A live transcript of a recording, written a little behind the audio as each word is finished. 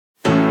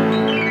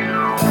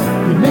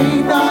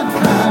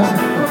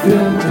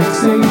film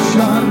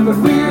fixation, but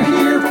we're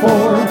here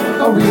for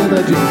a real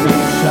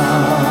education.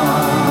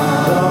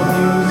 The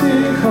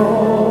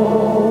musical.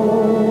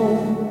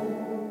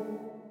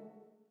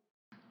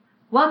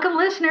 Welcome,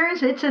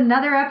 listeners. It's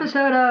another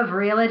episode of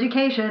Real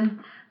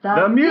Education.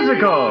 The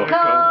musical.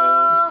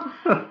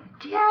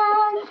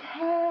 Jazz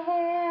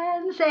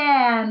hands.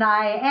 And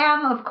I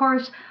am, of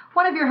course,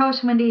 one of your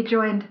hosts, Wendy,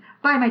 joined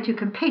by my two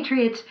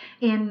compatriots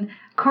in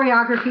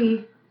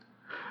choreography.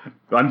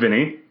 I'm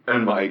Vinny.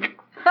 And Mike.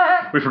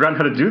 We've forgotten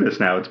how to do this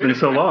now. It's been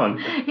so long.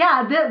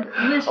 Yeah, the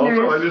listeners.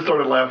 Also, I just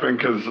started laughing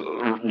because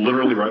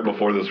literally right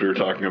before this we were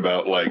talking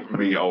about like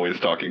me always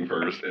talking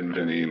first and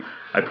Vinny.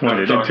 I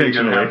pointed talking,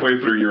 intentionally. And halfway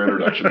through your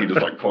introduction, he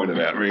just like pointed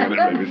at me and it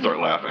made me start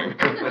laughing.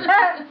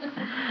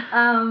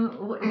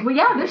 Well,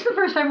 yeah, this is the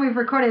first time we've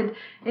recorded.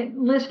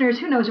 Listeners,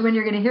 who knows when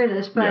you're going to hear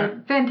this, but Yeah,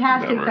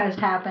 Fantastic never. Fest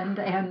happened,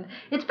 and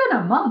it's been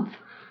a month.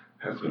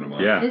 Has been a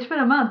month. Yeah. It's been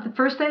a month.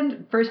 First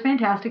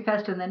Fantastic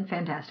Fest, and then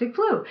Fantastic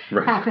Flu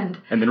happened.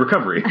 And then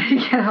recovery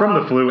Yeah.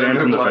 from the flu and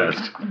from the like,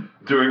 fest.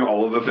 Doing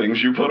all of the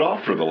things you put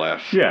off for the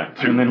last Yeah,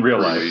 and then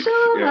realize.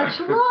 So Yeah. much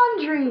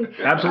laundry.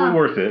 Absolutely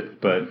worth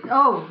it, but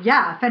Oh,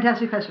 yeah.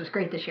 Fantastic Fest was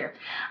great this year.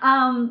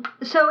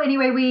 So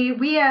anyway,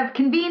 we have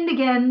convened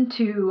again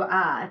to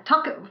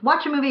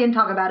watch a movie and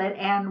talk about it.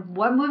 And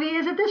what movie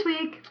is it this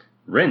week?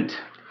 Rent.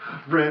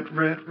 Rent.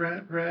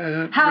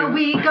 How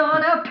we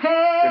gonna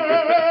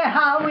pay?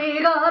 How we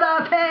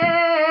gonna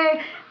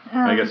pay?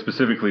 I guess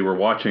specifically we're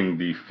watching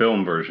the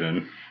film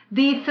version.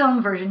 The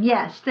film version,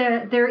 yes.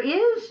 There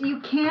is. You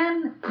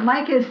can.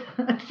 Mike has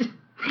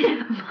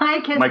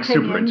Mike's opinions.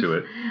 super into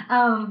it.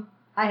 I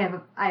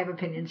have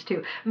opinions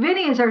too.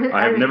 Vinny is our.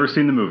 I have never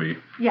seen the movie.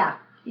 Yeah,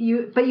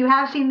 but you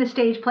have seen the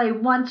stage play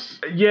once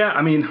Yeah,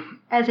 I mean,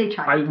 as a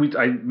child.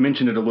 I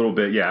mentioned it a little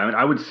bit. Yeah, I mean,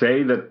 I would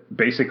say that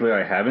basically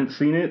I haven't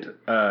seen it.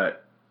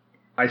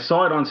 I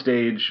saw it on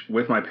stage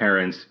with my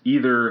parents,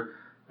 either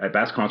at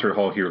Bass Concert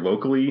Hall here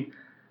locally,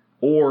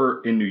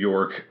 or in New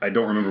York. I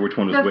don't remember which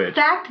one was which.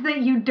 The fact that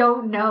you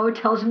don't know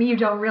tells me you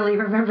don't really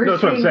remember. No,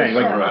 that's what I'm saying.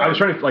 Like, the show. I was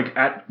trying to, like,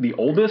 at the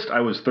oldest,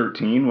 I was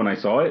 13 when I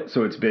saw it,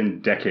 so it's been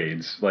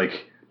decades.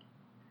 Like,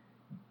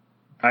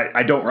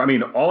 I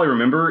all I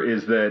remember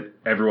is that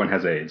everyone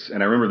has AIDS,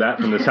 and I remember that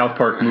from the South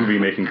Park movie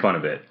making fun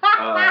of it.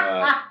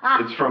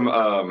 It's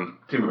from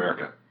Team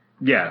America.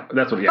 Yeah,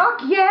 that's what, yeah.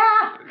 Fuck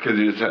yeah! Because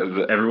he just has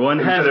the Everyone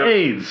has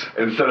AIDS.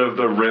 Instead of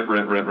the rent,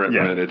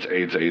 Yeah. it's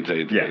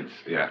AIDS. Yeah.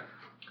 Yeah.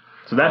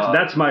 So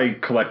that's my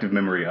collective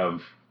memory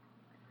of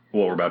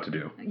what we're about to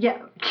do. Yeah.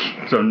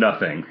 So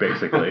nothing,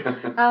 basically.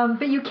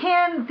 But you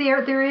can.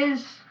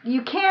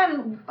 You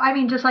can. I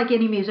mean, just like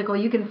any musical,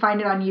 you can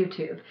find it on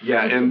YouTube.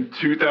 Yeah, in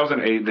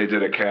 2008 they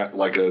did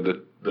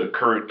the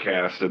current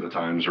cast at the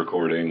time's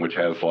recording, which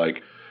has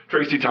like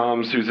Tracy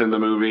Thoms, who's in the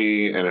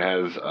movie, and it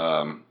has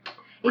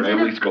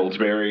Annalise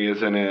Goldsberry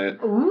is in it.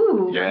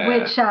 Ooh. Yeah.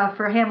 Which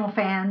for Hamill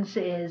fans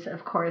is,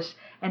 of course,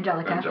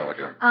 Angelica.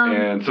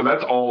 And so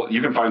that's all.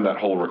 You can find that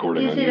whole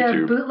recording on Is it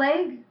YouTube. a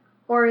bootleg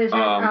or is it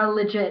a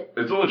legit?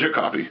 It's a legit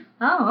copy.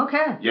 Oh,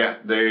 okay. Yeah,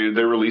 they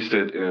released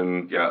it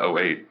in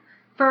 08.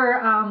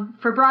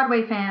 For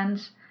Broadway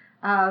fans,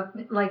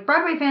 like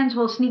Broadway fans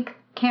will sneak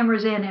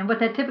cameras in, and what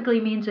that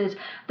typically means is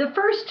the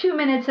first 2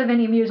 minutes of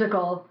any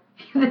musical,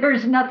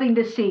 there's nothing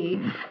to see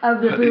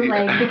of the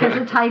bootleg because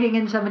it's hiding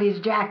in somebody's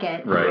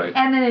jacket. Right.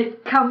 And then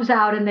it comes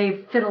out and they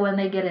fiddle and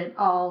they get it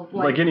all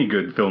Like any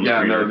good film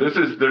Yeah, creator. no,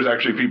 there's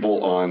actually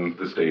people on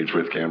the stage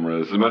with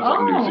cameras, as much like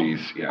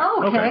Newsies. Yeah.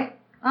 Oh, okay. Okay.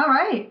 All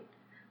right.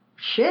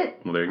 Shit.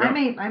 Well, there you go.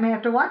 I may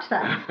have to watch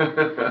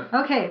that.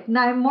 Okay.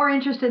 Now I'm more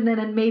interested than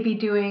in maybe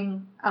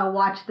doing a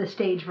watch the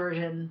stage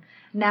version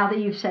now that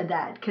you've said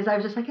that, because I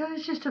was just like, oh,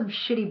 it's just some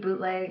shitty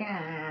bootleg.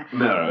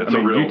 No, it's I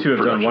mean, a real you two have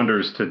done production.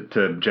 wonders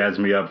to jazz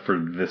me up for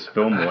this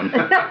film one. You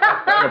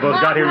both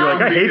got here and you're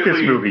like, I hate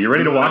this movie. You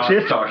ready to watch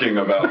it? Talking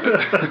about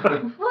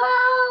it.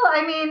 Well,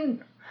 I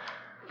mean,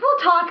 we'll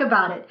talk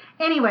about it.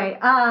 Anyway,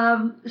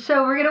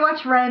 so we're going to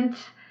watch Rent.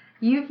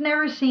 You've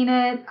never seen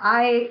it.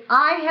 I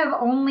have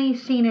only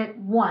seen it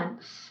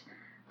once.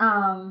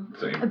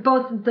 Same.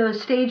 Both the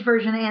stage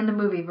version and the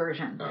movie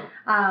version. Oh.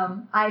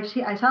 I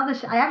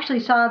actually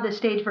saw the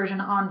stage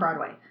version on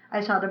Broadway. I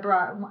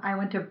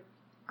went to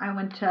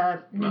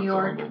New Not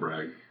York so humble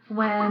brag.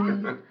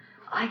 when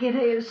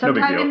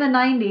sometime in the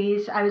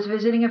 90s. I was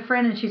visiting a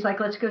friend and she's like,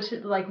 let's go see,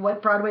 like,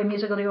 what Broadway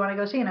musical do you want to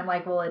go see? And I'm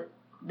like, well,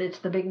 it's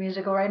the big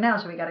musical right now,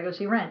 so we got to go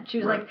see Rent. She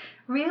was like,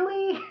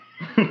 really?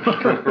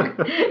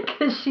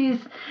 Because she's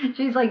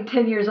like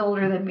 10 years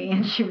older than me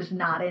and she was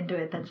not into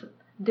it. That's a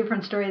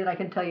different story that I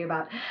can tell you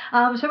about.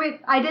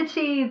 I did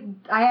see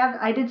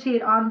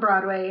it on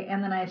Broadway,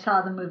 and then I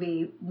saw the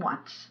movie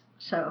once.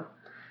 So,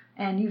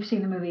 and you've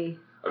seen the movie.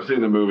 I've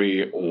seen the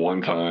movie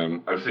one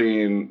time. I've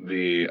seen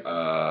the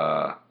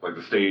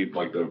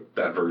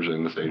that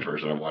version, the stage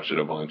version. I've watched it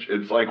a bunch.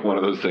 It's like one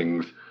of those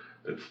things.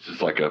 It's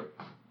just like a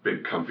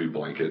big comfy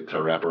blanket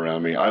to wrap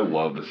around me. I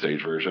love the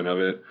stage version of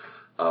it,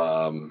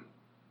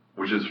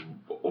 which is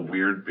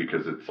weird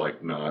because it's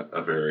like not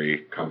a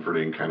very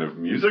comforting kind of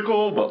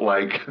musical, but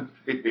like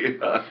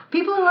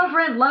people who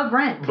love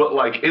Rent. But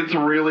like it's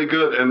really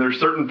good, and there's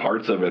certain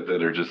parts of it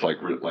that are just like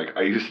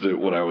I used to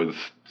when I was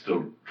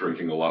still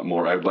drinking a lot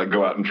more. I'd like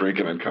go out and drink,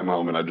 and I'd come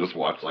home and I'd just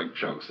watch like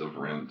chunks of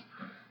Rent.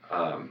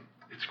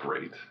 It's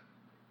great.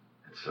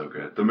 It's so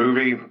good. The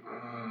movie,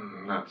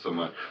 not so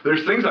much.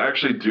 There's things I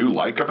actually do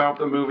like about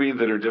the movie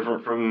that are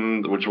different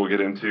from which we'll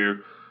get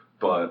into,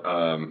 but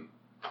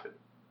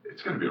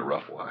it's going to be a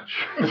rough watch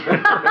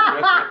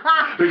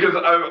because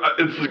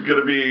it's going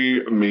to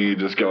be me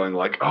just going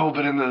like, oh,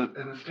 but in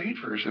the stage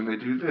version they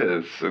do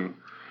this, and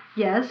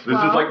yes, this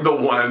is like the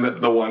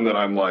one that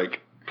I'm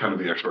like kind of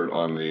the expert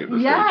on the stage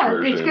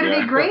version. It's going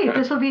to be great.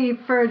 This will be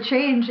for a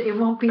change. It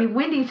won't be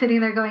Wendy sitting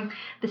there going,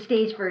 the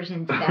stage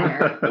version's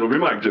better. It'll be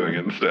Mike doing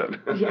it instead.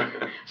 Yeah.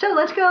 So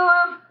let's go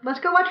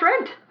watch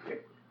Rent.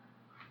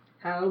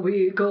 How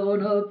we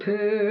gonna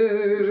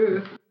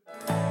pay?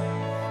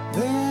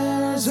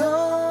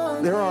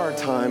 There are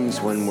times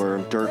when we're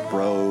dirt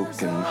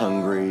broke and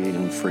hungry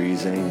and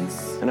freezing,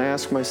 and I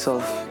ask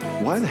myself,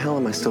 why the hell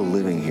am I still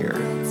living here?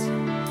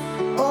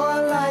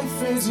 Our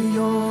life is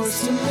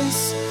yours to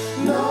miss.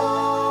 No.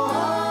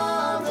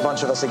 A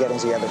bunch of us are getting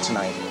together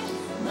tonight.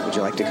 Would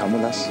you like to come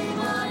with us?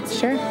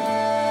 Sure.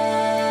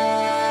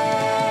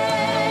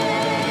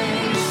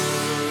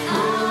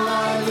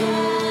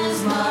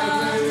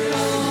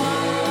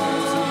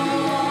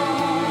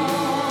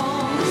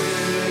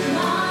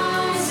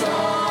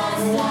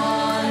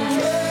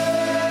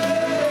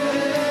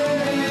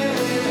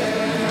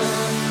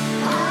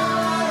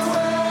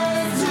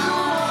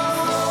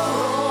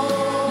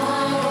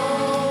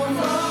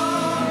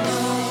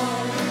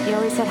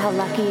 Said how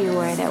lucky you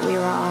were that we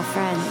were all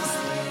friends.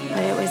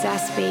 But it was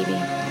us, baby,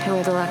 who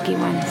were the lucky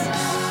ones.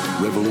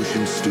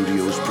 Revolution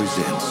Studios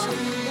presents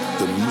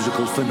the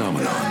musical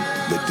phenomenon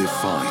that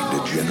defined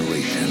a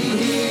generation.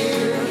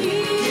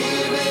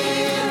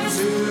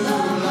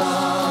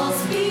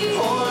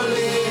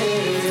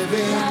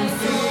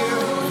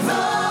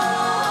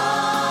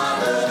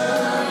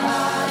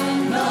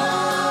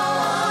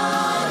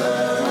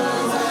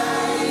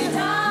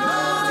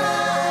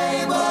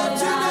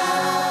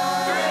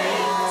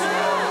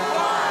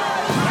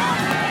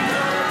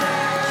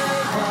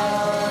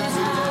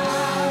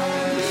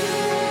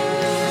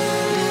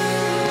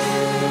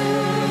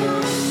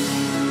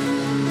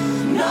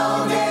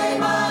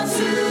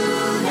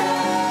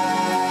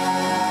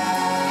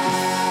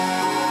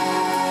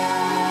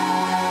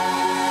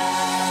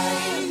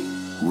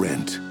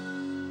 Rent.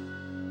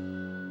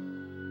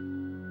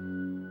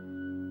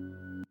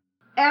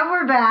 And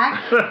we're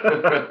back.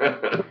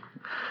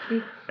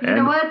 You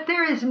know what?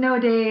 There is no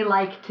day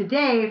like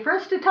today for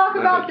us to talk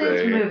about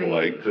this movie.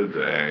 Like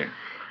today.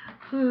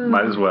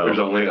 Might as well. There's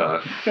only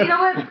us. You know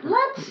what?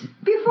 Let's,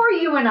 before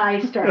you and I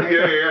start.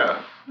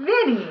 Yeah.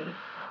 Vinny.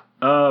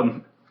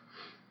 I'm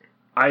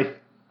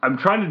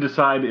trying to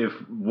decide if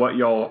what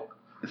y'all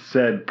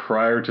said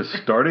prior to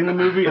starting the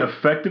movie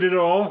affected it at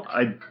all.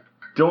 I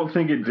don't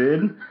think it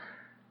did.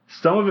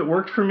 Some of it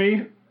worked for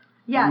me.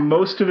 Yeah.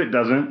 Most of it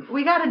doesn't.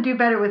 We got to do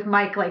better with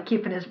Mike, like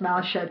keeping his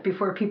mouth shut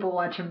before people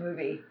watch a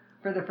movie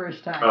for the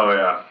first time. Oh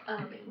yeah.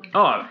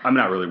 Oh, I'm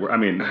not really. I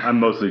mean, I'm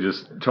mostly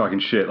just talking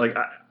shit.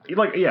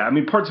 Yeah. I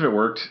mean, parts of it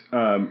worked.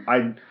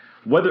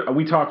 Whether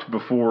we talked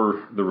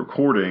before the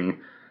recording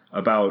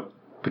about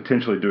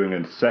potentially doing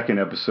a second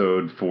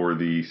episode for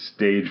the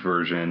stage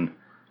version.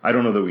 I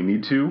don't know that we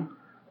need to,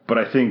 but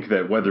I think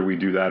that whether we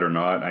do that or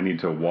not, I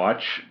need to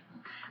watch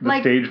the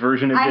stage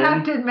version again. I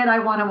have to admit, I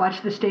want to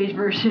watch the stage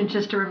version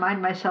just to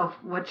remind myself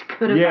what's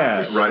good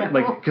about the right. show.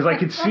 Like, because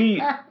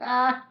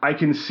I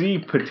can see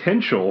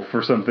potential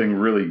for something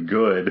really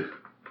good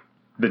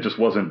that just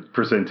wasn't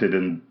presented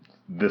in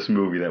this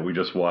movie that we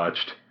just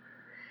watched.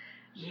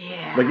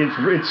 Yeah. Like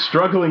it's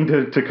struggling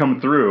to come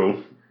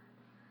through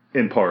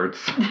in parts,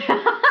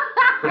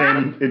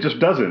 and it just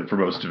doesn't for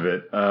most of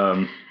it.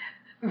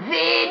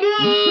 Vinny.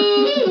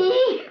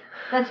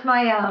 That's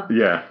my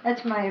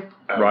That's my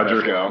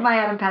Roger. Pascal. My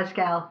Adam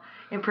Pascal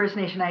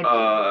impersonation.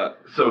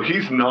 So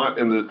he's not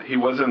in the. He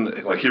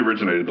wasn't like he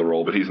originated the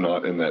role, but he's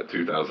not in that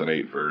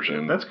 2008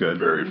 version. That's good.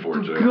 Very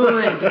fortunate.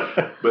 Good.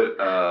 But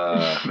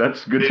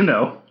that's good to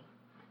know.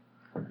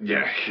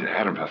 Yeah,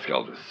 Adam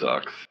Pascal just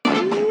sucks.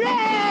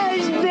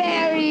 Raspberry.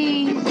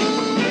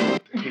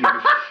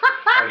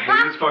 I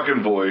hate his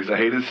fucking voice. I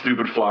hate his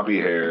stupid floppy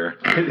hair.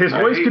 His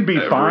voice could be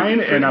fine,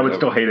 and I would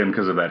still hate him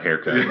because of that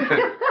haircut.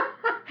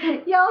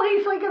 Y'all,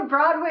 he's like a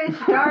Broadway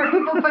star.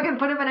 People fucking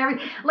put him in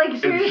everything. Like,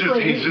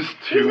 seriously. He's just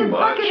too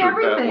much fucking of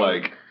everything. that,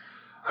 like,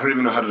 I don't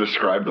even know how to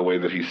describe the way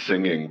that he's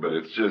singing, but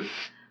it's just...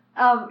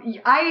 Have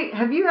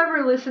you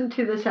ever listened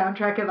to the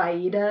soundtrack of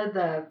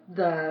Aida,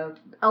 the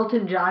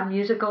Elton John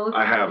musical?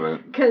 I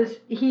haven't. Because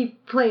he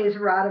plays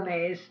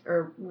Radames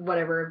or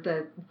whatever.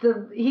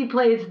 He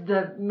plays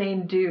the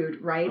main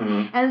dude, right?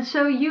 Mm-hmm. And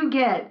so you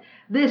get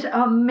this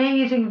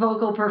amazing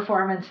vocal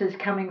performances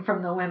coming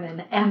from the women,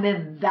 and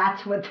then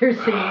that's what they're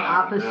singing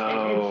opposite.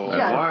 No. It's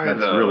just,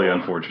 that's really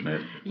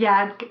unfortunate.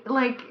 Yeah,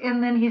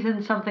 and then he's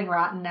in Something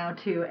Rotten now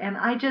too, and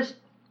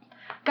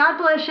God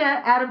bless you,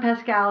 Adam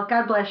Pascal.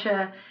 God bless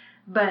you.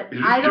 But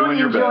I don't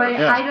enjoy.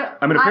 Yeah.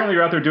 Apparently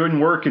you're out there doing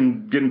work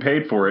and getting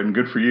paid for it, and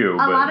good for you. A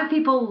lot of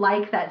people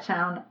like that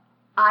sound.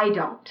 I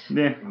don't.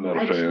 Yeah,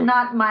 it's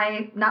not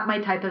my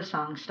type of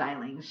song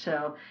styling.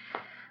 So,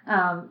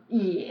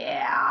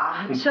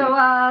 yeah.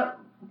 So,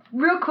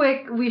 real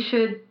quick, we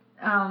should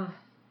God.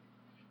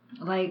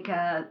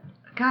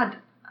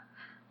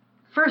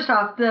 First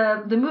off,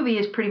 the movie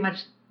is pretty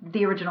much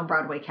the original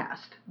Broadway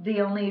cast. The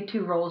only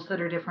two roles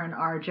that are different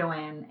are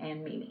Joanne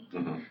and Mimi.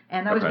 Mm-hmm.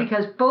 And that was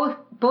because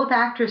both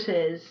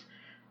actresses,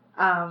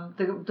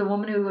 the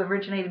woman who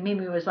originated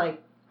Mimi was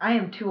like, I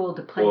am too old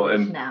to play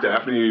this now. And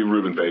Daphne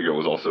Rubin Vega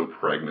was also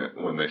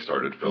pregnant when they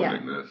started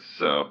filming this.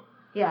 So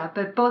yeah,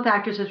 but both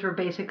actresses were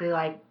basically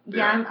like,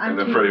 I'm and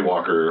then Freddie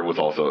Walker was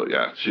also,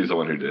 she's the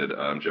one who did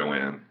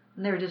Joanne.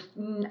 And they were just,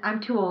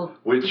 I'm too old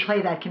to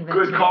play that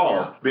convincing. Good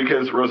call,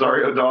 because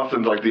Rosario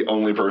Dawson's like the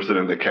only person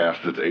in the cast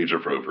that's age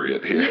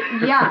appropriate here.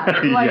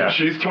 Yeah.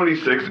 She's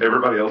 26,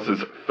 everybody else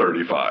is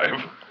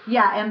 35.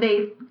 Yeah, and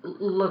they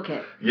look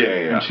it.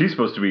 Yeah. And she's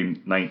supposed to be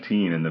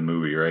 19 in the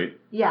movie, right?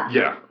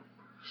 Yeah.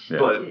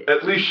 But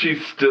at least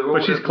she's still...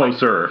 But she's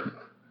closer.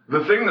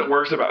 The thing that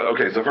works about...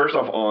 Okay, so first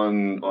off,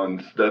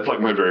 on that's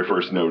like my very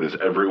first note is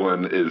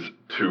everyone is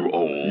too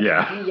old.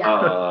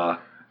 Yeah.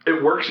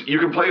 It works. You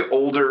can play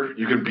older.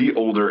 You can be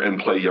older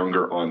and play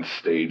younger on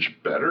stage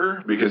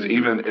better, because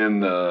even in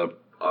the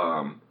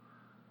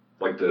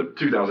the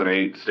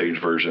 2008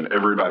 stage version,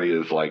 everybody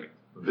is like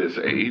this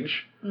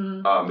age.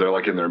 Mm. They're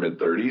like in their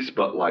mid-30s,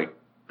 but like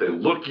they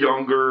look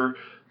younger.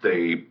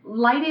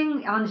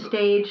 Lighting on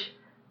stage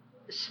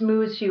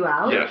smooths you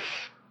out. Yes.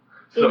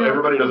 So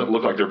everybody doesn't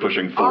look like they're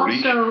pushing 40.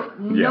 Also,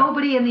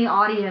 nobody in the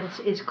audience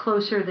is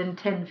closer than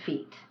 10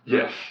 feet.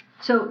 Yes.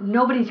 So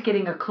nobody's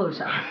getting a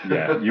close-up.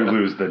 Yeah, you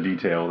lose the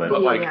detail.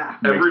 But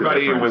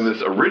everybody when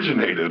this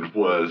originated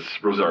was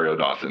Rosario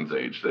Dawson's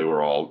age. They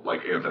were all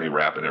like Anthony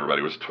Rapp, and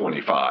everybody was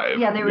 25.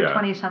 Yeah, they were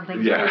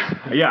 20-something. Yeah.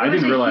 I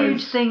didn't realize. It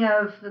was a huge thing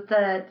of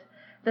that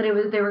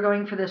they were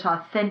going for this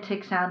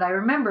authentic sound. I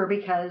remember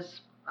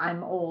because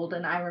I'm old,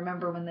 and I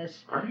remember when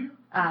this... Are you?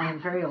 I am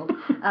very old.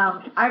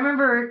 I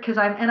remember because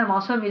I'm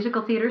also a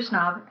musical theater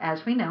snob,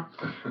 as we know.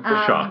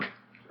 Shock.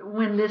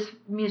 When this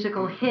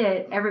musical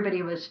hit,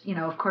 everybody was,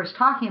 of course,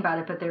 talking about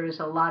it, but there was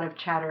a lot of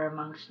chatter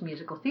amongst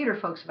musical theater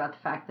folks about the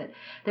fact that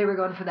they were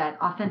going for that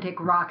authentic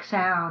rock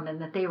sound, and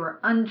that they were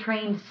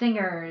untrained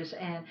singers,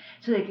 and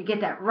so they could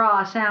get that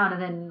raw sound.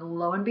 And then,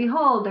 lo and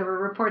behold, there were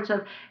reports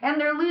of, and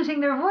they're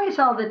losing their voice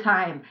all the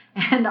time.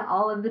 And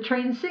all of the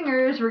trained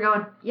singers were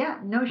going, yeah,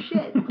 no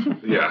shit.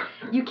 Yeah.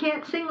 You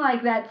can't sing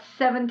like that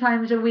 7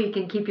 times a week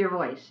and keep your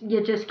voice.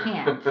 You just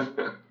can't.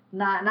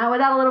 Not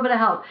without a little bit of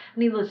help.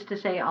 Needless to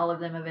say, all of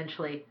them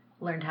eventually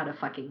learned how to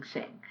fucking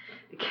sing.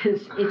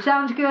 Because it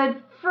sounds good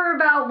for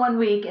about 1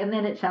 week, and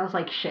then it sounds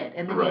like shit.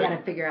 And then you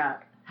gotta figure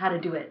out how to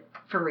do it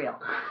for real.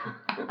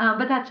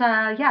 But that's,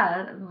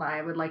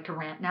 I would like to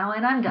rant now,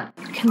 and I'm done.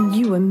 Can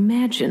you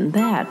imagine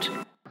that?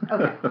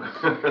 Okay.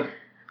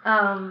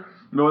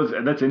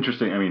 No, that's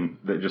interesting. I mean,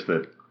 they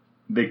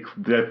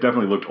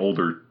definitely looked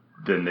older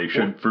than they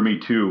should for me,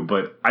 too.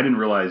 But I didn't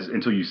realize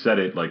until you said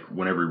it, like,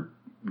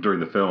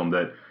 during the film,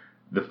 that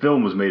the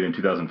film was made in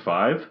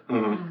 2005,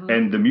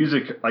 and the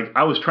music, like,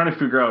 I was trying to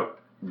figure out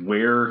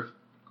where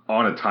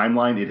on a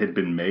timeline it had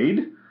been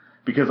made,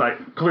 because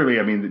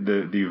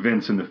the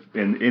events in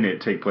it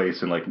take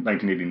place in like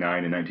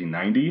 1989 and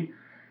 1990,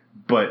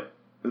 but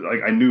like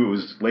I knew it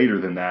was later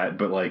than that,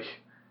 but like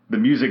the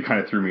music kind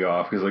of threw me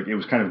off because like it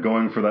was kind of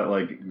going for that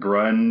like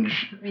grunge,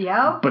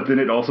 but then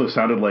it also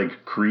sounded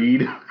like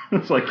Creed.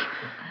 It's like,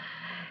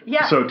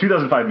 so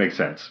 2005 makes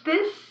sense.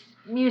 This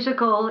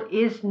musical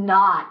is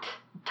not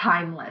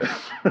timeless.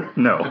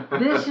 No.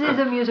 This is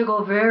a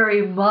musical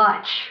very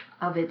much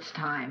of its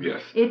time.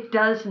 Yes. It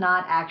does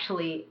not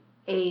actually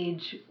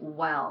age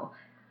well.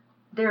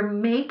 There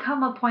may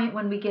come a point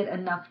when we get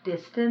enough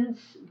distance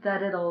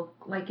that it'll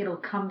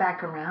come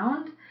back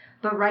around,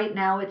 but right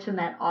now it's in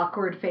that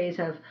awkward phase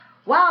of,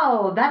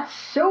 wow, that's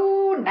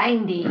so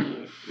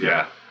 90s.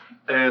 Yeah.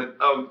 And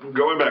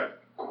going back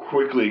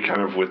quickly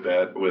kind of with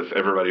that, with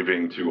everybody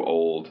being too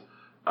old,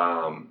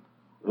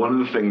 one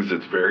of the things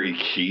that's very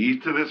key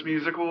to this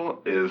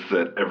musical is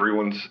that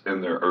everyone's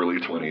in their early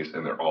 20s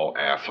and they're all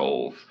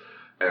assholes.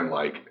 And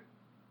like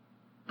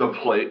the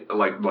play,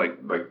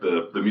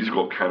 the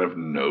musical kind of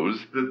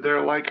knows that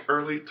they're like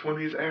early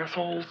 20s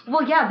assholes.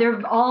 Well, yeah,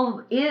 they're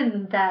all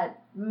in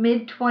that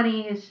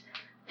mid-20s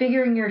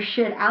figuring your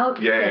shit out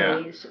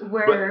phase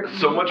where but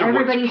so much of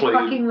everybody's what's played,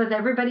 fucking with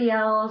everybody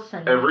else.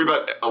 And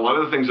a lot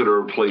of the things that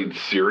are played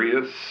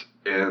serious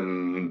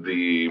in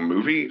the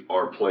movie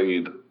are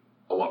played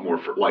a lot more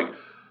like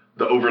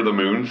the over the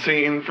moon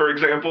scene, for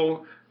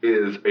example,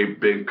 is a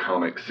big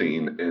comic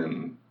scene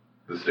in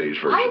the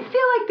stage version. I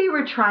feel like they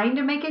were trying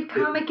to make it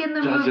comic in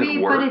the movie,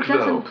 work, but it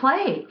doesn't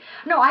play.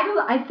 No,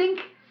 I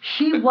think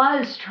she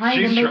was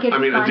trying to make it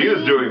funny.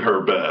 Adia's doing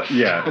her best.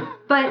 Yeah.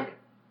 But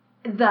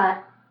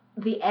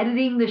the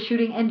editing, the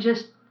shooting, and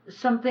just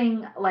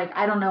something like,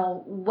 I don't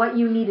know what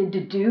you needed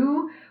to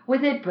do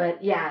with it,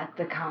 but yeah,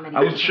 the comedy.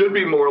 It should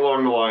be more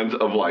along the lines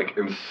of like,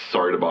 and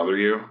sorry to bother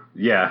you.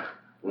 Yeah.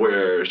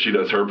 Where she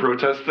does her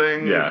protest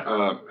thing.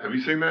 Yeah. Have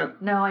you seen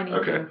that? No, I need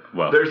to.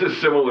 Well, there's a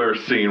similar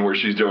scene where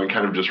she's doing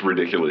kind of just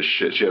ridiculous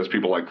shit. She has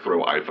people like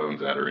throw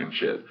iPhones at her and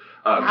shit.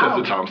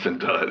 Tessa Thompson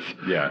does.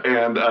 Yeah.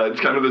 And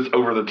it's kind of this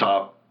over the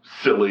top,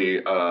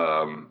 silly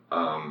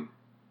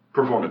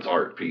performance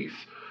art piece.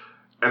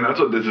 And that's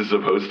what this is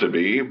supposed to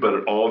be, but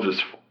it all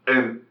just,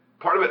 and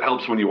part of it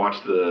helps when you watch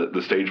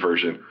the stage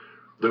version.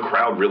 The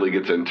crowd really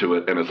gets into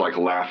it and is like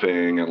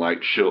laughing and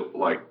like I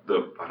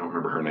don't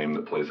remember her name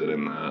that plays it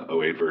in the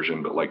 08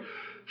 version, but like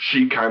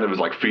she kind of is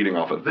like feeding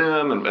off of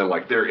them and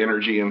like their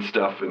energy and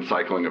stuff and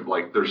cycling of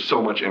like there's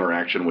so much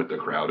interaction with the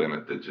crowd in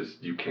it that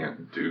just you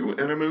can't do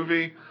in a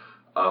movie.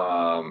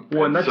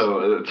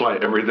 So it's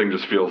like everything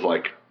just feels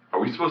like, are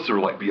we supposed to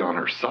like be on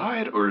her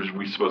side or are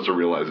we supposed to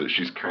realize that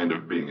she's kind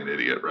of being an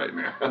idiot right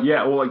now?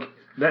 Yeah, well, like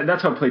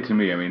that's how it played to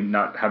me. I mean,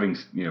 not having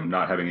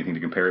anything to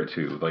compare it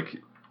to,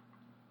 like.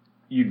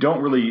 You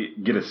don't really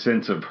get a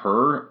sense of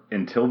her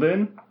until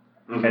then,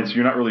 and so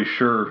you're not really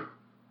sure.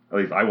 At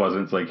least I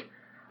wasn't. It's like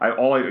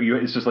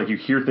it's just like you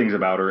hear things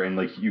about her, and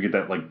like you get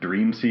that like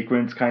dream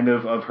sequence kind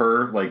of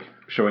her like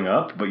showing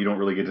up, but you don't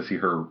really get to see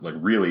her like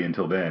really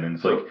until then. And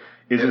it's like,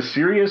 is this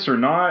serious or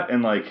not?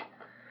 And like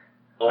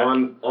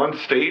on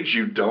stage,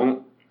 you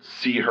don't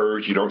see her.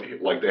 You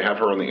don't like they have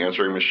her on the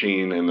answering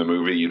machine in the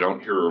movie. You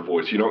don't hear her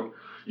voice.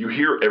 You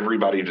hear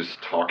everybody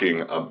just talking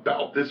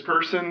about this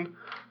person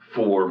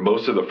for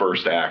most of the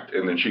first act,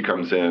 and then she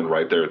comes in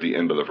right there at the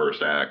end of the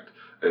first act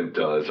and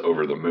does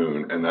Over the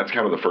Moon, and that's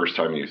kind of the first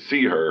time you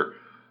see her,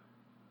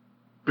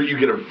 but you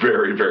get a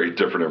very, very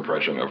different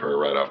impression of her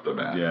right off the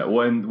bat. Yeah,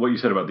 well, and what you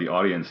said about the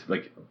audience,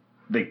 like,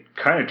 they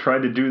kind of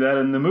tried to do that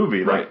in the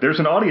movie. Right. Like, there's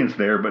an audience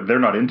there, but they're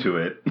not into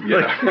it.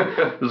 Yeah.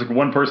 Like, there's like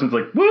one person's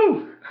like,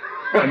 woo!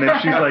 And then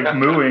she's like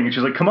mooing, and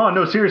she's like, come on,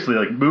 no, seriously,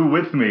 like, moo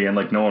with me, and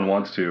like, no one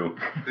wants to.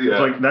 Yeah. It's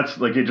like, that's,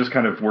 like, it just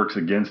kind of works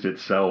against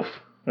itself.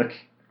 Like...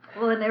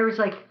 Well, and there was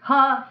like,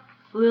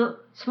 little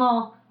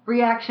small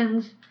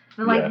reactions.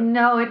 And like,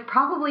 no, it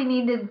probably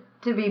needed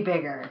to be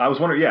bigger. I was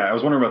wondering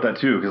about that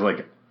too, because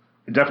like,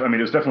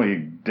 it was definitely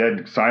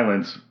dead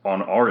silence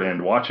on our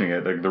end watching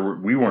it. Like,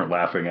 we weren't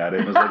laughing at it.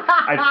 It was like,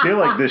 I feel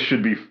like this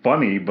should be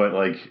funny, but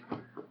like,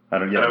 I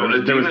don't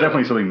know. There was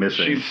definitely something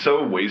missing. She's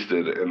so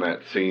wasted in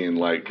that scene,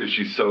 like, because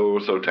she's so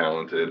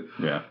talented.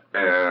 Yeah.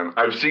 And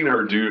I've seen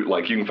her do,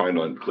 like, you can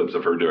find clips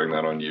of her doing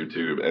that on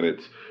YouTube, and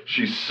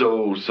she's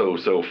so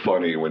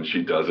funny when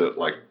she does it,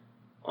 like,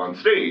 on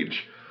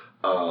stage.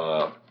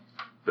 But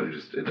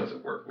it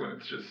doesn't work when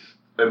it's just,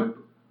 and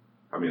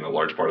I mean, a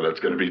large part of that's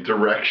going to be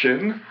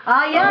direction.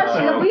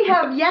 Yes, we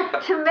have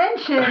yet to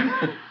mention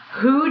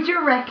who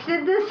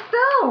directed this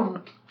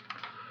film.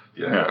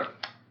 Yeah.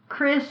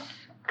 Chris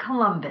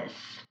Columbus.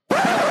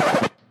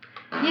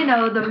 You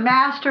know, the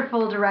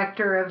masterful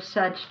director of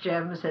such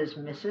gems as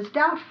Mrs.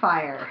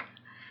 Doubtfire.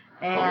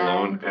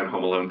 And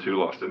Home Alone 2,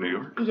 Lost in New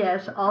York.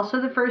 Yes,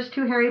 also the first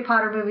two Harry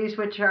Potter movies,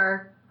 which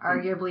are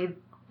arguably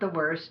the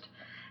worst.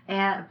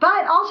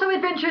 But also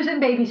Adventures in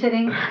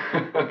Babysitting.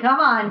 Come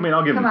on. I mean,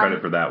 I'll give him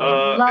credit for that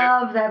one.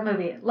 Love that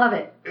movie. Love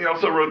it. He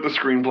also wrote the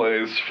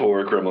screenplays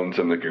for Gremlins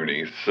and the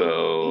Goonies,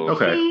 so...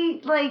 Okay.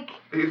 See, like...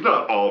 He's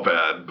not all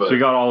bad, but... So he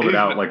got all of it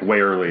out, like, way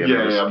early.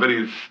 Yeah, but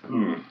he's...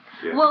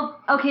 yeah. Well,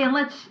 okay,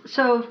 and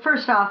so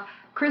first off,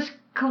 Chris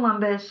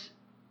Columbus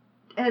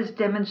has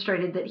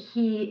demonstrated that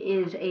he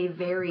is a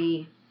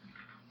very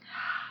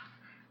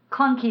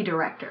clunky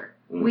director.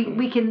 Mm-hmm.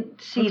 We can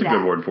see That's that. a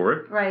good word for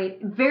it. Right.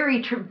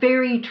 Very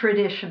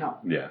traditional.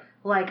 Yeah.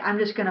 Like, I'm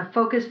just going to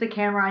focus the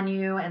camera on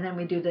you, and then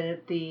we do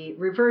the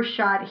reverse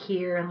shot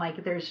here, and,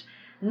 like, there's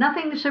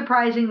nothing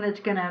surprising that's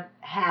going to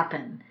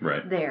happen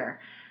there.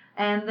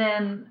 And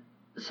then,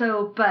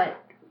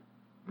 but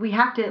we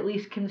have to at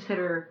least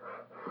consider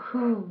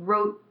who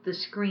wrote the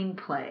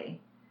screenplay,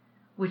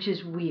 which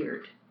is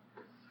weird.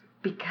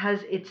 Because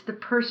it's the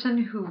person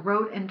who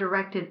wrote and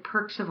directed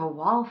Perks of a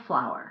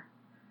Wallflower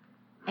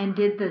and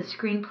did the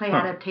screenplay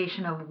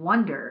adaptation of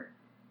Wonder.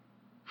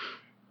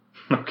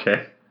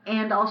 Okay.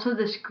 And also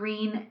the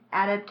screen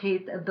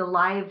adaptation of the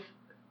live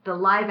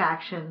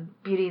action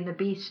Beauty and the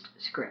Beast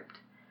script.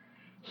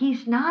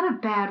 He's not a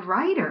bad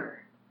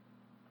writer.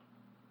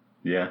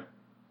 Yeah.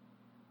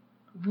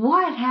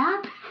 What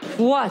happened?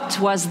 What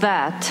was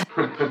that?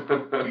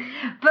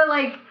 But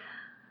like,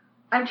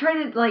 I'm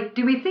trying to, like,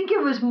 do we think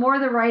it was more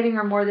the writing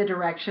or more the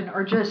direction,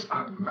 or just,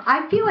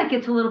 I feel like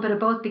it's a little bit of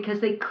both,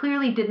 because they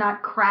clearly did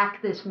not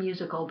crack this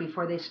musical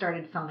before they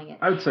started filming it.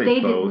 I would say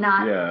they both, did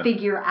not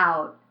figure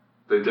out.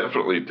 They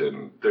definitely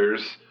didn't.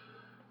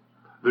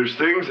 there's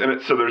things in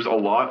it. So there's a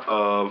lot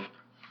of.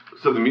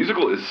 So the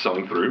musical is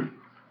sung through.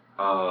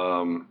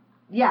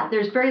 Yeah,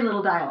 there's very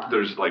little dialogue.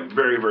 There's like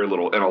very, very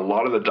little. And a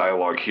lot of the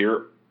dialogue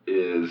here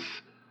is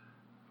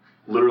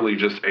literally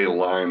just a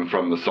line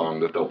from the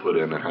song that they'll put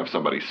in and have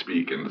somebody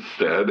speak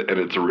instead. And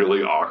it's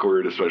really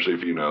awkward, especially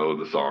if you know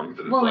the songs.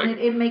 And well, it's and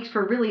it makes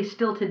for really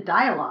stilted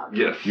dialogue.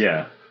 Yes.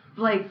 Yeah.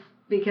 Like,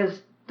 because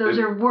those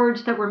are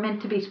words that were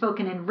meant to be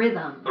spoken in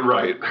rhythm.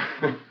 Right.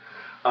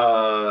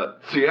 So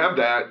you have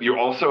that. You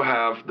also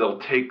have, they'll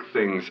take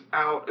things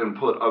out and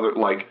put other,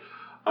 like,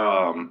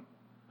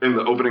 in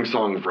the opening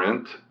song,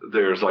 Rent,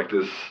 there's like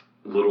this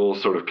little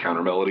sort of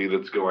counter melody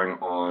that's going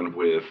on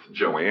with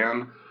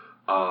Joanne.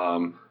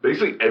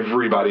 Basically,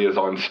 everybody is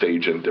on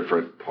stage in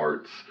different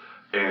parts.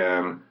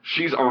 And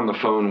she's on the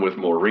phone with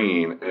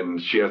Maureen,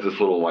 and she has this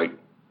little, like,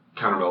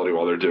 counter melody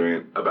while they're doing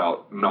it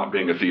about not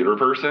being a theater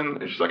person.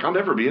 And she's like, I'll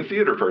never be a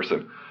theater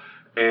person.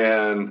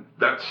 And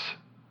that's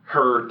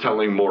her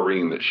telling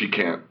Maureen that she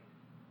can't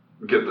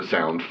get the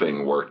sound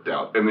thing worked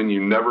out. And then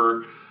you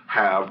never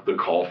have the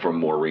call from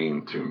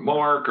Maureen to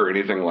Mark or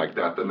anything like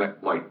that. Then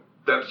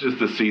that's just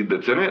the seed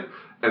that's in it.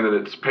 And then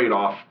it's paid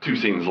off 2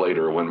 scenes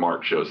later when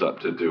Mark shows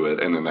up to do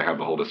it. And then they have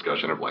the whole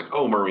discussion of like,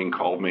 oh, Maureen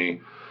called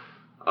me.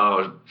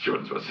 Oh, she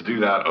wasn't supposed to do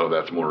that. Oh,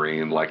 that's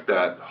Maureen. Like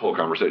that whole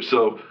conversation.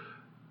 So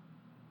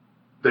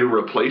they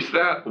replace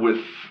that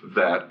with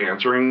that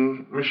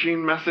answering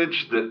machine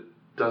message that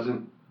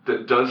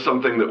does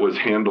something that was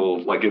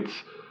handled, like it's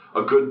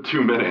a good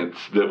 2 minutes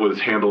that was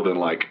handled in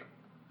like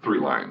 3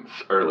 lines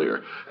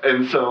earlier.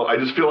 And so I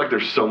just feel like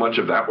there's so much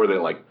of that where they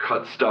like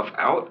cut stuff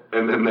out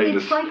and then they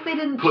it's just like they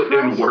didn't put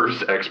in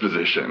worse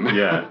exposition.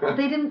 Yeah.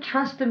 They didn't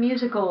trust the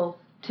musical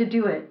to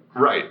do it.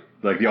 Right.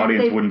 Like the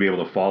audience wouldn't be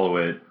able to follow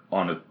it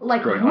on a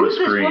like on who's a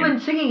this screen. woman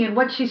singing and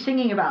what's she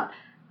singing about?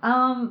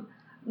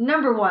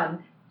 Number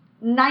one,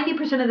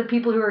 90% of the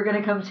people who are going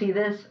to come see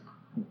this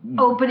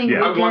opening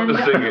I want weekend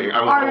the singing.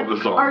 I want all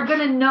the songs. are going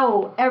to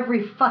know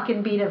every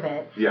fucking beat of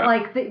it. Yeah.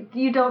 Like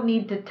you don't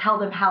need to tell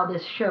them how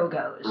this show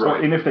goes. Right.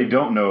 Well, and if they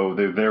don't know,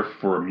 they're there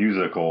for a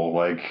musical.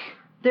 Like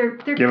they're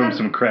give them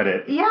some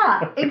credit.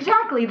 Yeah,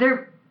 exactly.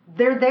 They're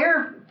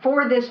there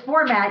for this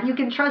format. You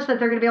can trust that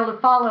they're going to be able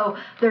to follow.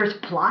 There's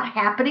plot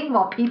happening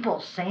while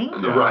people sing.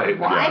 Right.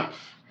 What?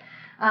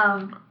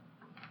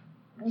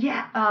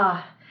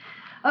 Yeah.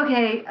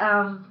 Okay.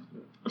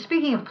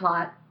 Speaking of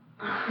plot.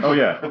 Oh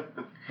yeah.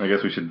 I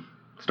guess we should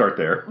start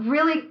there.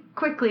 Really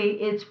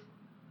quickly,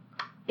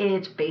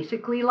 it's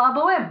basically La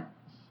Boheme.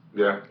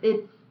 Yeah.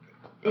 It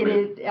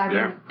is. I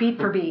mean, beat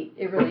for beat,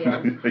 it really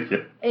is. Yeah.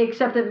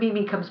 Except that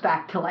Mimi comes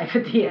back to life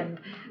at the end.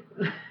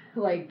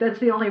 Like that's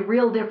the only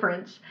real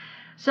difference.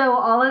 So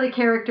all of the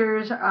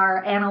characters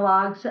are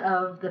analogs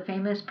of the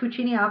famous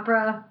Puccini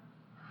opera.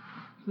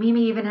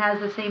 Mimi even has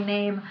the same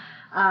name.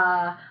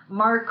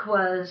 Mark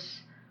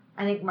was,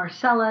 I think,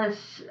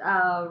 Marcellus.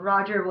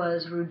 Roger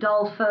was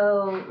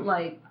Rudolfo.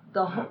 Like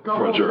the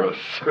whole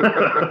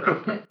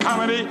thing.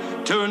 Comedy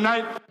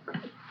tonight.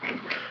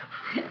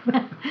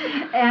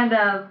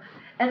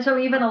 And so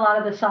even a lot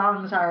of the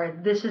songs are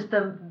this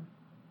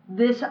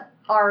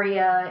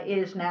aria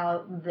is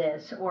now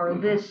this, or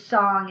this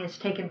song is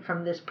taken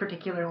from this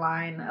particular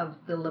line of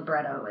the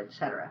libretto,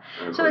 etc.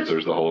 And of course,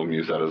 there's the whole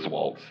Musetta's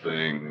Waltz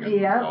thing.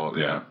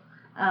 Yeah.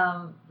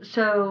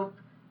 So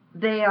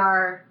they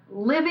are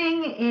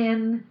living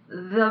in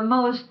the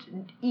most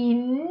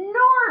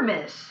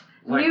enormous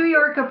New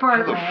York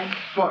apartment.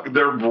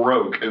 They're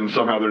broke, and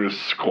somehow they're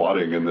just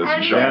squatting in this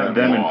giant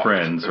them loft. and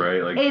friends,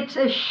 right? Like it's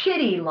a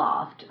shitty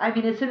loft. I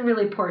mean, it's in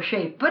really poor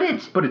shape, but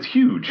it's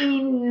huge,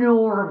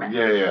 enormous.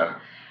 Yeah.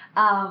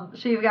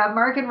 So you've got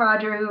Mark and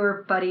Roger who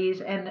are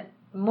buddies, and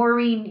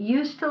Maureen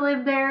used to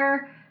live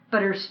there,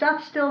 but her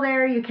stuff's still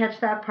there. You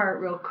catch that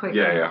part real quick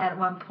at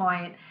one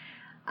point.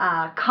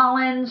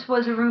 Collins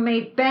was a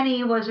roommate.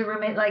 Benny was a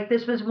roommate. Like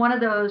this was one of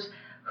those.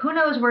 Who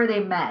knows where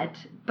they met?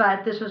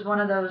 But this was one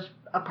of those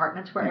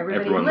apartments where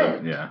everyone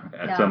lived.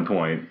 At some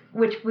point.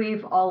 Which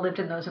we've all lived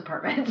in those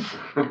apartments.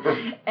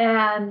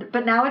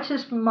 But now it's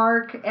just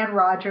Mark and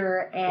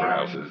Roger and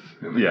houses.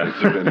 Benny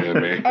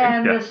and me.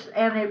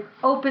 And it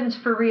opens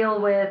for real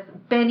with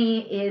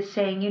Benny is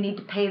saying you need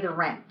to pay the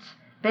rent.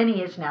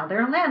 Benny is now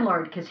their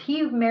landlord because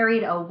he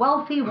married a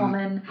wealthy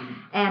woman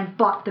and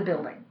bought the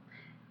building.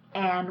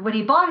 And when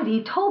he bought it,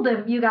 he told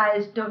them, you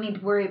guys don't need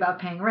to worry about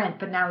paying rent,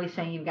 but now he's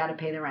saying you've got to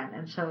pay the rent.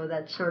 And so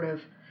that's sort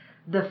of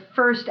the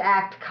first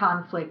act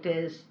conflict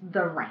is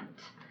the rent.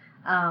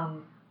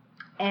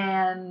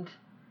 And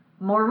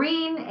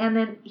Maureen, and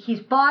then he's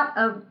bought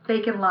a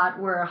vacant lot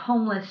where a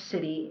homeless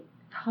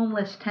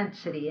tent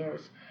city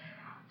is.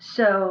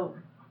 So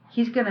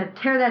he's going to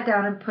tear that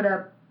down and put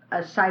up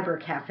a cyber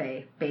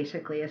cafe,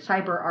 basically, a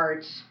cyber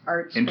art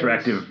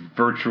interactive space.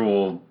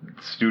 Virtual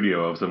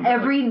studio of some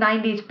every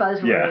 90s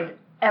buzzword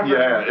ever.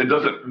 Yeah, it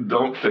doesn't.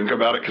 Don't think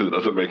about it because it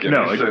doesn't make any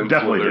sense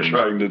what they're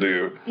trying to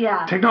do.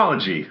 Yeah,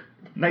 technology,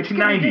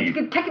 1990. It's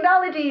good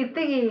technology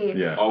thingy.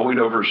 Yeah. All we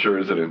know for sure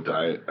is that in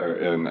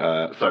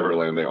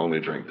Cyberland they only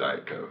drink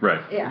Diet Coke.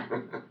 Right. Yeah.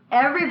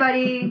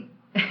 Everybody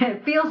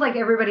it feels like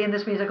everybody in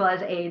this musical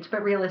has AIDS,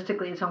 but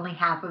realistically it's only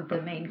half of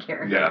the main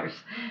characters.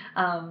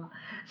 Yeah.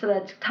 So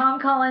that's Tom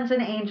Collins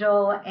and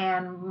Angel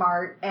and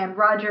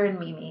Roger and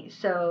Mimi.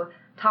 So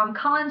Tom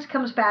Collins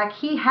comes back.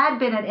 He had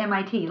been at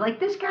MIT. Like,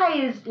 this guy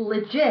is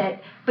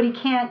legit, but he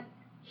can't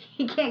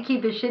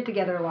keep his shit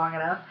together long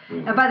enough.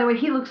 Mm-hmm. And by the way,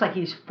 he looks like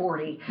he's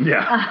 40.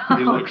 Yeah.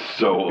 He looks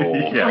so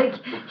old. Yeah. Like,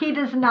 he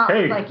does not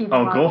look like he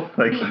uncle.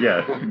 Like,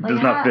 yeah,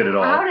 does not fit at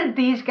all. How did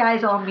these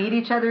guys all meet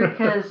each other?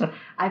 Because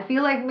I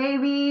feel like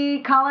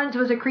maybe Collins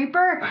was a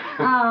creeper.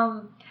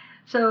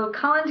 So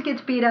Collins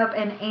gets beat up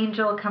and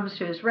Angel comes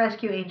to his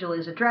rescue. Angel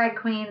is a drag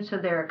queen, so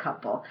they're a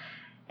couple.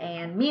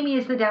 And Mimi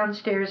is the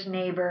downstairs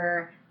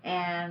neighbor,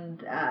 and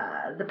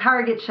the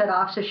power gets shut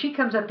off, so she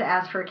comes up to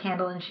ask for a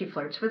candle, and she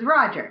flirts with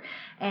Roger.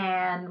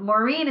 And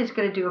Maureen is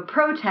going to do a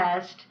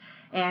protest,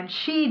 and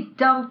she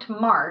dumped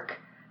Mark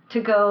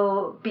to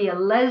go be a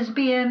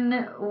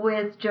lesbian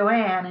with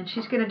Joanne, and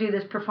she's going to do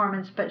this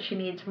performance, but she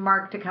needs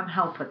Mark to come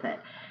help with it.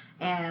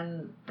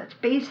 And that's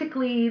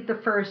basically the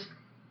first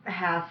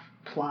half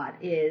plot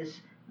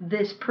is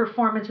this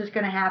performance is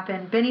going to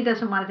happen. Benny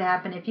doesn't want it to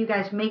happen. If you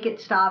guys make it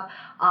stop,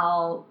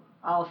 I'll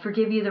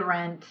forgive you the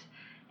rent.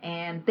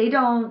 And they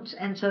don't,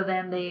 and so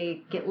then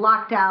they get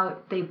locked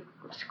out. They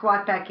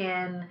squat back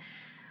in.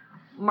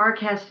 Mark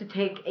has to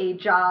take a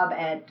job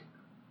at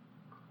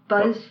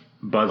Buzzline.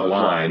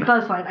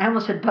 Buzzline. I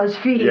almost said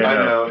BuzzFeed. Yeah,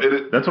 I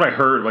know. That's what I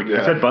heard. Like,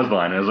 I said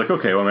Buzzline, and I was like,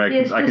 okay, well, I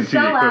can see the equivalent.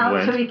 Sell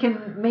out so he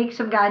can make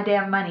some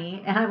goddamn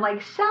money. And I'm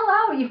like, sell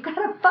out? You've got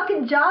a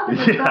fucking job in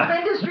the film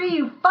industry,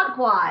 you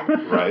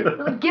fuckwad. Right.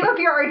 Like, give up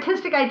your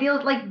artistic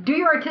ideals. Like, do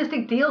your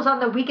artistic deals on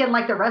the weekend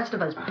like the rest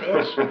of us,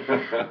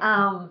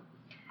 bitch.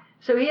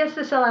 So he has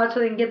to sell out so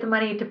they can get the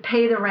money to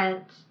pay the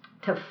rent,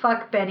 to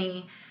fuck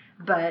Benny.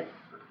 But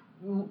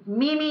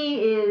Mimi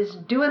is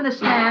doing the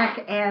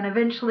smack, and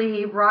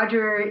eventually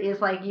Roger is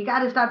like, you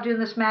got to stop doing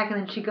the smack.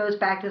 And then she goes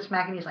back to the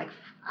smack, and he's like,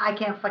 I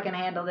can't fucking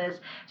handle this.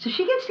 So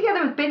she gets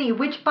together with Benny,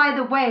 which, by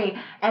the way,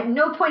 at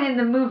no point in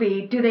the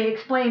movie do they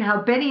explain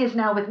how Benny is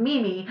now with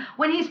Mimi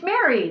when he's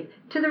married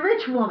to the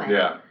rich woman.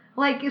 Yeah.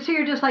 Like, so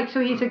you're just like, so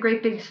he's a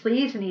great big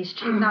sleaze, and he's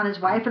cheating on his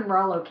wife, and we're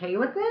all okay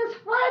with this?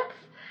 What?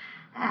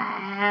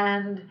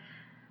 And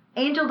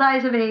Angel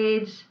dies of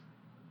AIDS.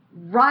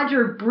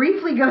 Roger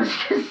briefly goes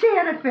to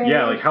Santa Fe.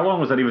 Yeah, like, how long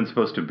was that even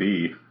supposed to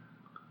be?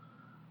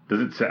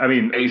 Does it say? I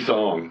mean, a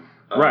song.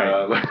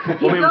 Right.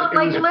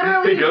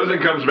 Literally. He goes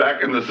and comes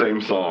back in the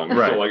same song.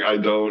 Right. So, like, I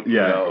don't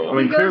know. I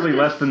mean, clearly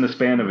less than the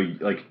span of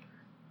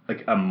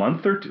a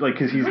month or two. Like,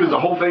 because the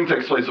whole thing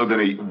takes place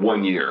within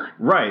 1 year.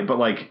 Right, but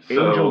like,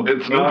 so Angel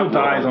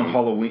dies on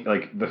Halloween.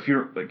 Like, the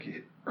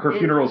her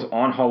funeral's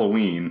on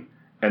Halloween.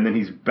 And then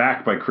he's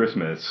back by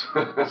Christmas.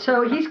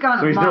 So he's gone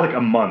So he's there like a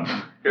month.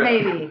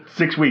 Maybe.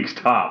 6 weeks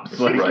tops.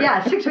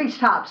 6 weeks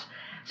tops.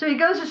 So he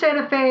goes to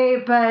Santa Fe,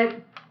 but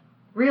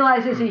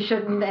realizes he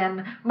shouldn't,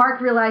 and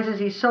Mark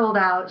realizes he's sold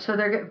out. So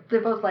they're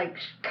both like,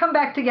 come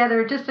back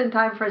together just in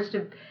time for us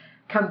to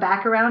come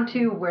back around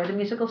to where the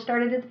musical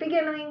started at the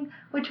beginning,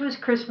 which was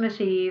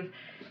Christmas Eve.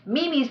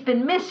 Mimi's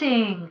been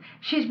missing.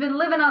 She's been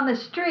living on the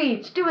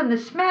streets, doing the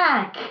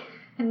smack,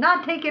 and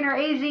not taking her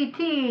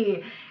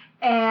AZT.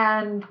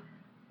 And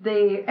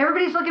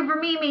everybody's looking for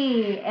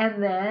Mimi,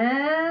 and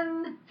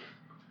then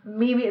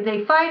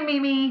they find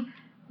Mimi.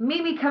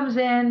 Mimi comes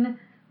in.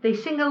 They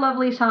sing a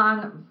lovely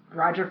song.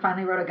 Roger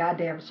finally wrote a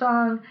goddamn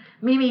song.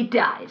 Mimi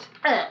dies.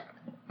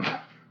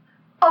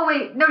 Oh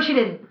wait, no, she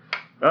didn't.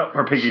 Oh,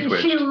 her pinky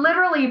twitched. She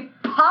literally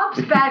pops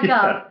back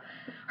up.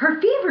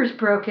 Her fever's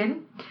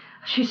broken.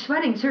 She's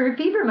sweating, so her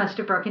fever must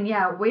have broken.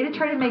 Yeah, way to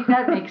try to make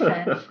that make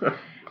sense.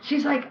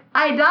 She's like,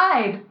 I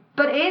died.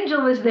 But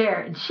Angel was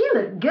there, and she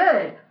looked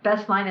good.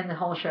 Best line in the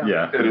whole show.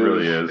 Yeah, it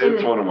really is.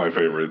 It's one of my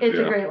favorites. It's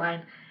a great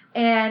line.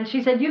 And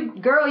she said, you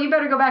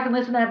better go back and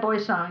listen to that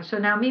boy's song. So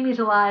now Mimi's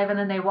alive, and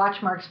then they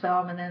watch Mark's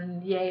film, and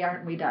then, yay,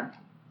 aren't we done?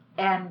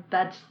 And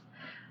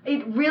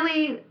it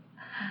really,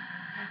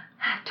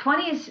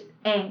 20s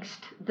angst,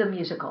 the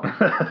musical.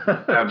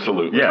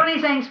 Absolutely. Yeah.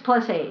 20s angst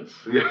plus AIDS.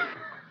 Yeah.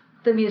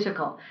 The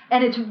musical,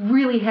 and it's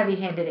really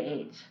heavy-handed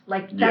AIDS.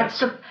 Like,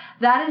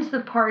 that is the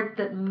part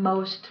that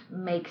most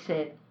makes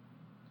it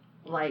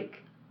like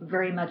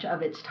very much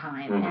of its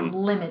time and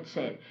limits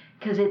it,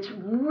 because it's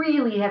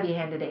really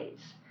heavy-handed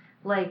AIDS.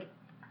 Like,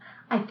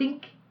 I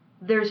think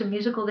there's a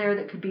musical there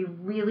that could be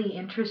really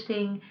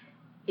interesting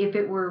if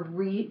it were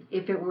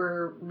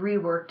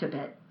reworked a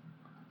bit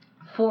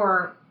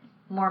for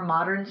more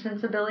modern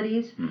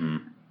sensibilities.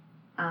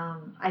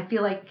 I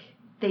feel like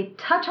they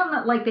touch on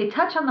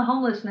the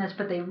homelessness,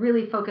 but they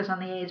really focus on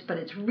the AIDS. But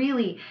it's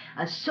really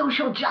a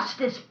social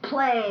justice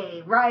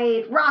play,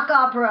 right? Rock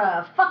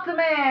opera, fuck the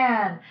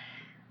man.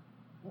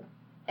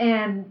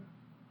 And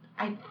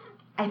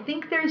I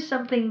think there's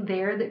something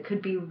there that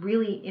could be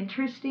really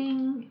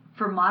interesting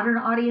for modern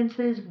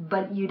audiences,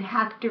 but you'd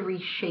have to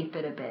reshape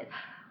it a bit.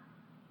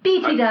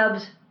 BT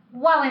Dubs,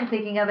 while I'm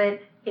thinking of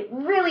it, it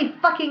really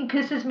fucking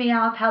pisses me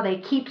off how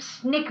they keep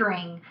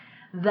snickering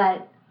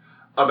that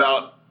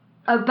about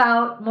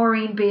about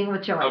Maureen being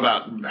with Joanne.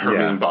 About her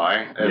being bi,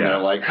 and they're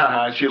like,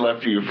 haha, she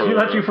left you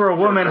for a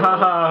woman,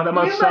 haha, that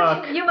must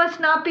suck. You must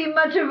not be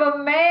much of a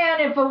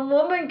man if a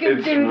woman can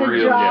It's do the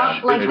real, job.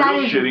 yeah. Like It's that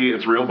real is shitty,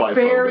 it's real biphobic.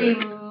 very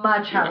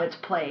much how it's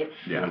played.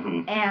 Yeah.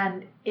 Mm-hmm.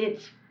 And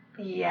it's,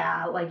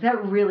 like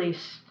that really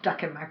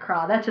stuck in my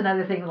craw. That's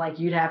another thing, like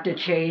you'd have to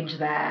change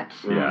that.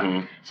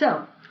 Yeah.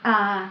 So,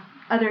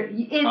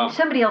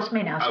 somebody else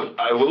may now speak.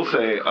 I will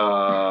say,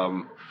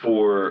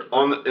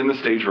 in the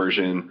stage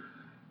version,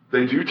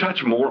 they do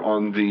touch more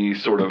on the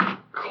sort of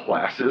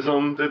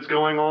classism that's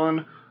going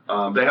on.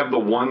 They have the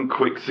one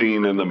quick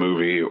scene in the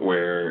movie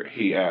where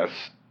he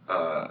asks,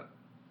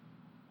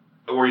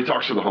 where he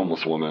talks to the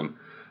homeless woman,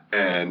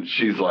 and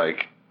he's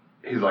like,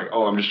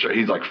 oh,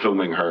 he's like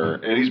filming her,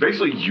 and he's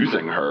basically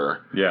using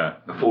her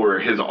for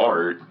his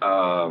art,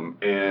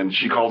 and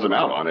she calls him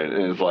out on it,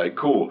 and is like,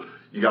 cool,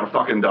 you got a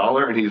fucking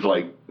 $1? And he's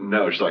like,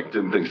 no. She's like,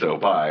 didn't think so,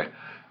 bye.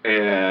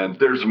 And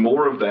there's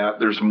more of that.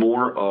 There's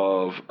more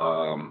of,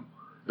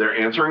 their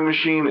answering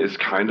machine is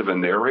kind of a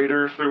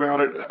narrator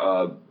throughout it.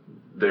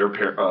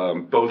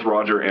 Both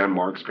Roger and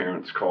Mark's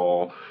parents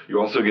call. You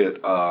also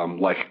get,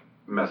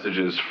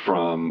 messages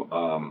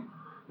from,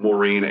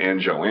 Maureen and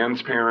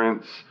Joanne's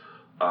parents.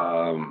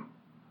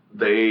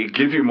 They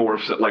give you more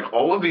of, like,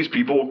 all of these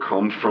people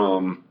come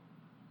from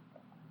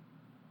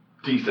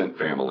decent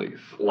families.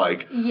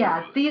 Like,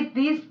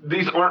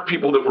 these aren't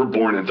people that were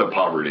born into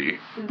poverty.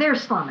 They're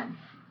slumming.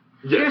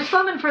 Yes. They're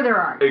slumming for their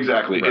art.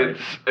 Exactly. Right.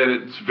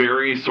 It's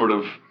very sort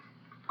of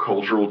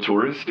cultural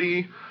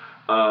touristy.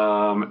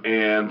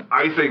 And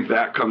I think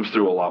that comes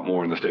through a lot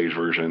more in the stage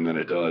version than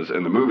it does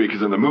in the movie,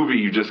 because in the movie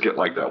you just get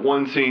like that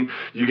one scene.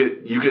 You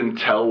can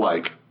tell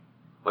I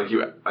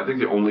think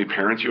the only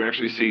parents you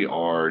actually see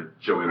are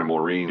Joanne and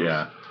Maureen.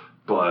 Yeah.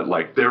 But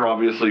like they're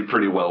obviously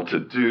pretty well to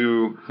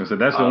do. So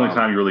that's the only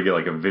time you really get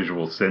like a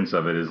visual sense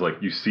of it, is like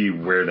you see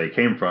where they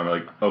came from.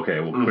 Like, okay,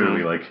 well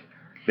clearly like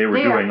they were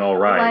doing all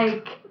right.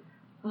 Like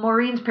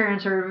Maureen's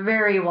parents are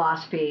very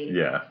waspy.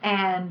 Yeah.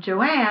 And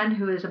Joanne,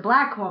 who is a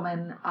black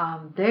woman,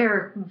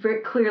 they're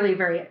clearly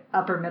very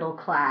upper middle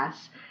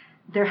class.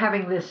 They're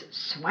having this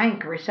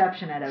swank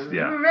reception at a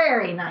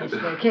very nice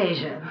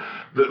location.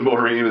 That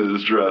Maureen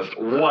is dressed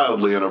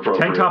wildly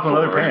inappropriate. Tank top and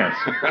leather pants.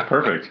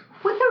 Perfect.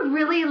 With a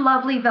really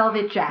lovely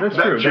velvet jacket.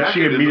 That's true. That jacket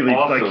she immediately, is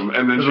awesome. like,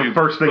 and then the she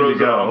first thing to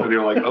go. Off and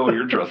you're like, oh,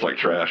 you're dressed like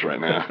trash right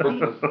now.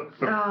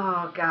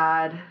 Oh,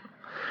 God.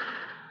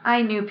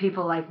 I knew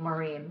people like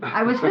Maureen.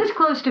 I was this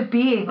close to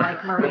being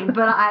like Maureen,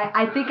 but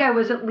I think I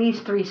was at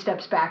least 3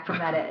 steps back from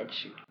that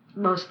edge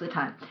most of the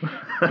time.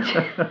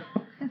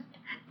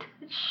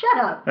 Shut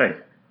up. Hey.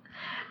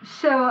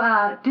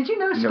 So, did you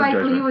know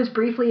Spike Lee was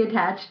briefly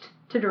attached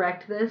to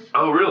direct this?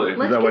 Oh, really?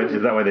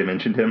 Is that why they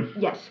mentioned him?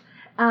 Yes.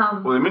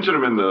 Well, they mentioned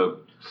him in the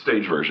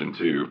stage version,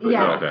 too. But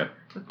yeah. Okay.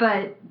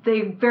 But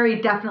they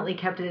very definitely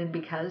kept it in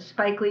because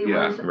Spike Lee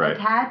was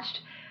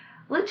attached.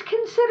 Let's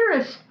consider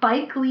a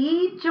Spike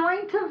Lee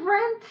joint of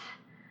Rent.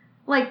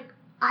 Like,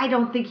 I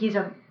don't think he's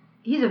a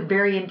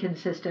very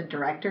inconsistent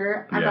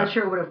director. I'm not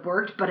sure it would have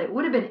worked, but it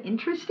would have been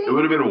interesting. It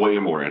would have been way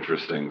more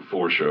interesting,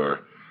 for sure.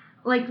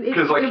 Like, it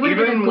would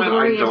have been a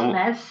glorious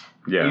mess.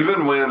 Yeah.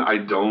 Even when I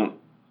don't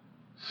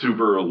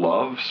super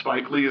love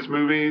Spike Lee's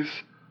movies,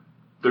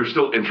 they're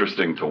still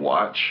interesting to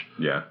watch.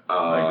 Yeah,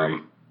 I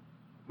agree.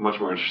 Much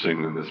more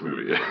interesting than this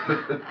movie.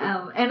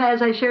 And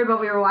as I shared when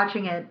we were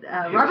watching it,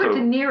 Robert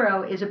De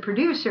Niro is a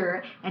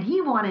producer, and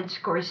he wanted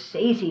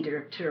Scorsese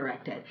to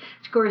direct it.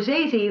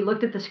 Scorsese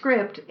looked at the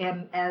script,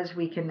 and as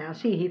we can now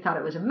see, he thought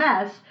it was a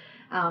mess.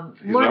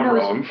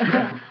 Lord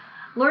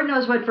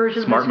knows what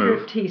version of the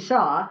script he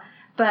saw,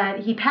 but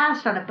he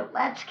passed on it. But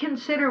let's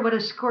consider what a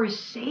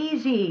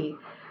Scorsese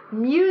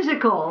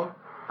musical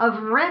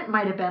of Rent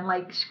might have been.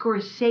 Like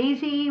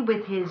Scorsese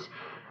with his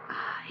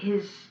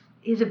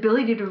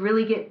ability to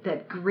really get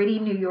that gritty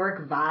New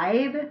York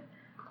vibe.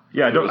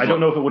 Yeah, I don't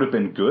know if it would have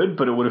been good,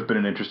 but it would have been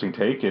an interesting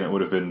take, and it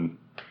would have been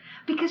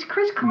because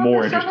Chris Columbus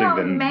more interesting somehow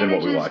than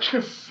what we watched.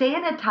 manages to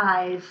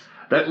sanitize.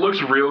 That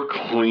looks real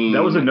clean.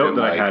 That was a note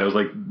that I had. It was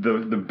like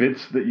the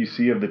bits that you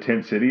see of the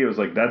tent city. It was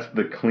like that's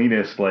the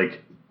cleanest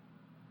like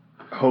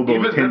hobo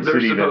even tent they're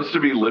city. They're supposed to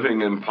be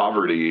living in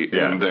poverty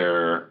in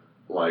their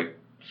like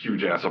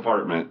huge ass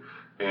apartment,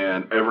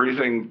 and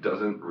everything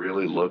doesn't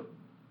really look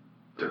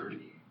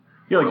dirty.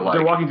 Yeah, like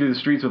they're walking through the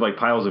streets with like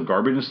piles of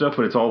garbage and stuff,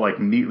 but it's all like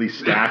neatly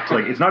stacked.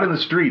 Like it's not in the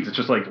streets. It's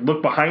just like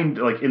look behind,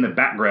 like in the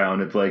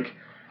background. It's like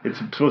it's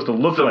supposed to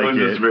look Someone like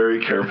just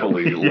very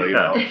carefully laid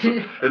out.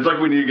 It's like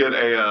when you get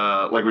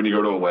like when you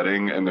go to a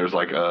wedding and there's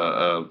like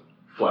a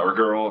flower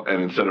girl,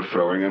 and instead of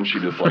throwing them, she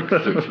just like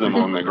sits them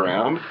on the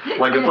ground.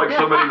 Like it's like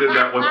somebody did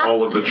that with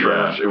all of the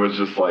trash. Yeah. It was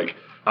just like.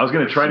 I was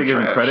gonna try to give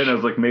him credit. I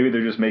was like, maybe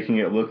they're just making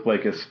it look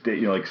like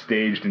like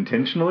staged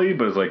intentionally,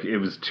 but it's like it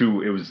was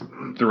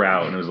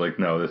throughout, and it was like,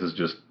 no, this is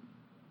just.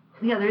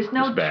 Yeah, there's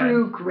no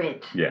true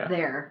grit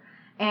there,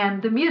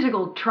 and the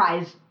musical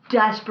tries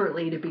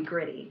desperately to be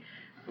gritty,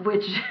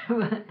 which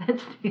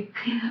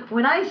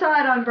when I saw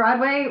it on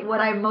Broadway,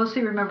 what I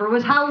mostly remember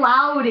was how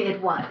loud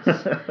it was.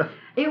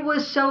 It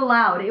was so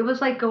loud. It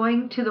was like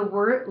going to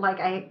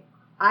the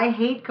I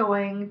hate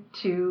going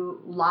to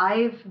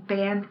live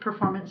band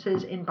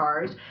performances in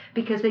bars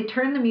because they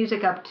turn the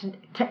music up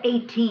to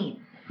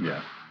 18.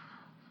 Yeah.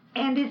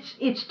 And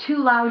it's too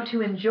loud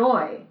to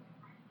enjoy.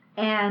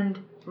 And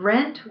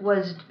Rent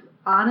was,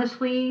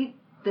 honestly,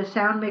 the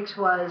sound mix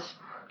was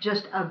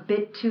just a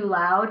bit too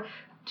loud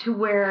to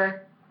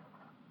where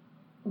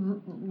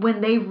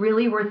when they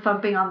really were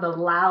thumping on the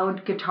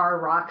loud guitar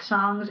rock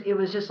songs, it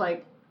was just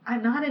like,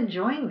 I'm not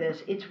enjoying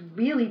this. It's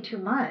really too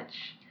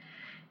much.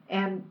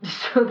 And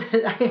so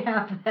that I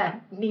have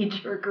that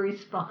knee-jerk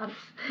response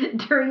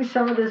during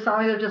some of the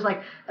songs, I'm just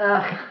like,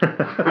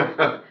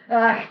 ugh,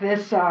 ugh,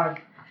 this song.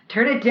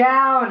 Turn it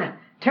down,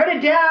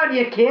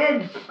 you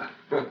kids,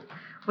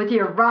 with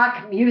your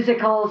rock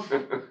musicals.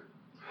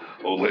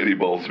 Old lady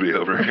Bowlesby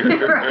over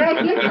here.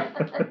 Right?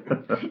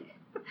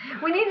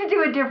 We need to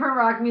do a different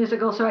rock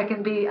musical so I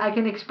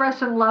can express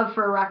some love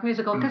for a rock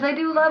musical because I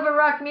do love a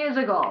rock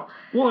musical.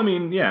 Well, I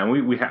mean, yeah, I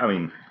was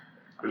going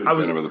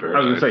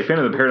to say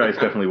Phantom of the Paradise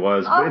definitely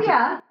was. Oh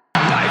yeah.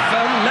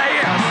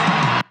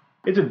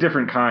 It's a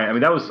different kind. I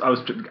mean, a lot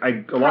of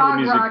the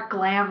music, rock,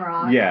 glam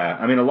rock. Yeah,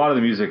 I mean, a lot of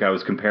the music I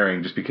was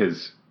comparing just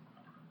because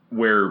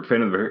where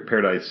Phantom of the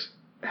Paradise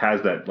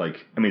has that,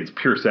 like, I mean, it's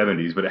pure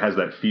 70s, but it has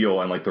that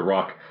feel and like the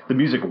rock, the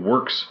music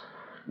works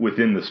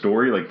within the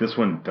story. Like this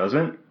one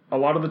doesn't a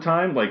lot of the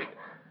time. Like,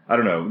 I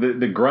don't know,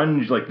 the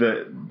grunge, like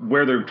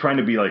where they're trying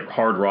to be like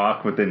hard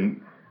rock, but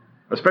then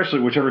especially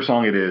whichever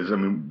song it is. I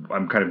mean,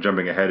 I'm kind of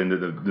jumping ahead into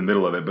the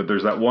middle of it, but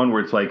there's that one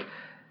where it's like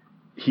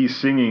he's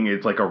singing,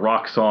 it's like a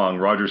rock song,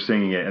 Roger's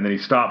singing it, and then he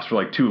stops for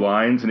like 2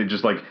 lines, and it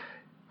just like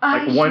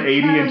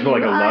 180 into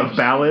like a love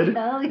ballad.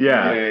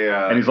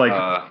 Yeah. And he's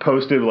like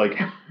posted like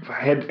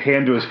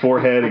hand to his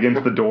forehead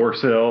against the door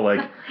sill.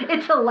 Like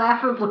it's a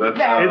laughably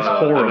bad. It's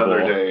horrible.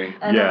 Another day.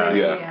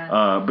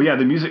 But yeah,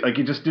 the music, like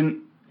it just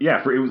didn't.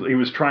 Yeah, it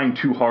was trying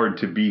too hard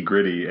to be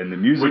gritty, and the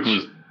music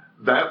was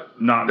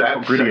not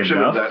gritty section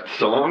enough. Of that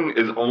song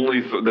is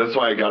only. That's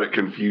why I got it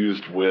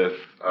confused with.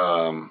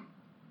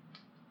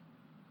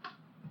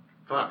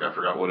 Fuck, I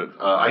forgot what it.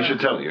 I Should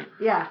Tell You.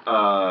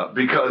 Yeah.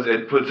 Because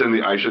it puts in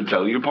the I Should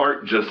Tell You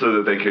part just so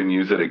that they can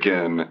use it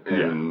again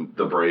in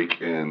the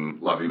break in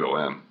La Vie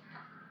Boheme.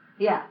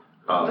 Yeah.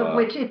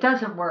 Which it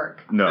doesn't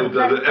work. No, it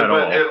doesn't, at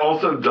all. It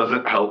also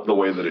doesn't help the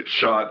way that it's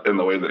shot and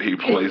the way that he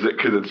plays it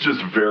because it's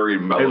just very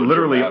melodramatic.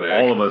 Literally,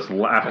 all of us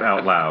laughed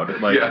out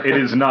loud. Like it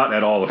is not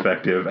at all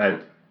effective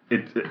at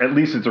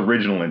least its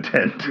original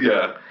intent.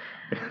 Yeah.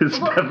 It's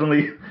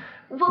definitely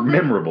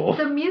memorable.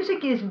 The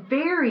music is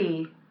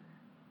very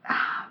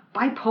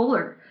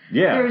bipolar.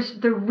 Yeah. There's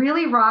the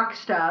really rock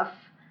stuff,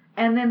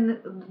 and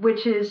then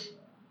which is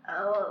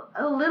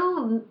a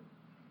little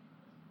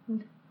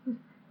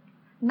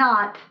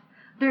not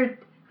there.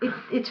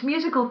 It's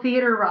musical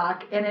theater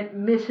rock, and it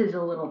misses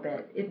a little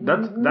bit. It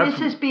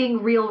misses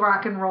being real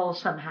rock and roll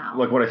somehow.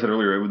 Like what I said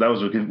earlier,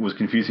 that was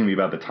confusing me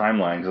about the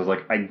timeline because I was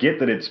like, I get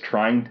that it's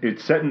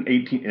set in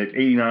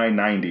 89,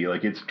 90,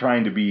 like it's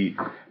trying to be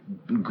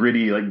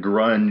gritty, like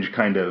grunge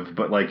kind of,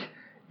 but like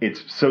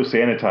it's so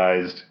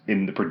sanitized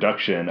in the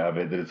production of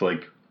it that it's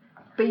like.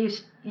 But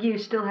you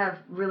still have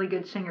really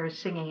good singers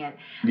singing it.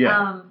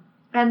 Yeah.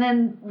 And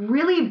then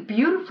really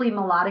beautifully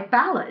melodic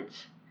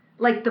ballads.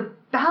 Like the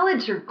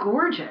ballads are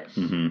gorgeous.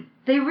 Mm-hmm.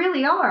 They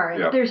really are.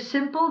 Yep. They're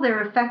simple.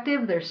 They're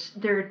effective.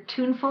 They're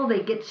tuneful.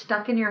 They get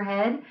stuck in your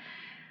head.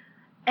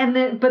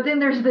 But then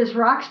there's this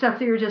rock stuff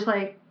that you're just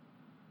like,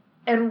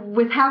 and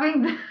with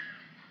having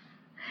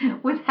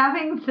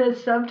the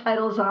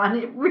subtitles on,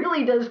 it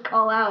really does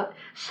call out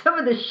some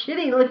of the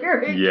shitty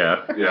lyrics.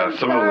 Yeah. Yeah.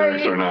 Some of the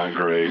lyrics are not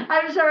great.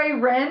 I'm sorry,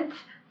 Rent.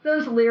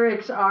 Those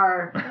lyrics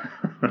are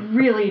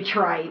really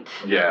trite.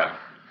 Yeah.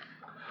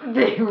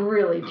 They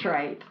really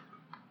trite.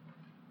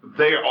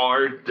 They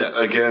are,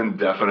 again,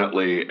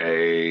 definitely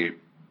a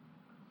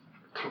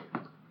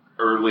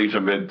early to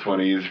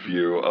mid-20s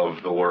view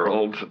of the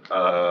world.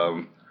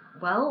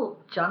 Well,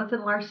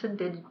 Jonathan Larson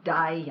did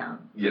die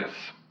young. Yes,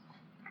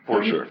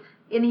 for sure.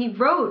 And he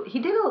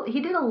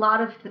did a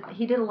lot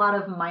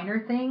of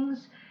minor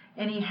things,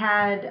 and he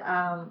had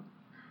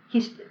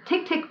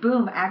Tick Tick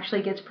Boom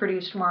actually gets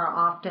produced more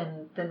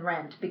often than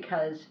Rent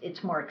because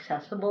it's more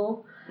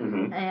accessible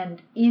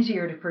and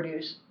easier to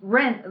produce.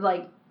 Rent,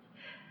 like.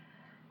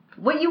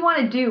 What you want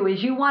to do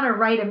is you want to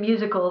write a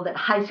musical that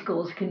high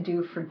schools can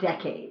do for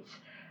decades.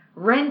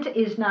 Rent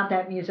is not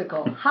that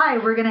musical. Hi,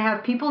 we're going to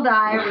have people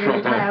die. We're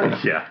going to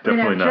have,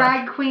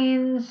 drag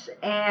queens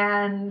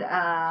and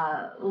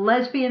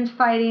lesbians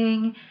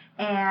fighting.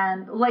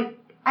 And, like,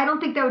 I don't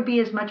think that would be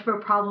as much of a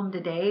problem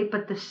today,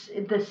 but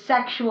the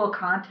sexual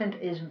content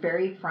is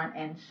very front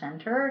and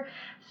center.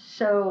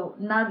 So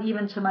not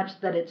even so much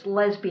that it's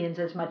lesbians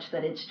as much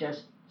that it's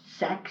just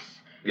sex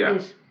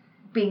is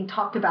being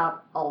talked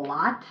about a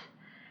lot.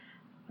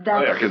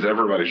 Because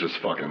everybody's just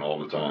fucking all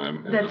the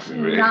time. That's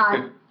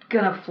not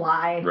gonna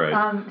fly.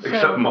 Right.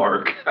 Except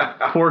Mark.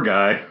 Poor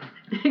guy.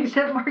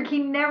 Except Mark, he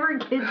never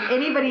gets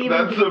anybody even...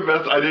 That's the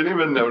best. I didn't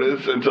even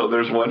notice until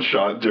there's one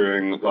shot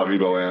during La Vie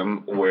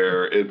Boheme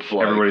where it's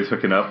like... Everybody's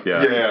hooking up,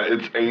 yeah. Yeah,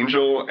 it's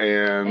Angel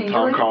and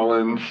Tom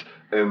Collins,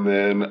 and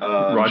then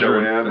Roger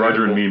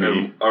and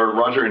Mimi.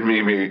 Roger and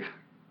Mimi,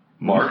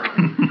 Mark,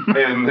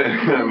 and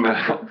then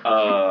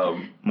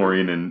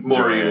Maureen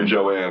and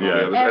Joanne.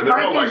 Yeah. And they're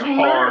all like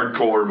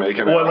hardcore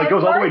making out. Well, it like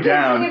goes all the way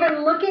down. Mark isn't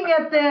even looking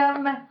at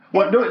them.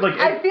 What? No, like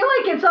I feel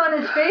like it's on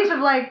his face of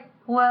like,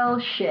 well,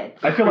 shit.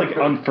 I feel like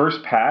on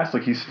first pass,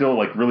 like he's still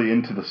like really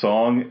into the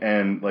song,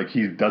 and like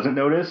he doesn't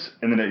notice,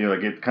 and then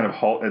it kind of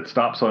it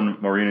stops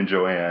on Maureen and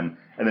Joanne,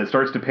 and then it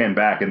starts to pan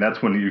back, and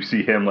that's when you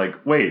see him like,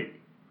 wait,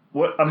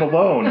 what? I'm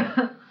alone.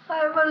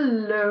 I'm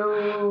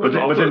alone.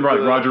 But then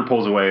Roger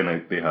pulls away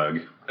and they hug.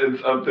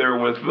 It's up there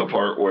with the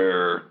part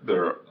where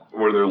they're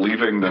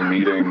leaving the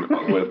meeting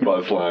with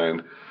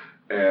Buzzline,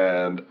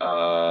 and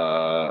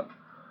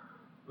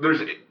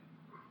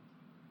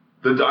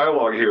the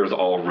dialogue here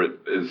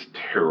is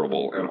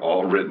terrible and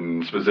all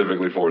written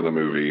specifically for the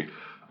movie.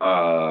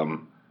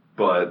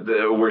 But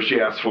where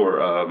she asks for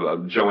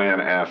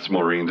Joanne asks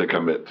Maureen to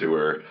commit to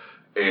her,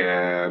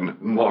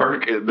 and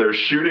Mark, they're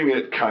shooting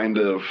it kind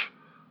of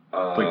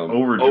like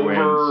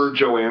over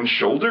Joanne's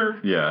shoulder.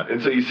 Yeah.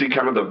 And so you see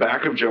kind of the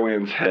back of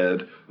Joanne's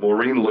head,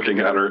 Maureen looking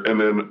at her, and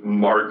then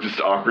Mark just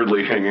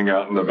awkwardly hanging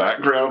out in the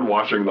background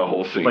watching the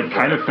whole scene. Like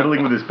kind of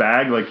fiddling with his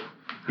bag, like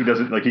he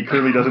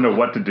clearly doesn't know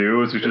what to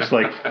do, so he's just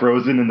like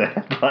frozen in the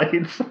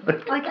headlights.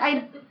 Like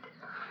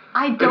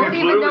I don't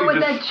even know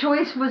what that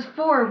choice was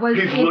for.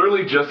 He's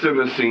literally just in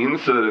the scene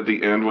so that at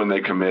the end when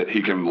they commit,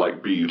 he can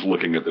like be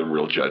looking at them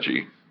real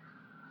judgy.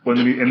 When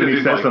he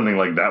says like, something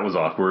like that was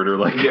awkward, or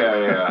like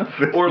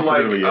or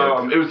like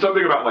it was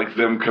something about like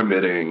them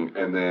committing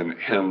and then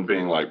him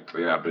being like,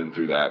 yeah, I've been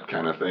through that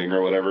kind of thing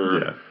or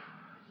whatever.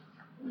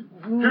 Yeah.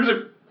 Here's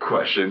a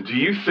question: do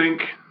you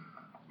think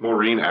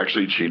Maureen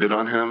actually cheated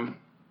on him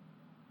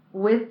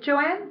with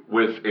Joanne?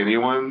 With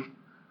anyone?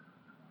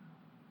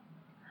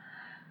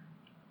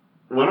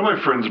 One of my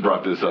friends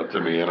brought this up to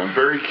me, and I'm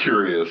very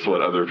curious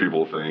what other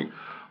people think.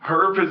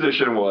 Her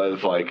position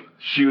was like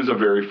she was a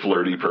very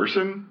flirty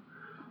person,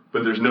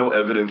 but there's no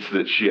evidence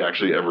that she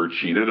actually ever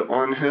cheated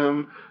on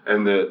him,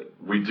 and that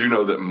we do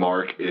know that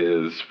Mark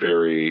is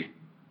very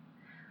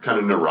kind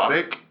of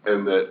neurotic,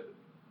 and that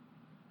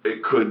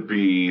it could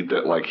be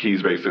that like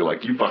he's basically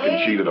like, you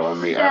fucking cheated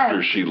on me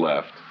after she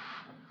left.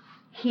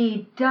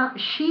 She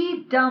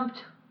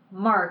dumped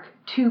Mark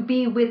to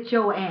be with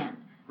Joanne.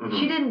 Mm-hmm.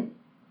 She didn't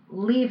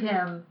leave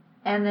him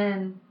and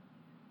then,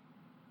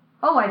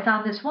 I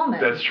found this woman.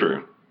 That's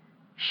true.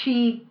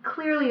 She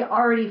clearly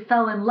already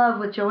fell in love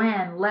with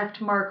Joanne, left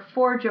Mark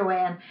for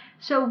Joanne.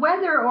 So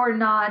whether or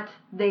not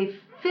they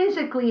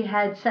physically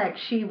had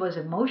sex, she was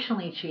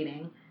emotionally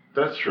cheating.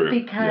 That's true.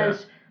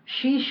 Because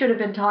she should have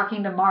been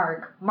talking to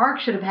Mark. Mark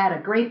should have had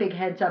a great big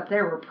heads up.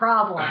 There were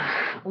problems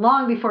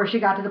long before she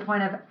got to the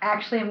point of,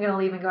 actually, I'm going to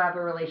leave and go have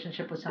a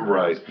relationship with someone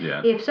else.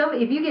 Yeah.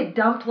 If you get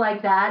dumped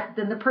like that,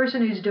 then the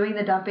person who's doing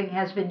the dumping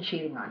has been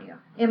cheating on you,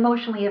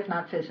 emotionally if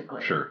not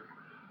physically. Sure.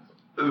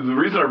 The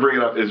reason I bring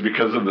it up is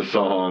because of the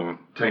song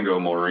Tango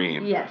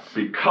Maureen. Yes.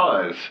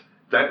 Because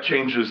that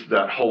changes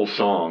that whole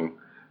song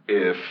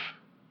if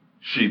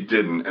she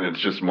didn't, and it's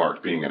just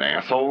Mark being an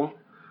asshole.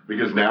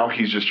 Because now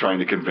he's just trying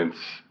to convince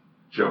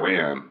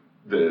Joanne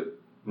that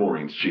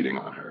Maureen's cheating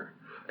on her.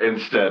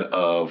 Instead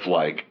of,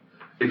 like,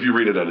 if you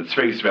read it at its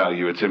face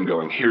value, it's him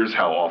going, here's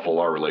how awful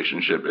our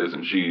relationship is,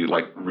 and she,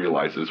 like,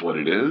 realizes what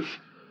it is.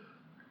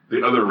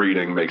 The other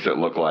reading makes it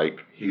look like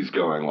he's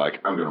going like,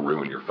 I'm going to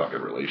ruin your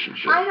fucking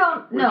relationship. I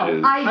don't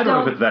know. I don't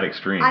know if it's that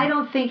extreme. I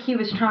don't think he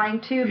was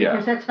trying to,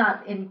 because that's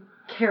not in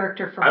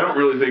character for Mark. I don't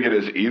really think it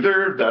is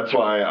either. That's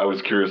why I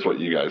was curious what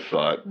you guys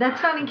thought.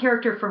 That's not in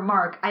character for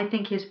Mark. I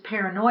think his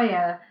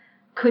paranoia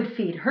could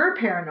feed her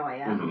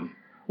paranoia. Mm-hmm.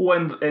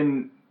 Well,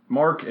 and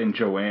Mark and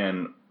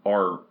Joanne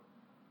are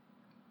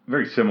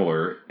very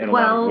similar in a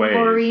lot of ways.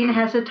 Well, Maureen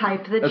has a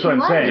type that That's she what I'm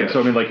likes. saying.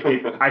 So, I mean, like,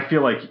 I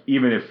feel like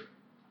even if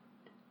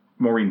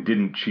Maureen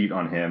didn't cheat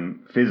on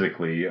him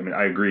physically, I mean,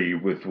 I agree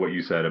with what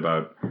you said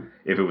about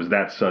if it was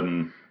that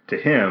sudden to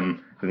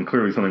him, then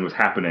clearly something was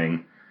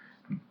happening,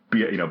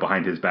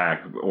 behind his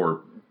back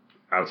or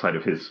outside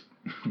of his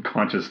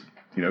conscious,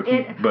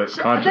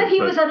 that he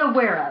was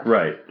unaware of.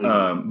 Right.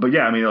 Mm-hmm. But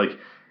yeah, I mean, like,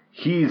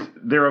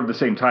 they're of the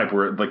same type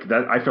where, like,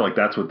 that, I feel like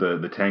that's what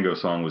the Tango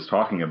song was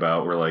talking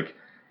about, where, like,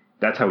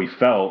 that's how he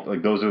felt.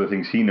 Like, those are the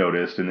things he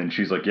noticed. And then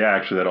she's like, yeah,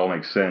 actually, that all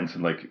makes sense.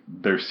 And, like,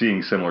 they're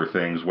seeing similar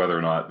things, whether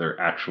or not they're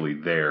actually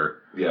there.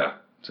 Yeah.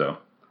 So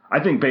I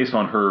think based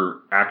on her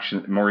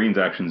Maureen's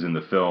actions in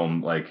the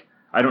film, like,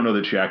 I don't know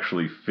that she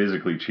actually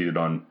physically cheated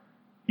on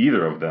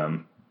either of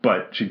them,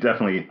 but she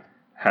definitely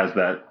has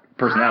that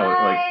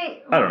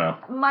personality. I don't know.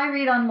 My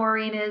read on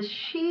Maureen is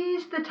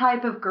she's the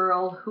type of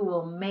girl who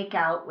will make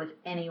out with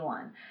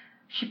anyone.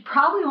 She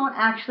probably won't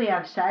actually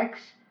have sex,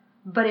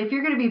 but if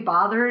you're going to be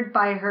bothered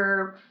by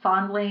her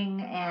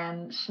fondling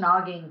and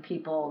snogging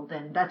people,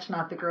 then that's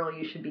not the girl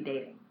you should be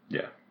dating.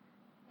 Yeah.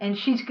 And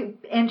she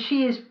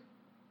is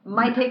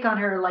my take on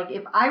her. Like,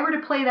 if I were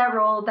to play that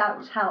role,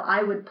 that's how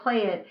I would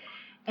play it.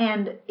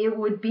 And it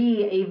would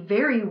be a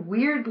very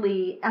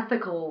weirdly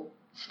ethical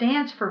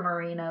stance for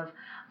Maureen of,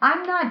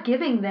 I'm not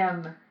giving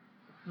them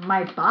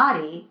my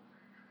body.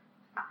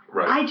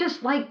 Right. I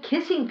just like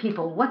kissing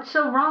people. What's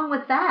so wrong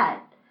with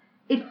that?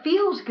 It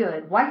feels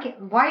good.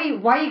 Why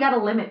you got to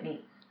limit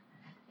me?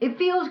 It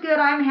feels good.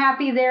 I'm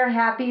happy. They're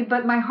happy.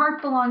 But my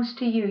heart belongs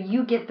to you.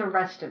 You get the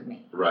rest of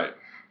me. Right.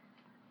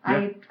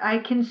 Yeah. I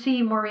can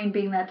see Maureen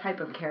being that type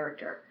of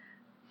character.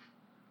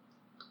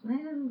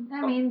 And,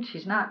 I mean,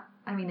 she's not.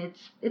 I mean,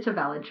 it's a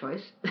valid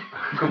choice.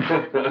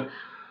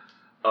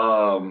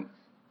 I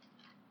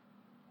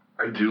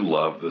do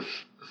love this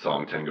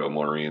song Tango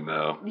Maureen,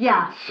 though.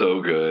 Yeah. It's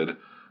so good.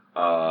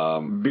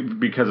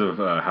 Because of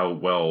how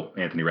well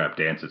Anthony Rapp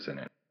dances in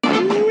it.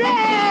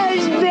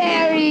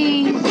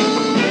 Raspberry!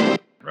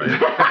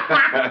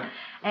 Right?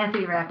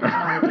 Anthony Rapp is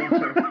not a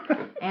dancer.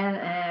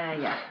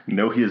 And, yeah.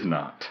 No, he is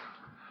not.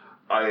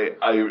 I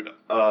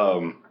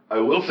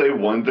will say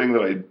one thing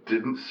that I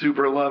didn't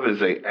super love is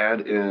they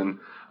add in.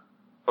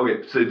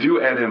 Okay, so they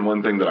do add in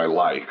one thing that I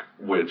like,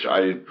 which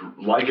I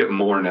like it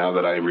more now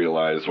that I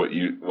realize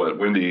what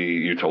Wendy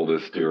you told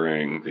us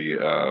during the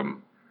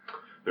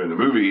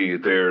movie.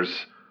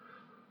 There's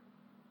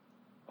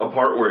a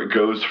part where it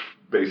goes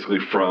basically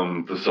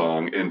from the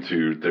song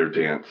into their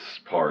dance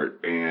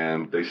part,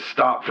 and they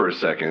stop for a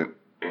second,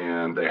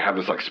 and they have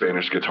this like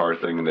Spanish guitar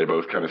thing, and they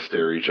both kind of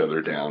stare each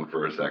other down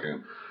for a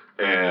second.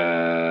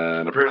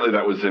 And apparently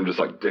that was them just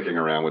like dicking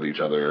around with each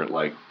other,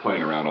 like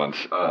playing around on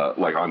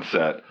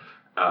set.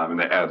 And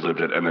they ad-libbed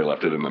it and they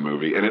left it in the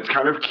movie. And it's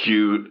kind of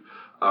cute.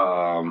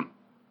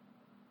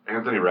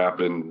 Anthony Rapp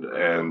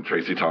and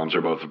Tracy Thoms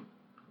are both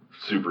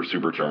super,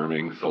 super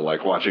charming. So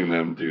like watching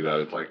them do that,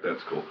 it's like,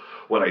 that's cool.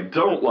 What I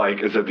don't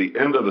like is at the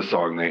end of the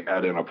song, they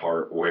add in a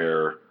part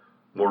where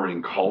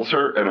Maureen calls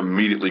her and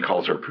immediately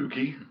calls her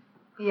Pookie.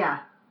 Yeah.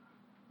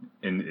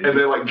 And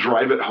they like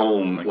drive it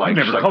home. Like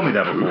you never called me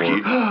that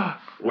before.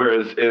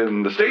 Whereas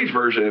in the stage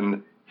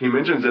version, he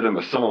mentions it in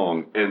the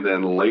song, and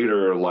then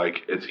later,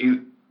 like I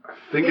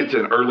think it's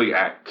in early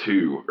Act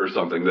 2 or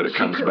something that it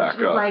comes back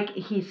up. Like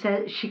he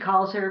said, she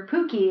calls her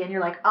Pookie, and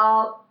you're like,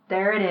 oh,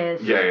 there it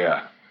is.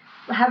 Yeah.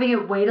 Having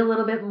it wait a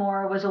little bit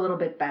more was a little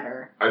bit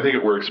better. I think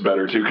it works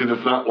better too, because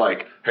it's not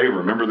like, hey,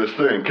 remember this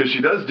thing, because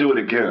she does do it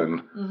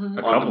again,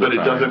 but it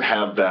doesn't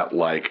have that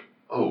like,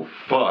 oh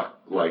fuck,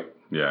 like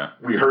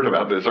we heard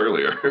about this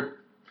earlier.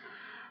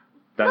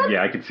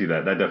 I could see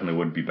that. That definitely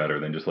would be better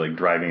than just like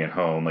driving it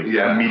home, like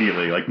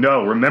immediately. Like,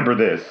 no, remember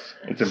this.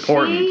 It's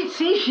important.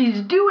 See,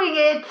 she's doing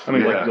it. I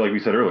mean, like we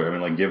said earlier. I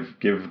mean, like give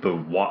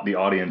the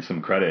audience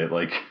some credit.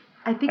 Like,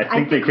 I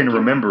think they can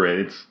remember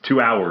it. It's 2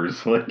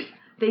 hours. Like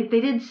they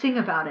did sing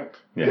about it.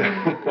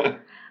 Yeah.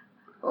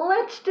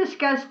 Let's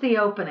discuss the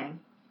opening.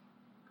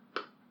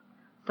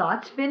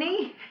 Thoughts,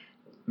 Vinny?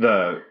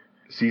 The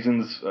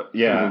seasons.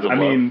 Seasons of I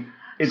mean,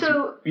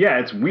 Love.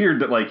 it's weird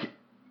that like.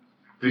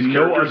 These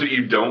characters that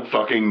you don't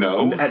fucking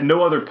know. At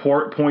no other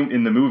point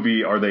in the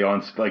movie are they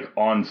on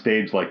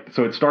stage. Like,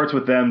 so it starts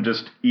with them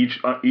just each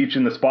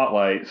in the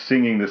spotlight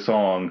singing the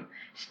song,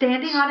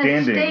 standing on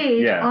a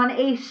stage on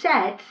a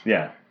set.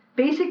 Yeah.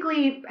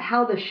 Basically,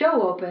 how the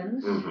show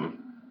opens. Mm-hmm.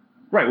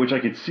 Right, which I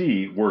could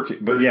see work,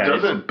 but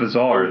it's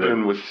bizarre.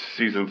 Open with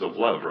Seasons of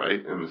Love,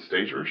 right, in the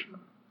stage version.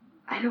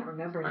 I don't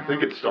remember now. I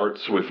think it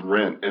starts with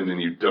Rent, and then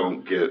you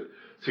don't get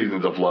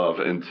Seasons of Love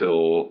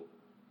until.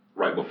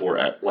 Right before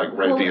act, like at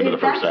the end of the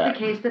first act. If that's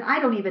the case, then I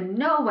don't even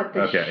know what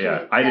the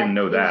shit I didn't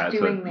know that.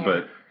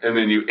 But and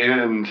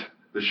then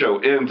the show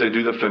ends. They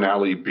do the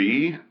finale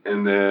B,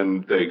 and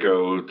then they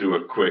go do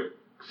a quick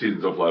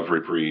Seasons of Love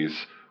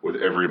reprise with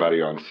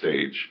everybody on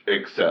stage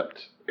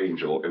except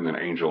Angel, and then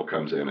Angel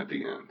comes in at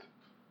the end.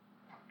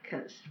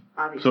 Because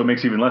obviously, so it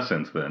makes even less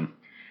sense then.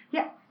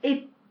 Yeah,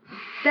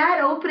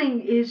 that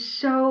opening is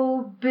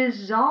so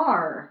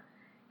bizarre,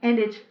 and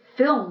it's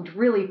filmed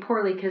really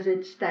poorly because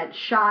it's that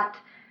shot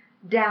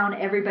down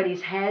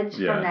everybody's heads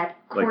from that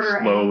quarter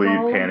like slowly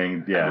angle.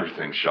 Panning. Yeah,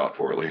 everything's shot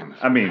poorly in this.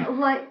 I mean,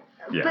 but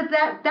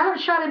that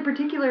shot in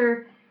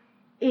particular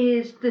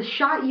is the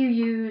shot you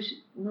use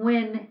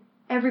when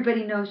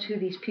everybody knows who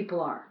these people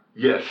are.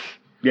 Yes.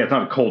 Yeah, it's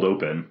not a cold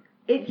open.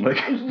 Like,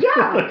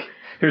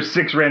 here's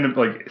 6 random,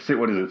 like,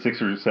 what is it,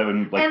 6 or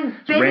 7, like, and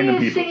Benny random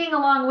is people. Singing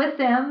along with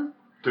them.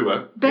 Do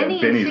what? Benny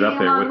is Benny's singing up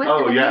there along with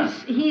them. Oh, yeah.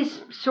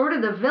 He's sort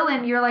of the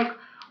villain. You're like,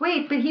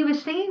 wait, but he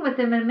was singing with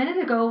them a minute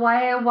ago.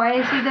 Why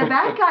is he the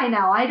bad guy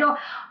now? I don't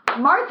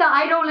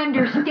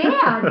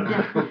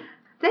understand.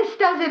 This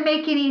doesn't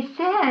make any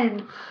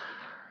sense.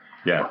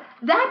 Yeah.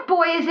 That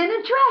boy is in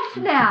a dress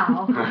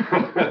now.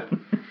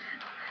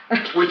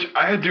 Which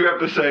I do have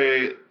to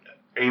say,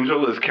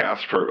 Angel is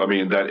cast for. I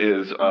mean, that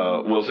is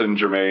Wilson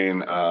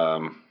Jermaine.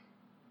 I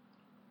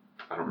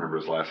don't remember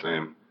his last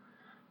name.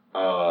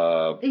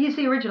 He's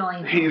the original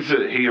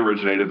Angel. He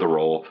originated the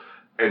role,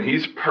 and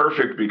he's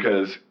perfect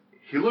because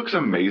he looks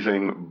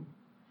amazing,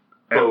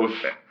 both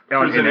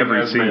in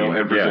every as scene male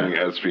and presenting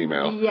as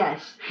female.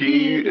 Yes,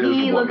 he is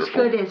looks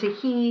wonderful. good as a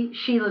he.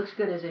 She looks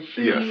good as a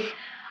she. Yes.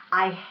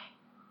 I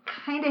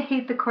kind of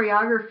hate the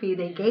choreography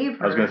they gave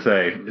her. I was gonna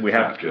say we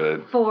have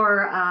good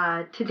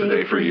for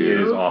Today for You.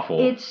 It is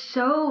awful. It's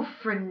so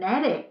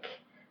frenetic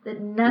that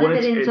none of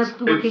it ends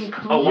up looking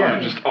clean. A lot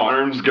of just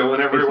arms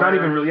going everywhere. It's not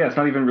even really. Yeah, it's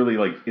not even really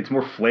like. It's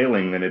more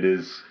flailing than it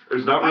is.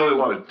 There's not really a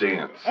lot of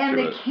dance. And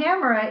to the it.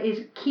 camera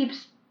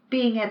keeps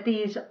being at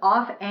these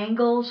off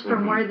angles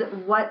from where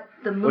what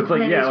the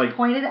movement is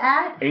pointed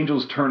at.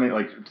 Angel's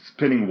turning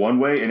spinning one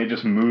way, and it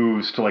just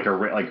moves to like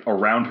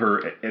around her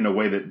in a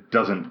way that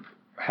doesn't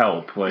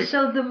help. Like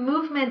so, the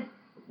movement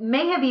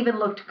may have even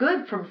looked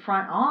good from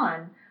front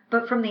on,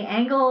 but from the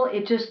angle,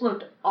 it just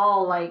looked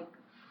all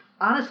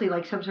honestly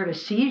like some sort of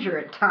seizure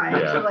at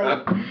times. Yeah.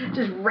 Like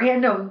just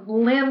random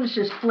limbs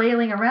just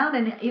flailing around,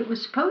 and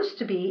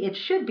it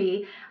should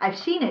be. I've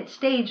seen it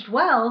staged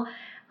well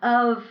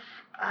of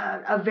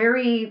a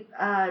very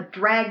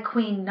drag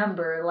queen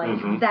number,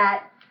 like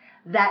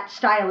that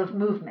style of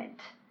movement.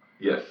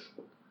 Yes.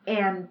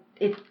 And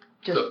it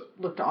just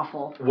looked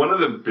awful. One of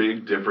the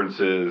big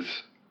differences,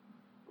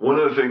 one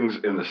of the things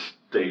in the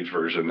stage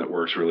version that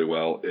works really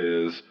well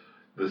is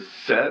the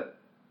set.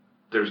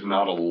 There's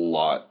not a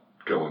lot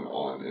going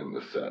on in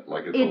the set.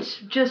 Like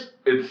it's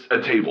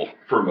a table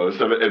for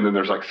most of it, and then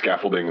there's like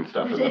scaffolding and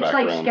stuff in the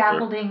background. It's like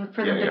scaffolding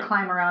for them to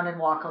climb around and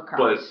walk across.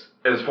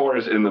 But as far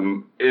as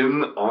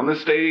on the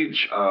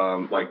stage,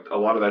 like a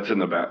lot of that's in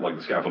the back, like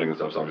the scaffolding and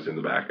stuff's obviously in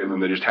the back, and then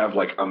they just have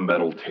like a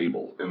metal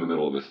table in the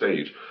middle of the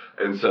stage,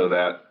 and so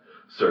that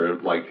sort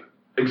of like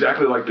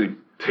exactly like the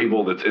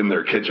table that's in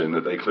their kitchen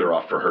that they clear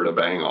off for her to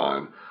bang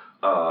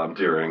on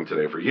during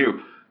Today for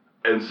You,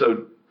 and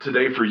so.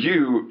 Today for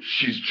You,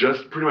 she's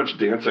just pretty much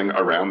dancing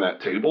around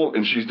that table,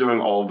 and she's doing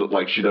all the,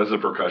 like, she does a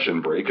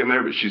percussion break in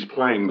there, but she's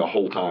playing the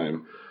whole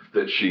time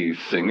that she's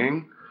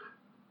singing.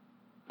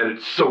 And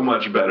it's so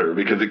much better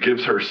because it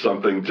gives her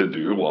something to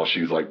do while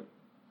she's, like,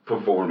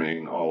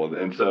 performing all of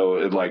it. And so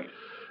it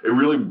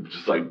really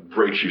just, like,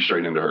 breaks you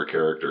straight into her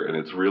character, and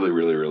it's really,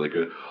 really, really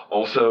good.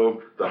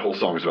 Also, that whole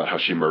song is about how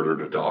she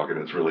murdered a dog,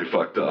 and it's really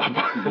fucked up.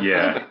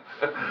 Yeah.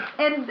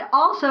 And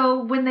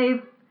also, when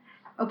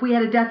we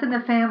had a death in the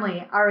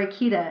family,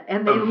 Arakita,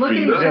 and they look at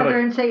each other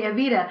and say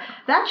Evita.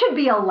 That should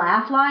be a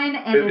laugh line,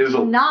 and it's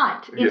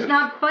not. It's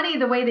not funny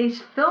the way they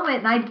film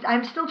it, and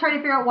I'm still trying to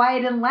figure out why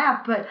I didn't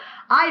laugh, but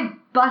I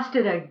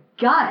busted a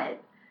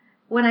gut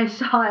when I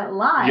saw it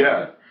live.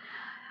 Yeah.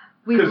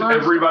 We lost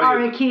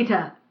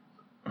Arakita.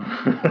 And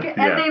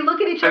they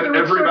look at each other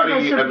with sort of a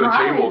surprise. Everybody at the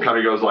table kind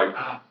of goes like,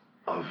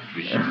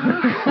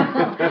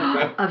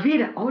 Evita.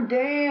 Evita, oh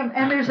damn.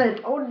 And there's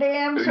a oh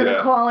damn sort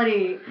of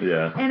quality.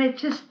 Yeah. And it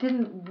just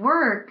didn't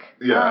work.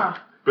 Yeah.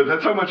 But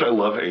that's how much I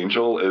love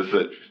Angel, is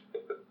that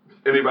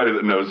anybody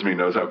that knows me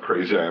knows how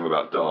crazy I am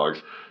about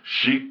dogs.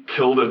 She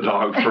killed a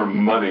dog for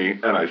money,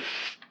 and I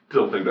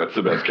still think that's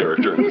the best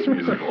character in this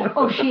musical.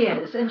 Oh, she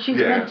is. And she's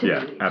meant to be.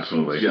 Yeah,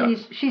 absolutely.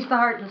 She's the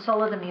heart and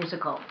soul of the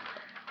musical.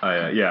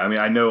 I mean,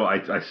 I know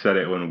I said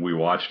it when we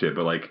watched it,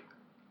 but like,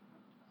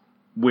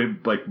 when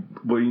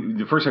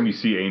the first time you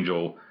see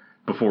Angel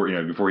before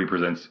he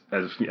presents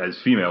as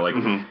female, like,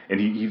 and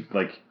he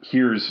like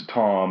hears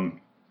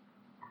Tom,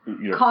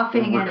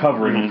 coughing,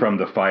 recovering from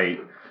the fight,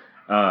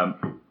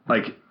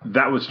 like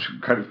that was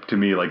kind of to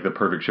me like the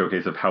perfect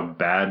showcase of how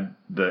bad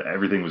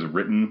everything was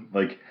written,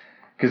 like,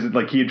 because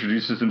like he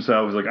introduces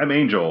himself, he's like, I'm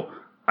Angel,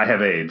 I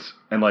have AIDS,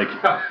 and like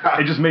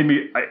it just made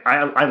me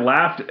I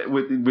laughed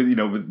with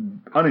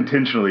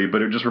unintentionally,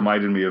 but it just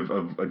reminded me of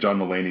John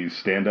Mulaney's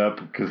stand up,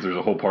 because there's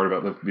a whole part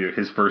about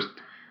his first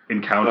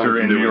encounter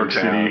in New York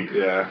City.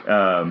 Yeah.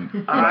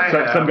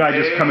 Some guy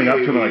just coming up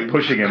to him and like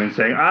pushing him and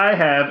saying, I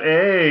have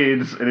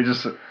AIDS, and it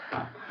just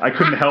I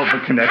couldn't help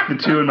but connect the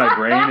two in my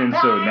brain, and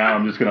so now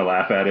I'm just gonna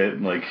laugh at it,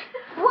 and like.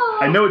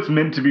 I know it's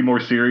meant to be more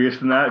serious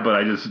than that, but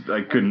I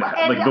couldn't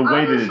like the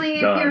way that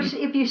it's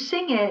done. If you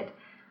sing it,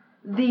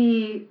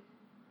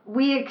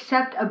 we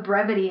accept a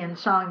brevity in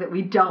song that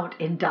we don't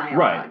in dialogue.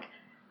 Right.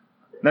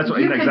 That's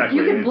what exactly.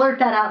 You can blurt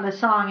that out in the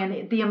song,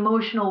 and the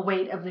emotional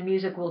weight of the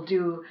music will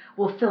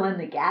fill in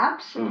the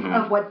gaps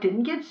of what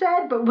didn't get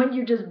said. But when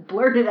you just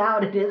blurt it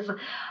out, it is.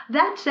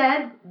 That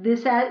said, this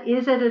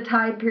is at a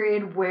time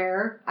period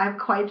where I'm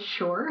quite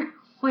sure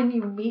when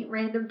you meet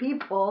random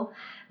people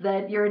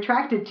that you're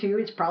attracted to,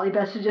 it's probably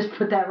best to just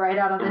put that right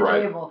out on the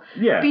table.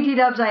 Yeah. BT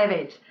Dubs, I have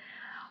AIDS.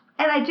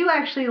 And I do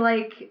actually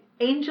like,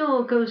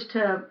 Angel goes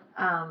to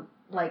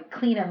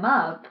clean him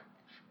up,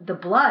 the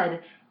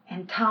blood,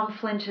 and Tom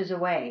flinches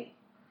away.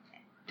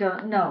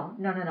 No.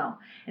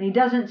 And he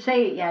doesn't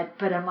say it yet,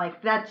 but I'm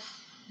like, that's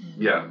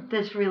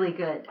really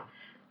good.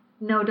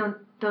 No, don't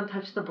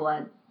touch the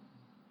blood.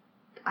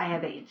 I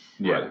have AIDS.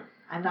 Yeah.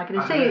 I'm not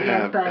going to say it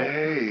yet, but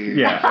AIDS.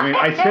 Yeah, I mean,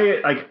 I say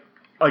it like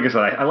I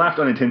said, I laughed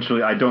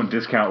unintentionally. I don't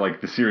discount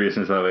like the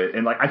seriousness of it,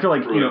 and like I feel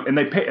like and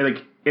they pay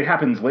like it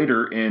happens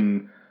later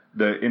in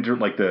the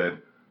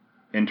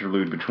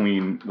interlude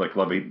between like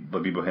La Vie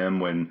Boheme,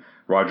 when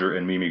Roger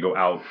and Mimi go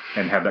out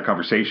and have that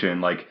conversation,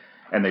 like,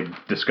 and they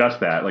discuss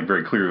that like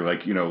very clearly,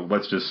 like,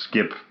 let's just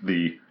skip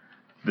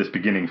this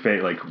beginning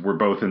phase, like we're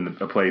both in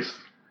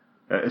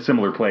a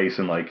similar place,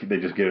 and like they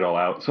just get it all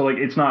out. So like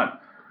it's not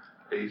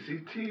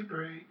ACT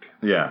break.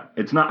 Yeah,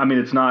 it's not. I mean,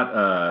 it's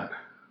not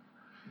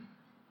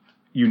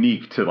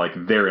unique to like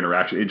their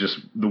interaction. It just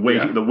the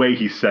way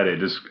he said it.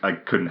 Just I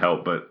couldn't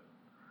help but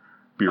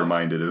be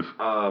reminded of.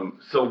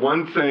 So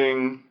one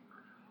thing,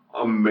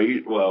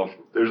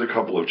 there's a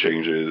couple of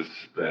changes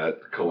that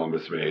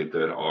Columbus made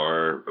that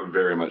are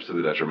very much to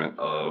the detriment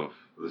of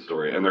the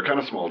story, and they're kind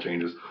of small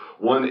changes.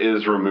 One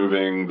is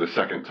removing the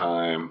second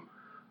time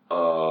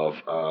of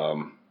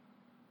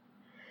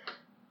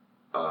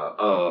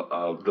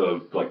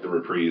the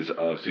reprise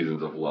of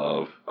Seasons of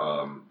Love.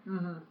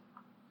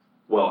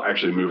 Well,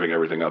 actually moving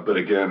everything up, but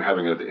again,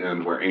 having it at the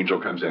end where Angel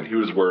comes in. He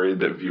was worried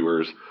that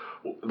viewers,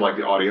 like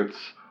the audience,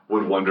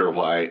 would wonder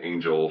why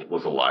Angel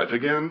was alive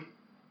again.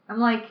 I'm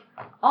like,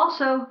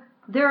 also,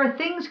 there are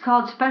things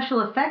called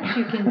special effects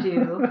you can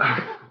do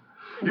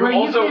where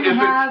you can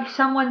have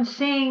someone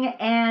sing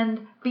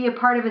and be a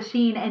part of a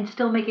scene and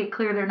still make it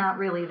clear they're not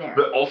really there.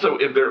 But also,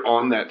 if they're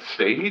on that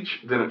stage,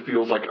 then it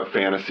feels like a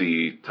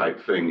fantasy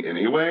type thing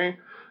anyway.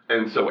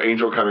 And so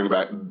Angel coming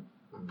back,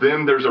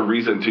 then there's a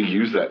reason to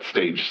use that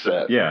stage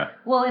set. Yeah.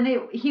 Well, and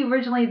he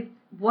originally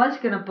was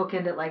going to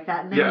bookend it like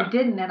that, and then he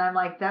didn't. And I'm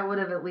like, that would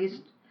have at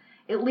least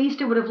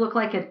it would have looked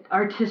like an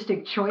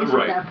artistic choice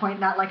at that point,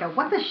 not like a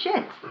what the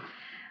shit.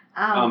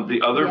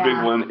 The other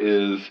big one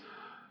is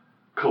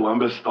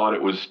Columbus thought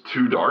it was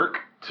too dark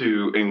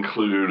to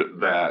include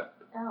that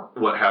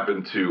what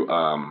happened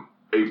to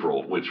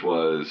April, which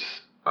was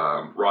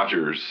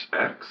Roger's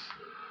ex.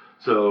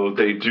 So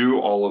they do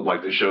all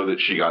of they show that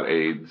she got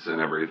AIDS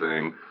and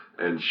everything,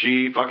 and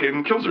she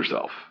fucking kills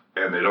herself,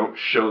 and they don't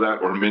show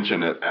that or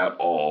mention it at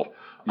all.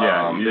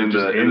 Yeah, in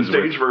the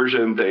stage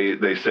version,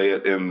 they say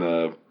it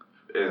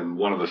in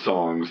one of the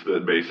songs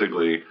that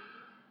basically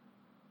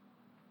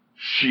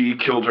she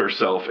killed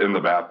herself in the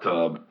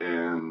bathtub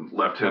and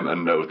left him a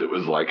note that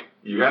was like,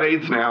 "You got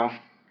AIDS now,"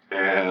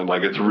 and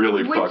it's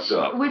really fucked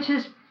up. Which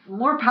is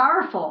more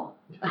powerful.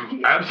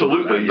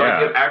 Absolutely,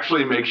 it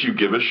actually makes you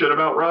give a shit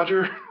about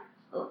Roger.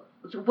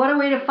 What a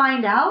way to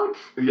find out.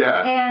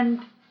 Yeah.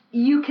 And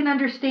you can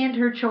understand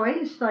her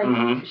choice.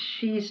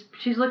 She's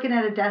looking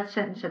at a death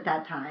sentence at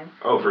that time.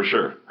 Oh, for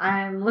sure.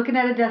 I'm looking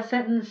at a death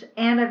sentence,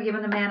 and I've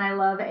given the man I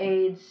love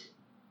AIDS.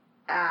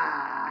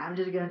 I'm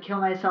just going to kill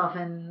myself,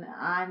 and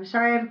I'm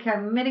sorry I'm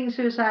committing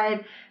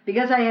suicide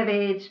because I have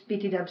AIDS.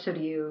 BT dub, so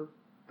do you.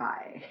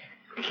 Bye.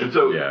 And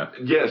so,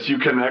 yes, you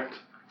connect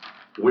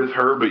with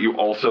her, but you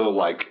also,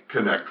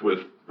 connect with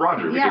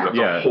Roger, because that's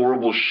a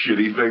horrible,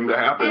 shitty thing to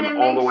happen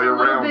all the way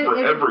around for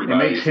everybody.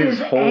 It makes his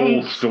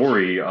whole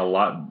story a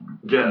lot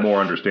more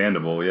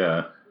understandable,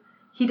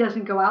 He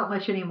doesn't go out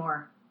much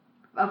anymore.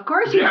 Of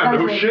course he doesn't.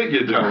 Yeah, no shit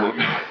you don't.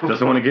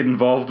 Doesn't want to get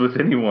involved with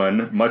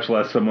anyone, much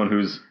less someone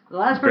who's the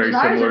last very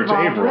person similar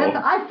to April. With,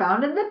 I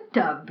found in the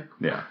tub.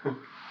 Yeah.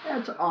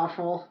 That's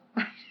awful.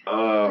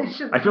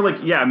 I feel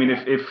like,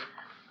 if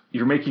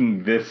you're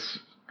making this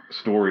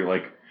story,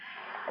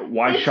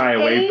 why shy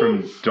away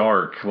from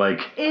dark?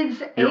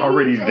 You're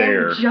already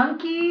there and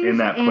junkies in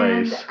that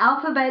place. And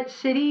Alphabet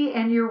City,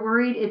 and you're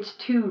worried it's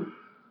too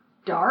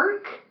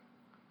dark?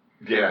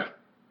 Yeah.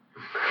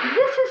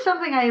 This is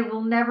something I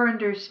will never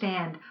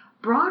understand.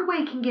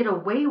 Broadway can get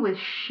away with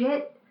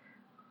shit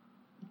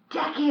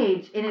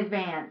decades in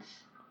advance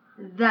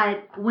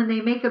that when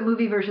they make a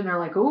movie version, they're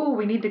like, oh,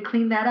 we need to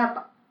clean that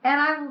up. And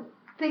I'm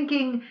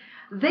thinking,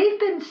 they've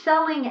been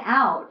selling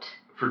out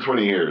for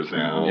 20 years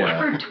now.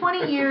 For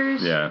 20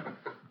 years. Yeah.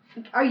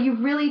 Are you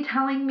really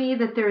telling me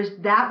that there's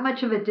that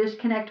much of a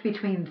disconnect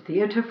between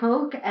theater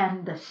folk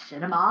and the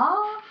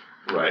cinema?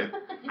 Right.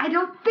 I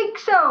don't think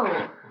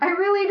so. I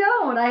really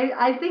don't.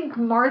 I think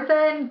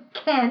Martha and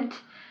Kent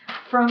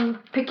from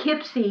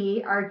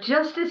Poughkeepsie are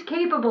just as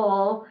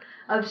capable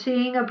of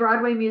seeing a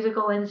Broadway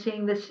musical and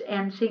seeing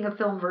a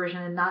film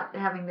version and not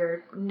having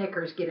their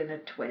knickers get in a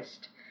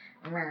twist.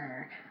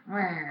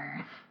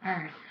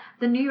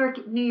 The New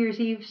York New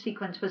Year's Eve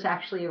sequence was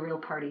actually a real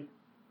party.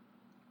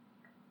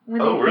 When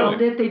they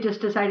filmed it, they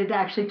just decided to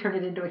actually turn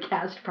it into a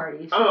cast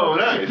party. So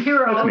nice.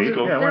 They're all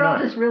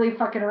just really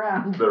fucking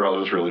around. They're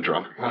all just really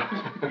drunk.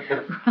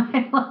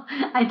 Right, well,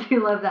 I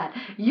do love that.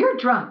 You're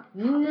drunk.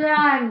 No,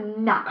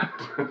 I'm not.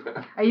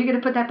 Are you going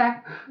to put that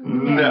back?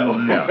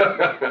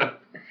 No.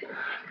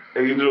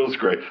 Angel's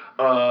great.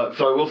 So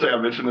I will say,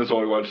 I mentioned this while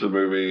we watched the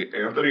movie.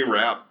 Anthony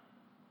Rapp.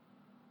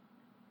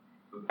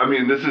 I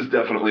mean, this is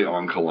definitely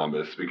on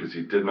Columbus because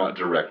he did not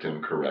direct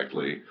him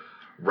correctly.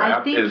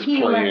 Rapp I think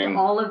he left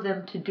all of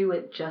them to do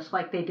it just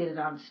like they did it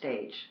on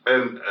stage.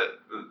 And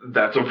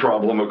that's a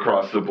problem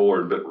across the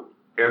board. But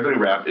Anthony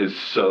Rapp is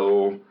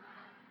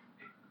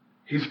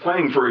he's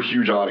playing for a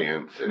huge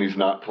audience, and he's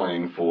not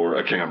playing for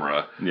a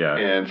camera. Yeah.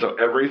 And so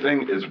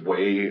everything is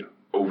way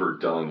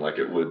overdone like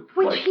it would.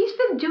 Which he's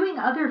been doing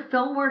other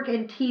film work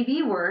and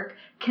TV work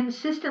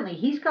consistently.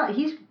 He's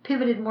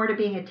pivoted more to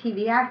being a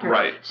TV actor.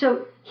 Right.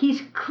 So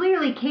he's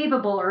clearly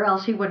capable, or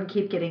else he wouldn't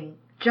keep getting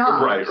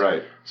jobs.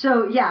 Right.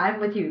 So yeah, I'm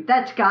with you.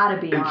 That's got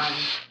to be on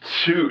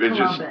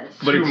Columbus.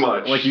 But too it's,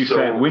 much. Like you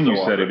said, when you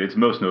said it, it's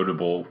most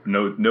noticeable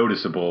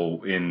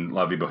in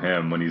La Vie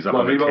Boheme when he's up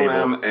La on the Vie table.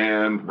 Boheme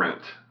and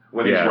Rent.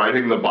 when he's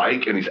riding the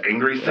bike and he's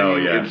angry singing. Oh,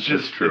 yeah. It's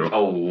just, it's a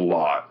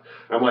lot.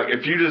 And I'm like,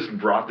 if you just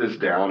brought this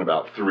down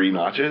about 3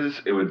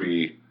 notches, it would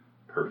be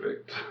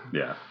perfect.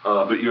 Yeah.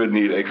 But you would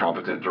need a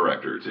competent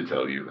director to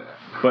tell you that.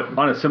 But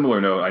on a similar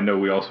note, I know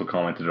we also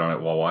commented on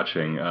it while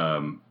watching.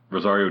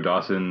 Rosario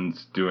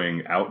Dawson's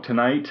doing Out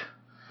Tonight.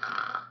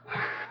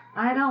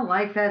 I don't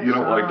like that You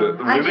song. don't like that.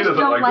 I just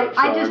don't like that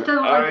song. I just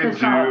don't like the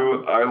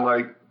song. I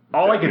like.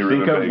 All I Danny could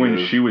think of Rubin when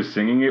Vegas. she was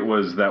singing it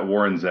was that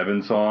Warren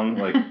Zevon song,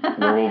 like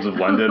Werewolves of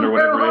London or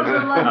whatever it Werewolves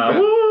of London.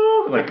 is.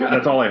 Woo! Like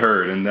that's all I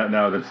heard, and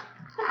now that's.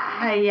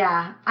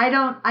 Yeah, I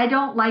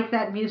don't like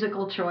that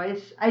musical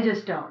choice. I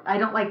just don't. I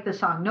don't like the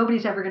song.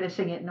 Nobody's ever going to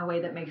sing it in a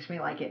way that makes me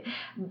like it.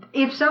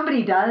 If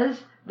somebody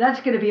does, that's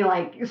going to be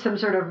like some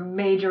sort of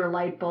major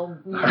light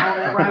bulb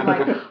moment where I'm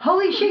like,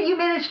 holy shit, you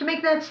managed to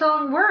make that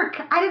song work.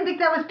 I didn't think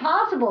that was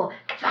possible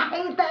because I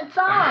hate that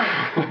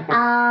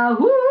song.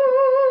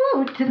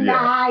 Woo,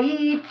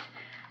 tonight. Yeah.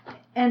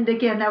 And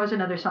again, that was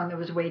another song that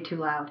was way too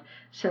loud.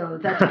 So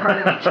that's part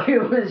of it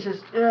too. It was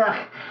just,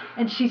 ugh.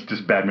 And she's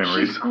just bad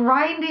memories. She's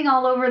grinding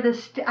all over the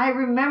I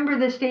remember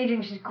the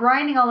staging. She's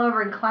grinding all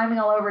over and climbing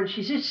all over, and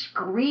she's just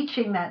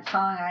screeching that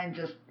song. I'm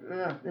just,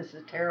 ugh, this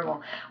is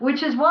terrible.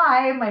 Which is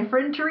why my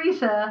friend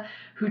Teresa,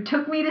 who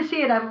took me to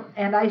see it,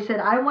 and I said,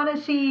 I want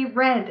to see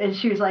Rent. And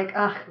she was like,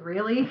 ugh,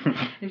 really?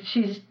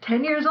 She's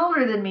 10 years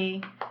older than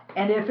me.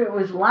 And if it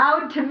was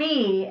loud to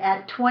me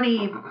at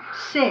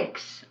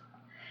 26,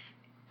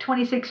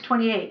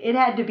 28, it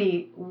had to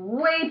be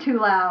way too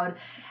loud.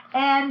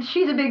 And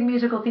she's a big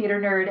musical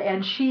theater nerd,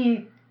 and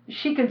she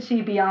could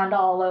see beyond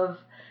all of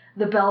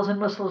the bells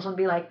and whistles and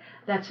be like,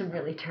 that's some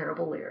really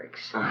terrible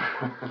lyrics.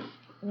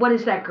 What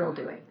is that girl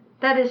doing?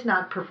 That is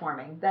not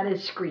performing. That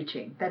is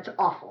screeching. That's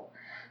awful.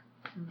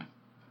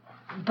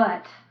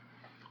 But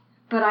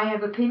I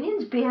have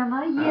opinions,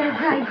 Bama. Yes,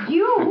 I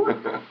do.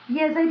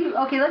 Yes, I do.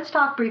 Okay, let's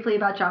talk briefly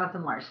about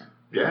Jonathan Larson.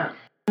 Yeah.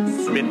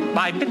 Bit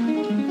by bit,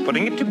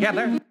 putting it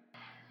together.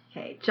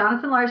 Okay,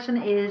 Jonathan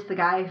Larson is the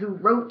guy who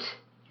wrote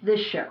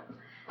this show.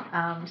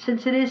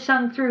 Since it is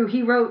sung through,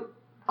 he wrote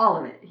all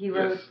of it. He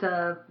wrote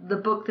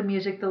the book, the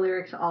music, the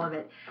lyrics, all of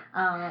it.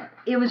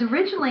 It was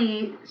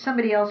originally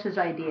somebody else's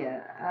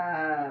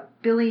idea.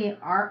 Billy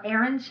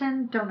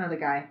Aronson, don't know the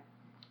guy.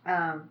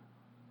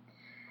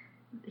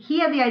 He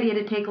had the idea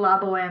to take La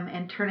Boheme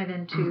and turn it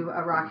into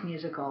a rock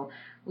musical.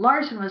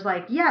 Larson was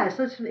like, yes,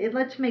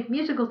 let's make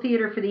musical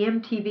theater for the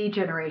MTV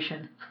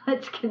generation.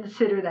 Let's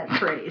consider that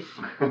phrase.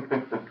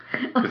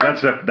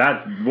 Because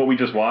that what we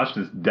just watched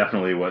is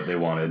definitely what they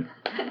wanted.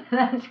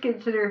 Let's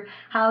consider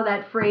how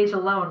that phrase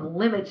alone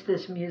limits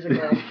this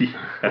musical.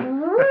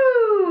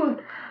 Woo!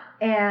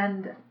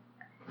 And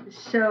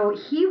so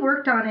he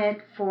worked on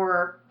it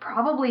for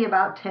probably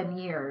about 10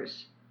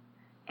 years.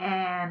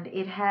 And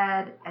it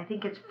had, I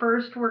think, its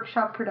first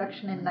workshop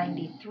production in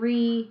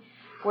 93,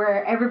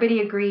 where everybody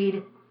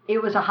agreed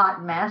it was a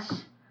hot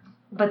mess,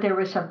 but there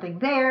was something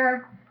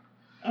there.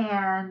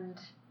 And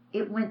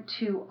it went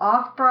to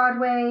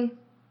off-Broadway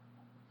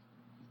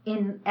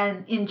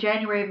in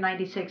January of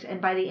 96,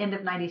 and by the end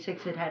of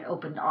 96 it had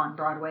opened on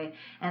Broadway,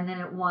 and then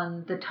it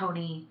won the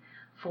Tony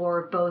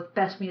for both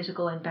Best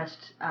Musical and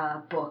Best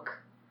Book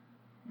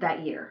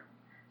that year.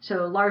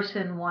 So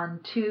Larson won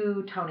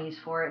 2 Tonys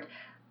for it,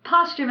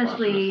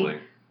 posthumously,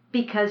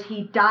 because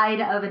he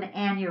died of an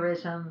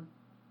aneurysm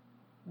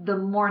the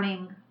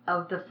morning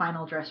of the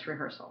final dress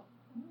rehearsal.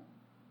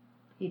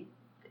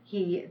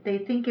 They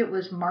think it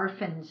was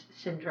Marfan's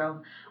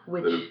syndrome,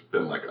 which had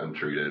been like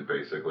untreated,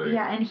 basically.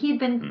 Yeah, and he'd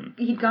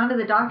gone to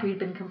the doctor. He'd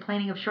been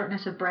complaining of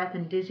shortness of breath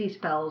and dizzy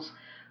spells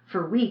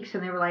for weeks,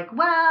 and they were like,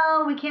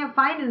 "Well, we can't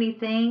find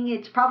anything.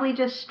 It's probably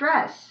just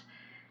stress."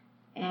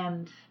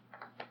 And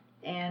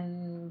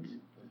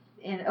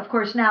of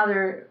course now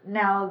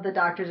the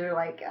doctors are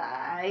like,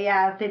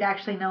 yeah, if they'd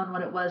actually known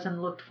what it was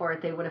and looked for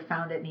it, they would have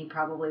found it, and he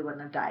probably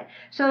wouldn't have died.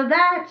 So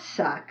that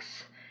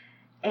sucks.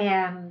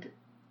 And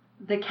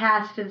the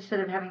cast, instead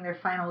of having their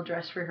final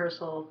dress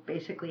rehearsal,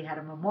 basically had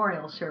a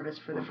memorial service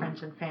for the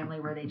friends and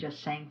family where they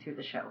just sang through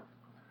the show.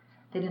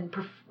 They didn't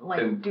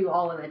do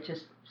all of it,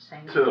 just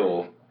sang.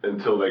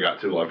 Until they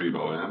got to La Vie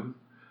Boheme,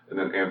 and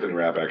then Anthony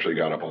Rapp actually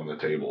got up on the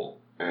table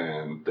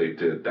and they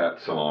did that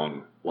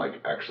song,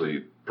 like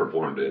actually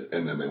performed it,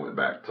 and then they went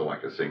back to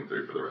like a sing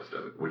through for the rest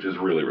of it, which is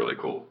really, really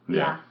cool.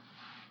 Yeah.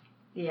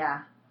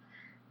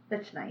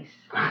 That's nice.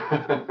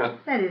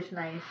 That is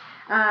nice.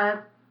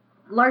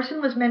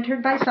 Larson was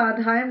mentored by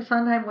Sondheim.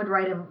 Sondheim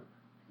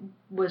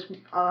was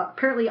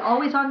apparently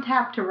always on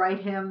tap to write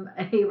him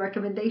a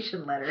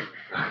recommendation letter.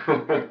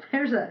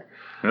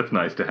 That's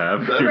nice to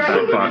have in your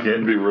back pocket.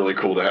 It'd be really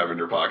cool to have in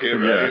your pocket,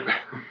 right?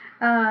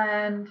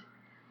 And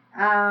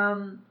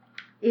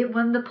it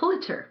won the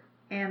Pulitzer.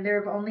 And there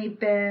have only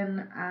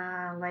been,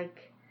 I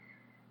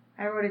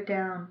wrote it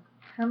down.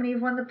 How many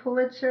have won the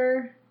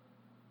Pulitzer?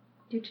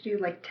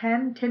 Like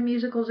 10? 10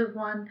 musicals have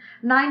won.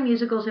 9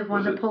 musicals have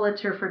won the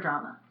Pulitzer for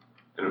drama.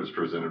 And it was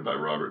presented by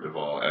Robert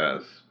Duvall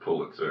as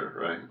Pulitzer,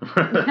 right?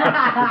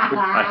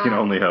 I can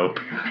only hope.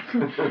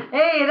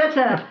 Hey,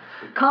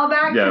 Call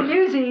back to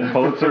Newsies.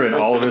 Pulitzer and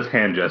all of his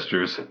hand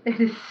gestures. It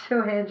is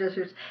so hand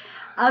gestures.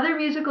 Other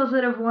musicals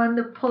that have won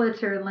the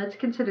Pulitzer, and let's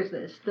consider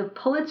this, the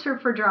Pulitzer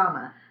for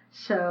drama.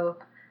 So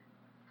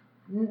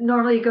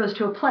normally it goes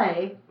to a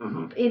play.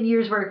 Mm-hmm. In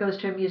years where it goes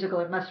to a musical,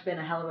 it must have been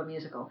a hell of a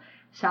musical.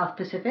 South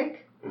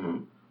Pacific,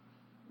 mm-hmm.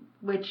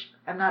 which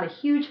I'm not a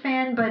huge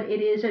fan, but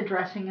it is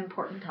addressing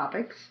important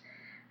topics.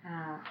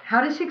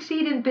 How to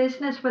Succeed in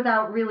Business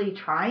Without Really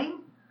Trying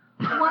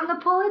won the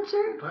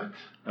Pulitzer. What?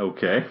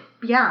 Okay.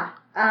 Yeah.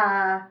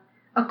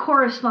 A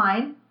Chorus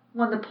Line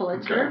won the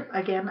Pulitzer. Okay.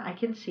 Again, I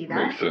can see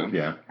that. Makes sense.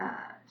 Yeah.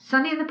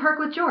 Sunday in the Park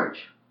with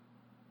George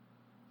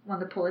won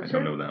the Pulitzer.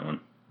 I don't know that one.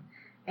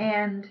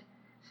 And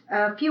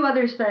a few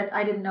others that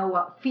I didn't know.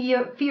 Well,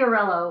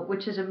 Fiorello,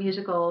 which is a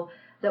musical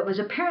that was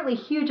apparently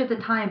huge at the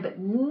time, but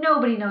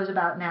nobody knows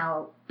about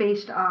now,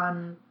 based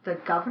on the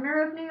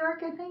governor of New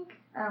York, I think.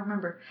 I don't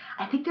remember.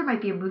 I think there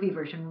might be a movie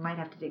version. We might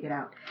have to dig it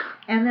out.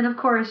 And then, of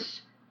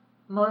course,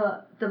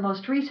 the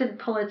most recent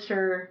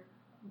Pulitzer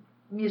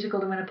musical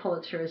to win a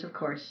Pulitzer is, of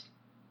course,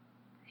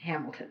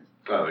 Hamilton.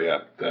 Oh, yeah.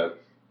 That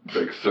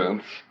makes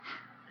sense.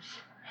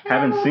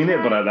 Haven't seen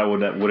it, but that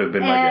would have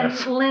been my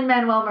guess. And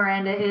Lin-Manuel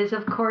Miranda is,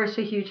 of course,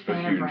 a huge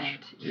fan of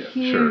Rent. Yeah,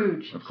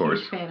 huge, sure, of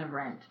course. Huge fan of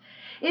Rent.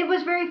 It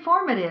was very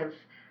formative.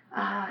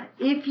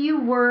 If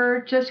you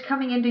were just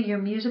coming into your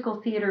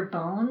musical theater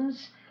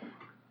bones,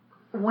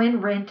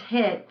 when Rent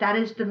hit, that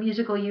is the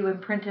musical you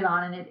imprinted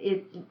on.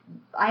 And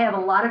I have a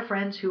lot of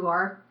friends who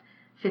are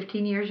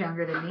 15 years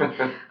younger than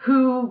me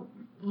who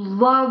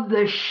love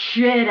the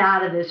shit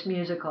out of this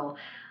musical.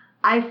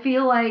 I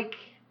feel like,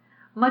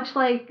 much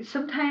like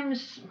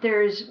sometimes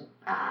there's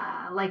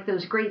like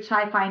those great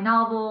sci-fi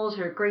novels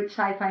or great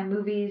sci-fi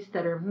movies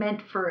that are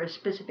meant for a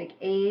specific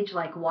age,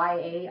 like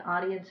YA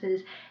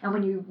audiences, and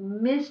when you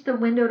miss the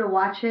window to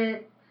watch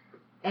it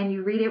and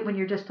you read it when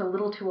you're just a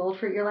little too old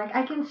for it, you're like,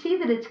 I can see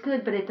that it's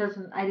good, but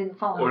I didn't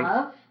fall in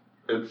love.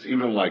 It's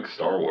even like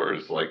Star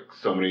Wars. Like,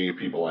 so many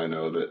people I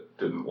know that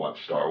didn't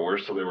watch Star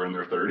Wars till they were in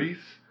their 30s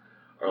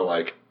are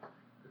like,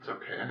 it's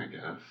okay, I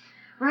guess.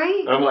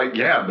 Right? And I'm like,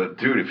 yeah, but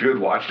dude, if you had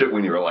watched it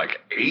when you were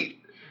like 8,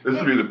 this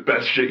would be the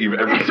best shit you've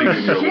ever seen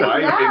in your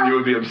life, and you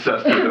would be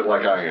obsessed with it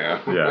like I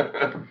am.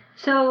 Yeah.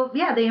 So,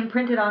 yeah, they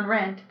imprinted on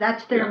Rent.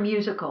 That's their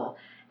musical.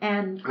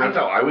 And that's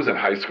how I was in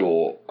high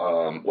school.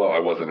 Well, I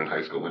wasn't in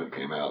high school when it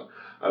came out.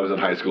 I was in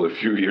high school a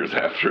few years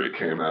after it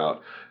came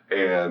out.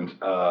 And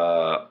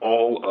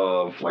all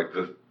of, like,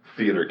 the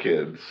theater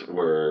kids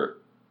were,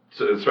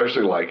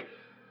 especially, like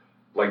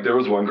there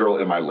was one girl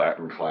in my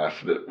Latin class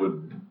that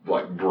would,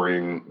 like,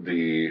 bring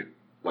the,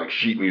 like,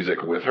 sheet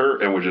music with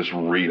her and would just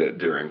read it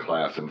during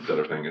class instead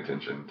of paying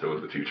attention to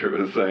what the teacher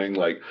was saying.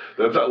 Like,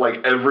 that's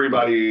like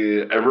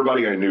everybody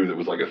I knew that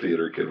was, like, a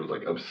theater kid was,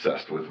 like,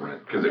 obsessed with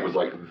Rent because it was,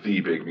 like,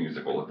 the big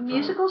musical at the time.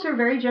 Musicals are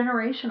very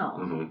generational.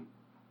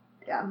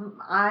 Mm-hmm.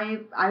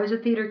 I was a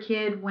theater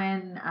kid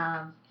when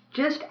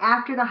just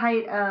after the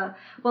height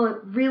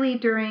really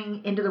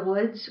during Into the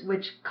Woods,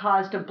 which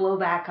caused a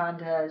blowback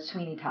onto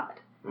Sweeney Todd.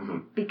 Mm-hmm.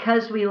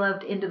 Because we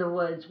loved Into the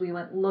Woods, we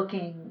went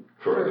looking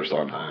for other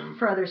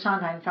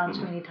Sondheim. Found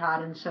Sweeney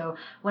Todd. And so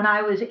when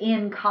I was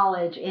in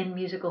college in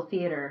musical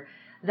theater,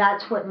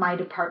 that's what my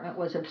department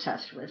was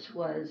obsessed with,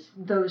 was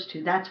those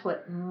two. That's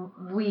what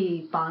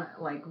we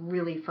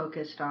really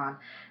focused on.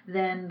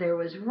 Then there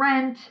was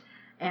Rent,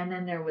 and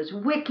then there was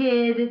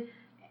Wicked.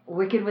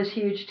 Wicked was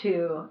huge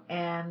too,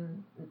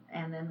 and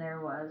then there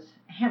was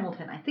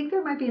Hamilton. I think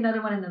there might be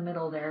another one in the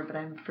middle there, but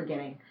I'm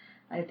forgetting.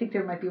 I think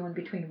there might be one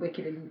between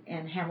Wicked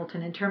and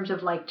Hamilton in terms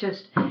of, like,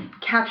 just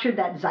captured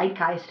that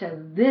zeitgeist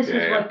of this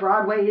is what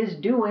Broadway is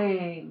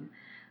doing.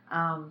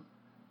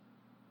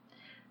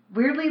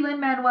 Weirdly,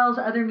 Lin-Manuel's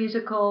other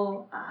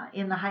musical,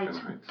 In the Heights,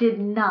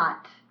 did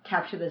not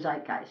capture the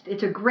zeitgeist.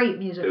 It's a great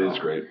musical. It is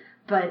great.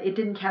 But it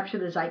didn't capture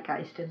the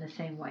zeitgeist in the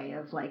same way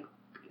of, like,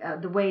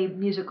 the way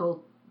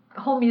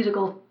whole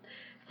musical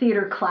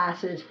theater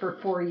classes for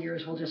 4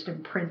 years will just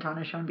imprint on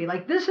a show and be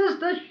like, this is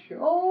the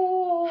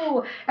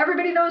show.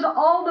 Everybody knows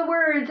all the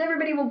words.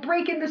 Everybody will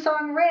break into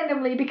song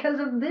randomly because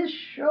of this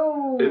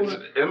show. It's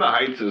In the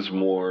Heights is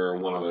more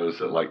one of those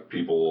that, like,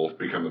 people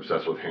become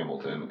obsessed with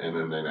Hamilton, and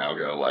then they now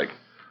go, like,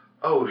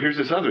 oh, here's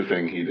this other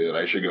thing he did.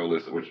 I should go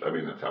listen. Which, I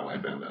mean, that's how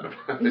I found out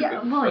about it.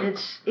 Yeah, well,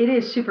 it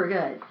is super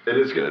good. It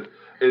is good.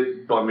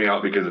 It bummed me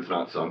out because it's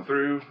not sung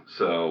through.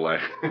 So,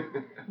 like,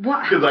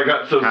 because I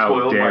got so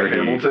spoiled by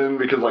Hamilton.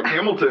 Because, like,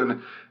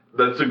 Hamilton,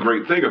 that's a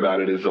great thing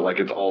about it, is that, like,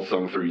 it's all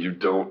sung through. You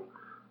don't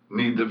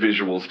need the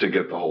visuals to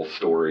get the whole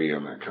story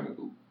and that kind of,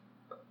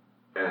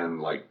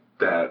 and, like,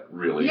 that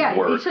really works.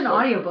 Yeah, it's an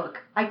audiobook.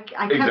 I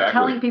kept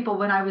telling people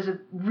when I was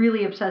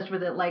really obsessed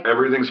with it, like,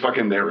 everything's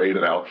fucking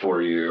narrated out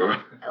for you.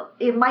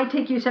 It might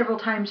take you several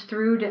times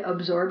through to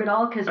absorb it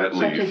all because it's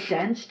such a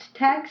dense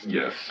text.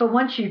 Yes. But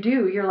once you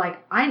do, you're like,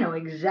 I know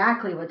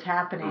exactly what's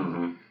happening.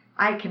 Mm-hmm.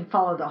 I can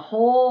follow the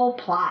whole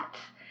plot,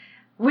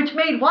 which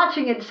made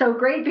watching it so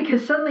great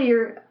because suddenly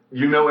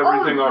you know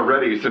everything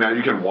already, so now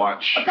you can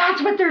watch.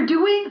 That's what they're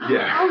doing?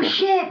 Yeah. Oh,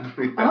 shit.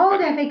 Oh,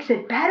 that makes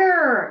it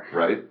better.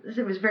 Right?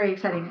 It was very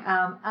exciting.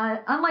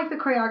 Unlike the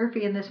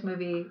choreography in this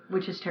movie,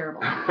 which is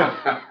terrible.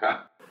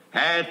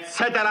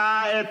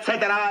 Etc.,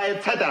 etc.,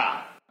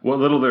 etc. What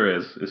little there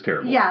is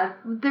terrible. Yeah,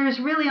 there's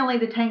really only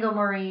the Tango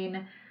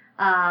Marine,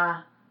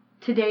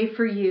 Today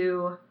for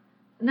You.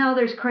 No,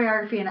 there's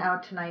choreography in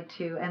Out Tonight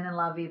too, and then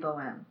La Vie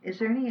Boheme. Is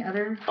there any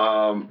other?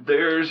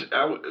 There's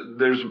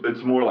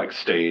it's more like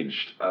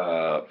staged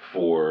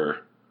for.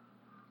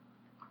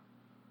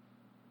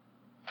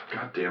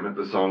 God damn it!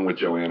 The song with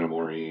Joanna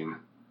Maureen.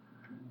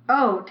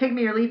 Oh, Take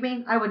Me or Leave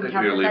Me. I wouldn't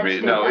count that. Leave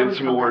Me. No, it's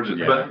more.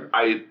 But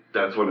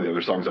that's one of the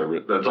other songs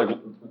that's like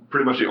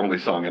pretty much the only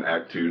song in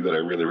Act 2 that I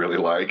really, really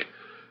like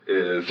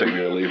is Take Me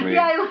or Leave Me.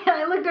 Yeah,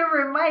 I looked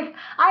over at Mike.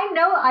 I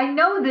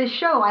know this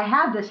show. I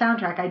have the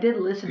soundtrack. I did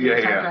listen to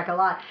the soundtrack a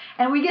lot.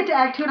 And we get to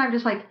Act 2 and I'm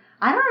just like,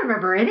 I don't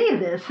remember any of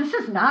this. This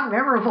is not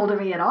memorable to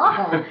me at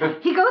all.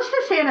 He goes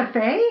to Santa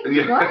Fe?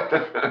 Yeah.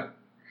 What?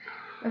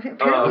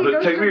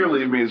 But Take Me or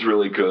Leave Me is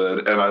really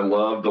good, and I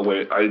love the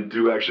way, I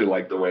do actually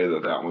like the way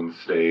that one's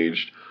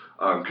staged,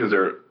 because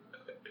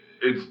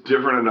it's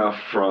different enough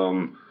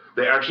from,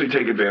 they actually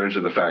take advantage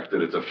of the fact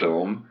that it's a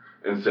film,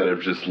 instead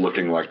of just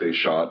looking like they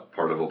shot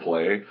part of a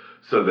play,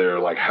 so they're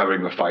like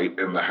having the fight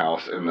in the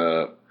house, and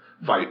the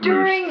fight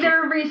during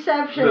their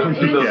reception.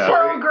 It's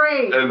so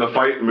great. And the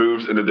fight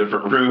moves into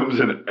different rooms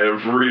and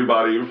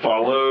everybody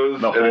follows.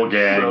 The whole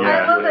gang, so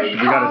I love that we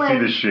gotta see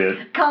this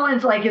shit.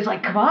 Colin's is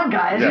like, come on,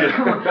 guys. Yeah.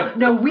 Come on.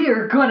 No, we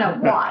are gonna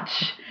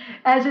watch.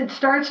 As it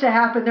starts to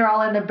happen, they're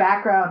all in the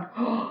background.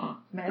 Oh,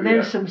 man,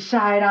 there's some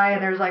side eye,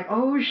 and there's like,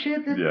 oh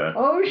shit,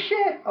 oh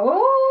shit,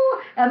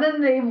 oh. And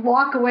then they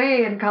walk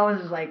away, and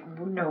Colin's is like,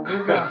 no,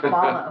 we're gonna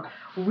follow.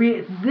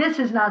 This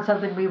is not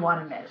something we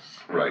want to miss.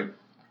 Right.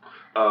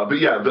 But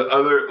yeah, the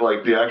other,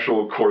 like, the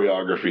actual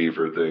choreography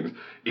for things,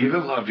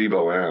 even La Vie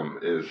Boheme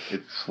is...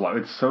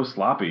 It's so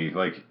sloppy,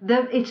 like...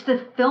 It's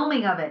the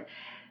filming of it.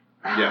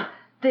 Yeah.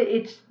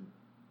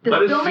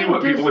 Let us see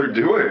what people are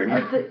doing.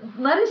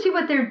 Let us see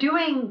what they're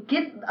doing.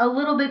 Get a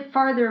little bit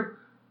farther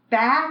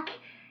back,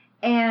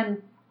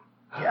 and,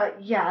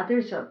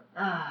 there's a...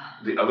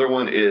 The other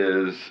one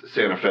is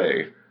Santa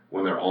Fe,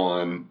 when they're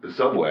on the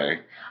subway.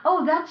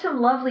 Oh, that's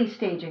some lovely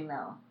staging,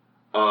 though.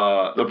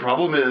 The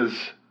problem is...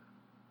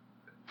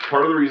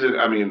 Part of the reason,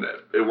 I mean,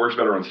 it works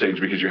better on stage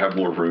because you have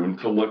more room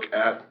to look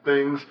at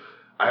things.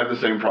 I have the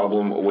same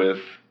problem with,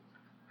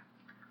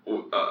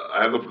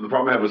 the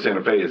problem I have with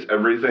Santa Fe is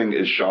everything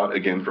is shot,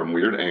 again, from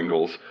weird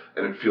angles,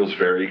 and it feels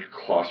very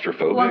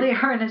claustrophobic. Well, they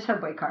are in a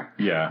subway car.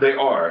 Yeah. They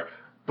are,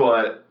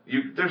 but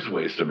there's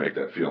ways to make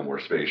that feel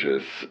more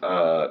spacious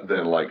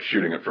than, like,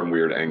 shooting it from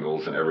weird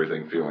angles and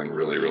everything feeling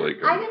really, really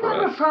compressed. I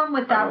didn't have a problem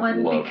with that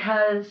one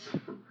because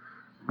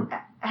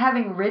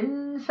having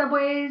ridden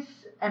subways...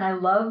 And I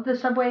love the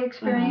subway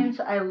experience.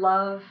 I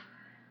love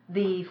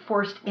the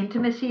forced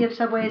intimacy of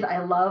subways. I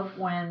love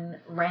when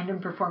random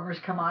performers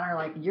come on and are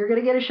like, you're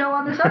going to get a show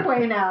on the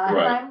subway now.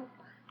 Right. And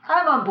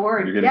I'm on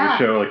board. You're going to get a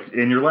show like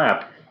in your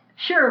lap.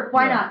 Sure,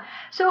 why not?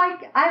 So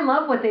I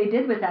love what they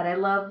did with that. I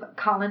love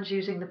Collins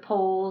using the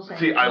poles. And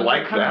see, I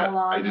like that.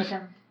 I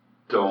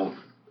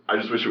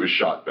just wish it was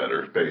shot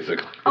better,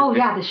 basically. Oh,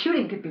 yeah, the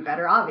shooting could be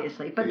better,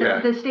 obviously. But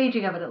the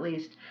staging of it, at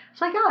least.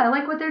 It's like, I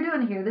like what they're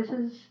doing here. This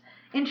is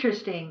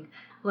interesting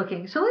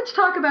looking. So let's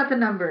talk about the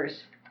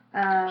numbers.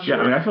 I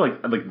mean, I feel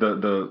like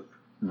the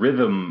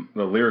rhythm,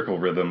 the lyrical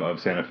rhythm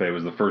of Santa Fe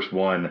was the first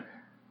one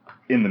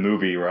in the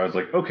movie where I was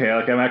like, okay,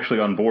 like I'm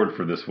actually on board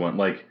for this one.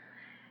 Like,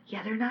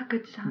 yeah, they're not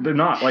good songs. They're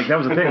not. Like, that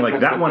was the thing.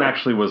 Like, that one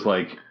actually was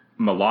like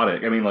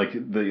melodic. I mean, like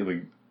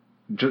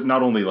just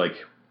not only like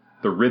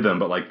the rhythm,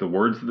 but like the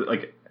words.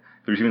 Like,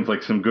 there's even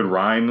like some good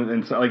rhyme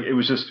and so, like it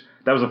was just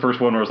that was the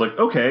first one where I was like,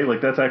 okay, like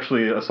that's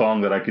actually a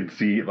song that I could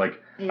see.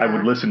 Like, I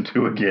would listen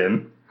to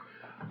again.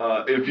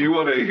 If you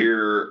want to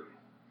hear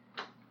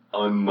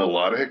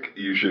unmelodic,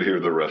 you should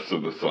hear the rest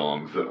of the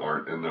songs that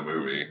aren't in the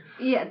movie.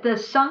 Yeah, the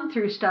sung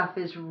through stuff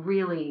is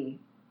really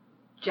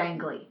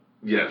jangly.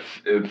 Yes,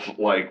 it's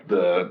like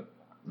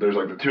there's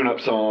like the tune-up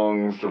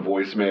songs, the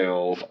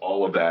voicemails,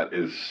 all of that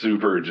is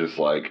super just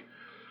like,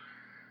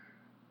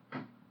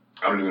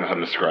 I don't even know how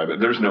to describe it.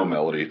 There's no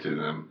melody to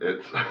them.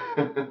 It's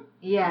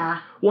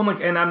yeah. Well,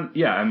 like, and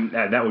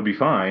that would be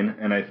fine,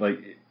 and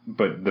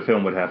but the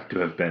film would have to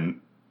have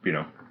been,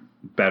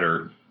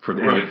 better for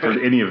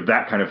any of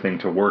that kind of thing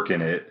to work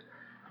in it.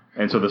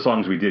 And so the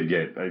songs we did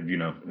get,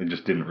 it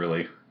just didn't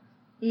really.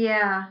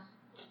 Yeah.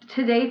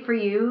 Today for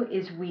You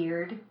is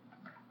weird.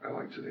 I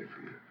like Today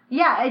for You.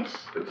 Yeah, it's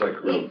like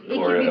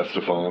Gloria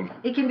Estefan.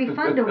 It can be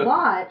fun to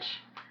watch,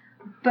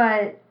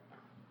 but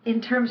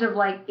in terms of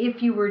like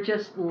if you were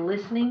just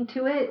listening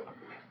to it,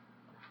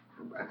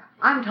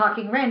 I'm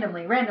talking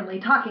randomly,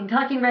 talking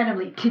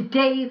randomly.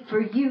 Today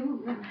for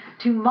you,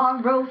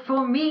 tomorrow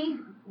for me.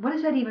 What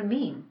does that even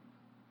mean?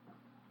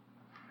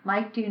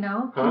 Mike, do you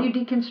know? Can you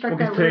deconstruct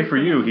that? Today for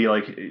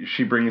You,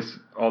 she brings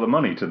all the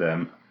money to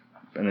them.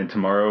 and then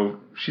tomorrow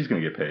she's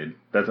gonna get paid.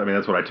 That's what I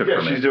took from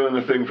it. Yeah, she's doing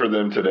the thing for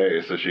them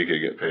today, so she could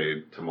get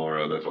paid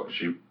tomorrow. That's why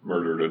she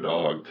murdered a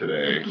dog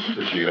today,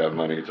 so she could have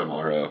money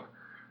tomorrow.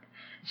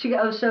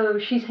 So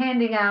she's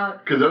handing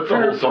out. Because that's the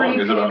whole song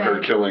is about her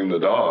killing the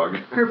dog.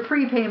 Her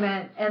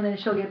prepayment, and then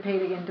she'll get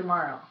paid again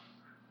tomorrow.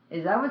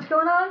 Is that what's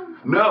going on?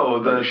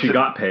 No, she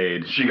got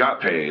paid. She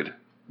got paid,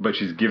 but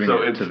she's giving it to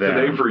them. So it's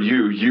today for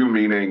you. You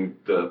meaning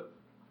the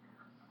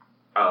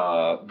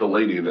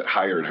lady that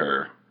hired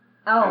her.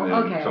 Oh, and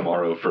then okay.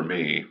 Tomorrow for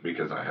me,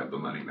 because I have the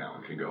money now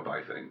and can go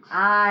buy things.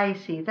 I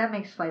see. That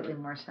makes slightly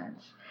more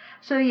sense.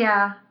 So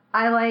yeah,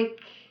 I like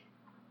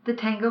the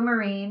Tango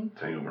Marine.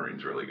 Tango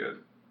Marine's really good.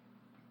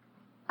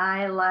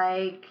 I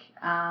like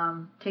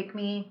Take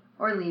Me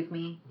or Leave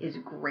Me is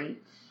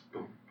great.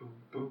 Boom, boom,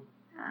 boom.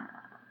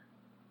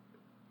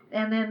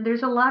 And then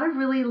there's a lot of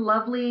really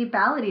lovely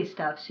ballady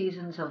stuff.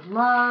 Seasons of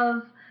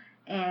Love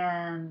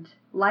and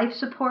Life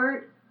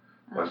Support.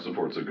 Life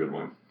Support's a good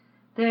one.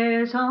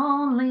 There's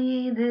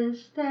only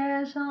this,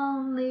 there's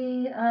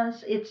only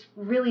us. It's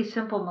really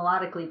simple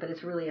melodically, but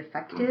it's really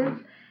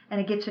effective. And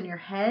it gets in your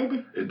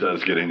head. It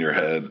does get in your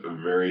head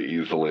very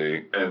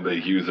easily. And they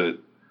use it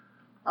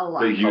a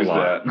lot. They use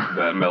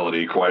that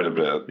melody quite a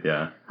bit.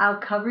 Yeah. I'll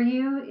Cover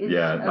You is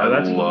that's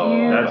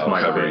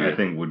my favorite. I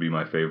think would be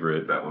my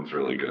favorite. That one's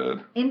really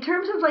good. In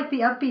terms of like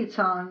the upbeat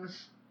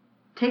songs,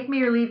 Take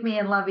Me or Leave Me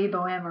and La Vie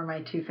Boheme are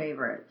my two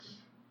favorites.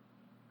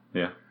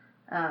 Yeah.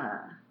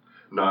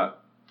 It's not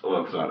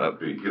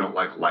upbeat. You don't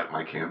like Light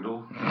My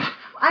Candle?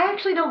 I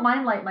actually don't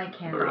mind Light My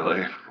Candle.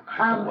 Really?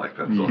 I don't like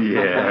that song.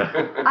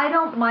 Yeah. I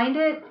don't mind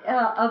it.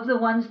 Of the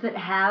ones that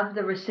have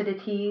the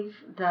recitative,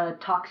 the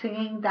talk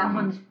singing, that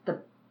one's the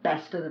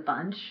best of the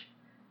bunch.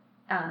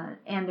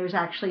 And there's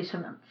actually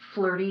some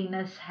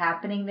flirtiness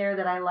happening there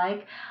that I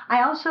like.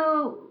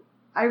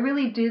 I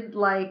really did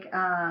like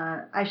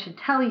I Should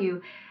Tell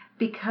You,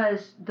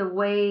 because the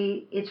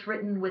way it's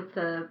written with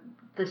the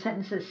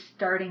sentences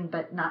starting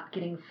but not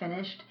getting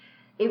finished,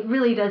 it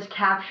really does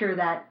capture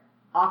that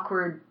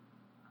awkward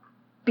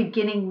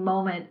beginning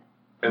moment.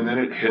 And then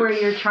it hits where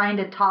you're trying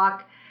to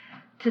talk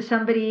to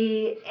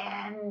somebody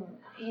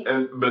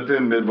but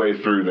then midway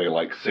through they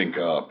like sync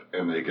up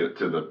and they get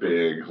to the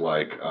big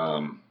what's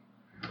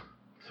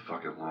the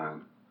fucking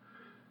line?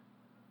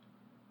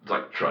 It's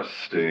like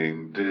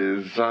trusting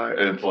desire,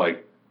 and it's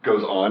like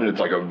goes on and it's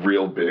like a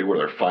real big where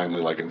they're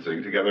finally like in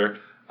sync together.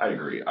 I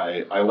agree.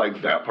 I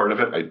like that part of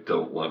it. I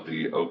don't love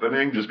the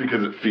opening just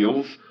because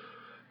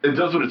it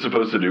does what it's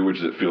supposed to do, which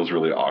is it feels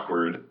really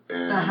awkward,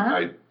 and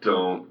I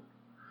don't.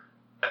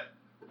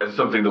 As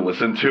something to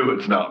listen to,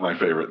 it's not my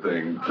favorite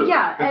thing.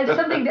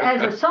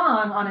 As a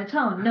song on its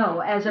own, no.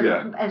 As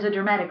a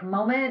dramatic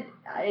moment,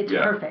 it's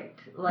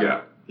perfect.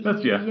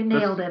 You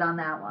nailed it on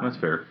that one. That's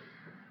fair.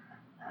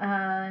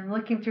 I'm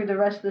looking through the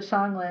rest of the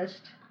song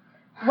list.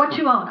 What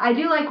You Own. I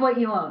do like What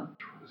You Own.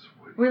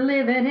 We're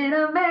living in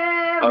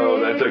America. Oh,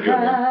 that's a good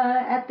one.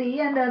 At the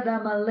end of the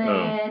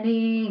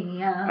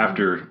millennium.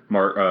 After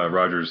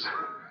Roger's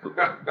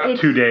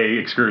 2-day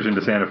excursion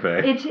to Santa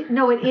Fe. It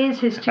is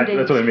his 2-day excursion.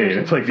 That's what I mean.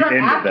 It's like the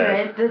end of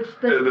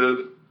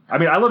that. I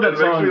mean, I love that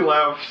song. It makes me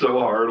laugh so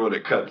hard when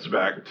it cuts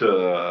back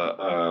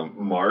to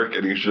Mark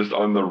and he's just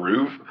on the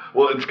roof.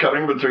 Well, it's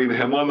cutting between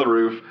him on the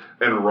roof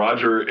and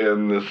Roger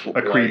in this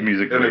Creed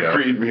music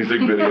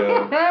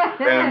video.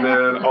 And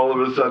then all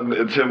of a sudden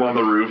it's him on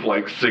the roof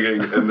like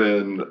singing, and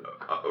then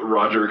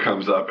Roger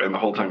comes up, and the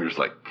whole time you're just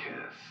like, kiss.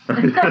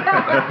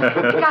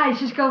 Guys,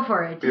 just go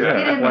for it. Just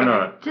get in why there.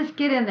 not? Just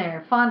get in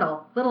there.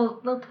 Fondle.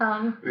 Little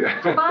tongue. Yeah.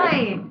 It's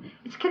fine.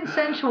 It's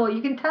consensual.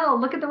 You can tell.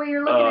 Look at the way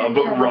you're looking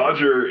at But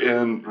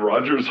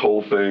Roger's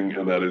whole thing,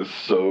 and that is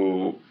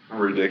so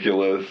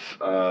ridiculous.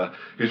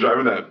 He's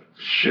driving that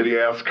shitty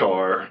ass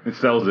car. And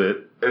sells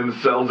it.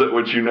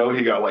 Which he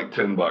got like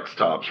 $10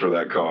 tops for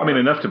that car. I mean,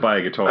 enough to buy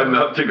a guitar.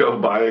 Enough to go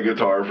buy a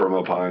guitar from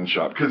a pawn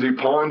shop. Because he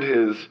pawned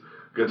his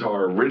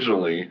guitar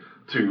originally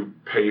to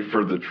pay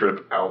for the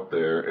trip out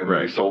there, and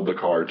then he sold the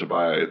car to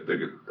buy a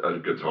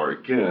guitar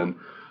again.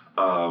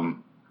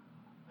 And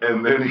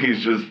then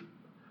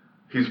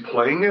he's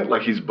playing it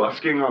like he's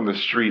busking on the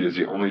street is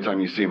the only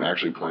time you see him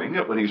actually playing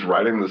it. When he's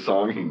writing the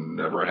song, he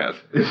never has.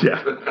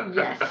 Yes.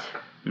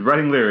 He's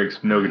writing lyrics,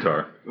 no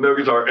guitar. No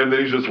guitar, and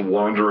then he's just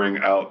wandering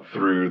out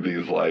through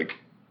these like...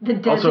 The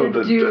desert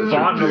dude.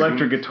 Bought an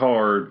electric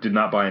guitar, did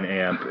not buy an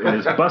amp, and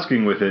is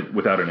busking with it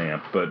without an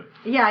amp, but...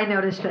 Yeah, I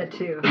noticed that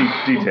too.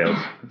 Details.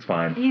 It's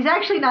fine. He's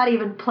actually not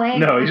even playing.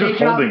 No, he's just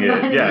holding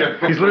it.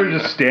 Yeah. He's literally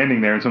just standing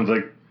there, and someone's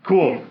like,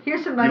 cool.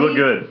 Here's some money. You look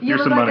good.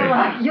 Here's some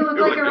money. You look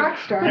like a rock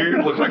star.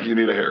 You look like you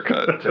need a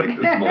haircut. Take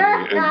this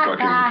money and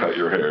fucking cut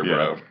your hair,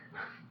 bro.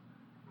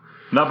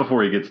 Not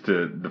before he gets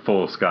to the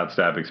full Scott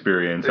Stapp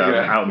experience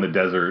out in the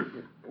desert,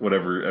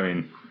 whatever. I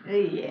mean,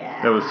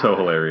 that was so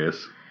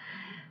hilarious.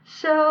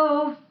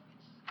 So,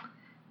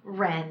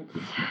 Rent.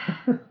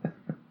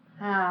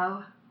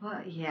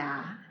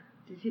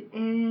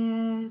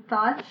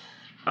 Thoughts?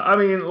 I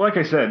mean, like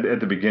I said at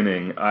the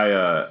beginning,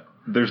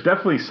 there's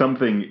definitely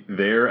something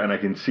there, and I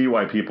can see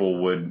why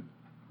people would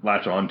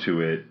latch onto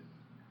it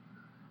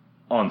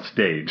on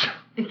stage.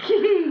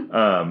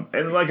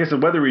 And like I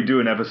said, whether we do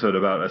an episode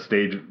about a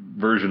stage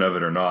version of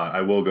it or not,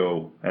 I will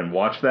go and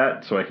watch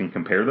that so I can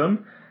compare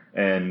them.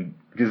 And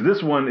because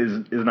this one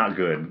is not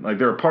good. Like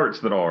there are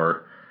parts that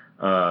are,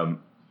 yeah,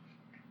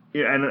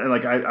 and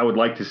like I would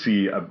like to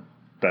see a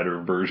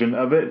better version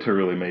of it to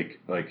really make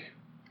like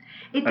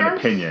an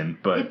opinion.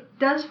 But it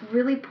does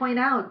really point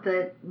out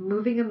that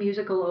moving a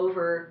musical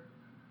over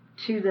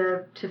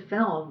to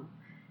film,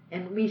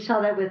 and we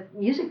saw that with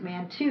Music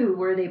Man too,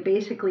 where they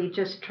basically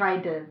just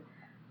tried to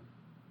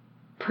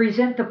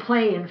present the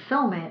play and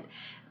film it.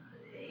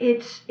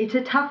 It's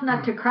a tough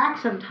nut to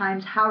crack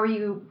sometimes. How are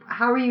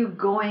you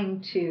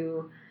going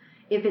to,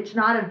 if it's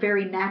not a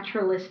very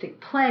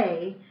naturalistic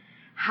play,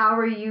 how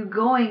are you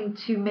going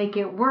to make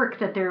it work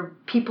that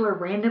people are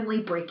randomly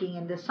breaking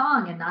into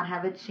song and not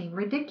have it seem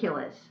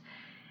ridiculous?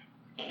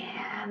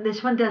 And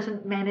this one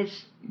doesn't manage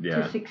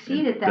to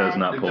succeed at that. Does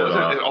not pull it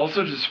off. It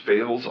also just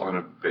fails on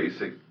a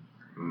basic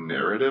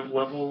narrative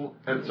level.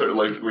 And sort of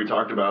like we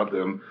talked about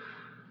them.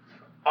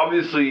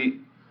 Obviously,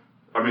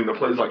 I mean, the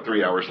play's like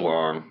 3 hours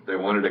long. They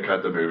wanted to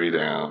cut the movie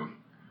down.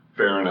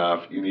 Fair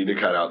enough. You need to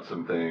cut out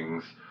some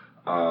things.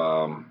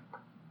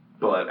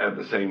 But at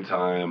the same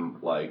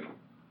time, like,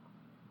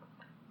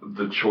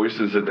 the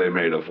choices that they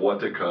made of what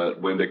to cut,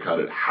 when to cut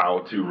it, how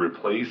to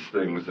replace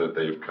things that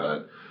they've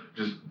cut,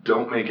 just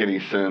don't make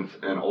any sense,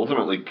 and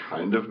ultimately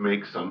kind of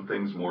make some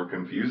things more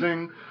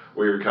confusing,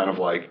 where you're kind of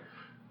like,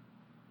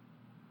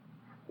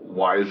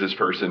 why is this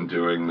person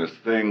doing this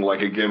thing? Like,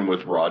 again,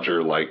 with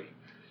Roger, like,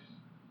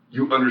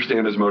 you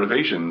understand his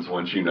motivations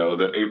once you know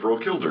that April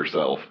killed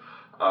herself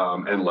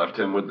and left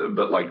him with,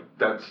 but like,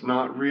 that's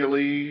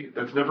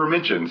never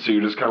mentioned. So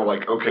you're just kind of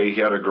like, okay,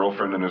 he had a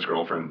girlfriend and his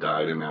girlfriend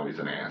died and now he's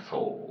an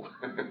asshole.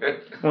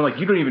 Well, like,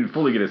 you don't even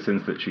fully get a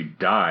sense that she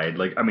died.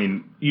 Like, I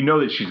mean, you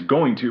know that she's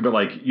going to, but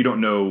like, you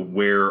don't know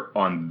where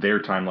on their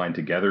timeline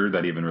together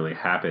that even really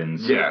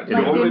happens. Yeah.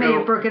 Like, they may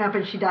have broken up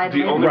and she died.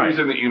 The only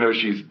reason that you know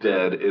she's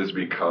dead is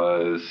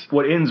because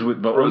what ends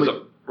with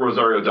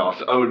Rosario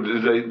Dawson. Oh,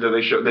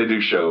 they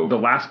do show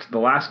the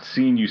last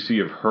scene you see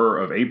of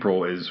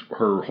April is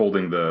her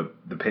holding the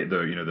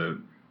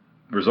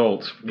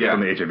results from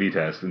the HIV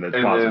test, and that's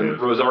positive. And then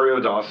Rosario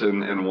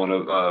Dawson and one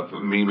of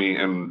Mimi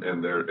and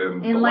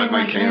Light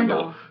My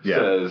Candle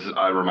says,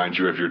 "I remind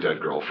you of your dead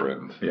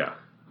girlfriend." Yeah.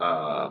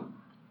 So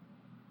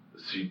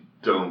you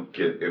don't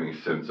get any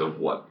sense of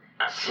what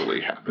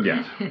actually happened.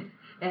 Yeah.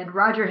 And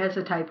Roger has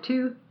a type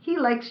 2. He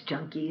likes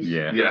junkies.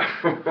 Yeah. Yeah.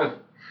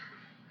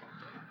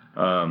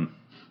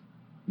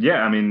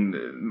 Yeah, I mean,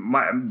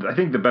 I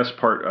think the best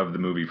part of the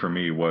movie for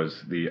me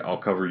was the "I'll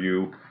cover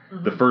you"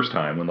 the first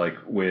time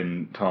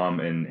when Tom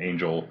and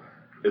Angel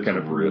kind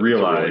of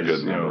realize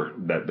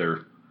that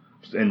they're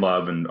in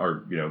love and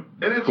are and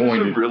it's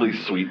going a really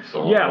sweet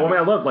song. Yeah, well, I mean,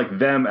 I love like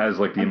them as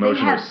like the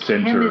emotional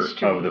center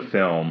of the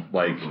film.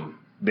 Like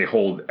they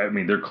hold. I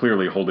mean, they're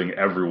clearly holding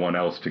everyone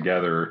else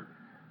together.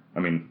 I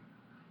mean,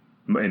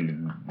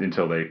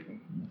 until they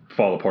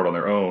fall apart on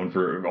their own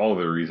for all of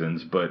their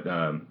reasons, but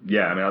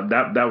yeah, I mean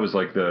that was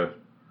like the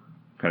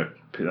kind of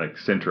like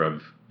center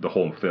of the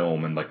whole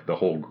film and like the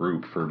whole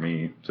group for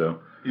me. So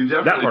you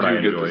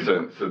definitely do get the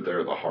sense that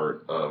they're the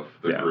heart of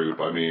the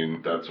group. I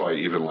mean, that's why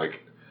even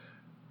like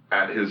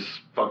at his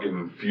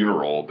fucking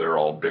funeral, they're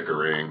all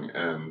bickering,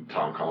 and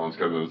Tom Collins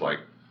comes and was like,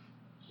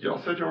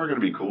 "Y'all said y'all were gonna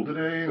be cool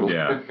today."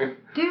 Yeah,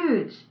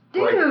 dudes.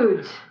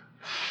 Like,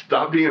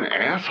 stop being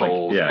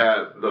assholes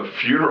at the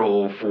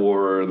funeral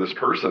for this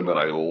person that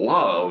I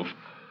love.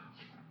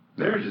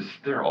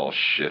 They're all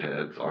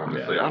shitheads,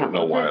 honestly. Yeah. I don't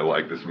know why I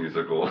like this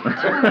musical.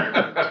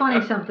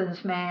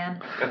 20-somethings, man.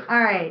 All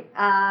right.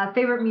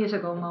 Favorite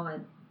musical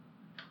moment?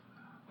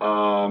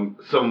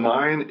 So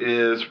mine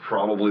is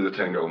probably the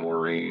Tango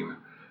Maureen.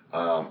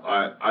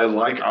 I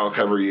like I'll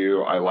Cover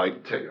You. I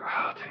like Take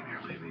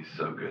Your Leave Me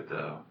so good,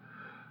 though.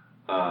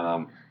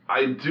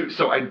 I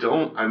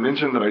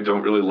mentioned that I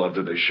don't really love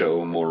that they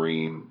show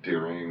Maureen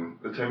during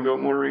the Tango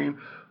Maureen,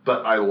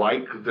 but I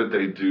like that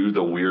they do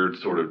the weird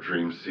sort of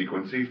dream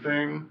sequency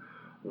thing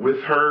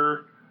with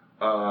her.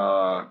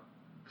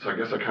 So I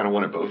guess I kind of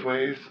want it both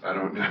ways. I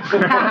don't know.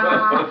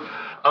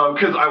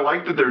 Because I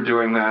like that they're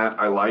doing that.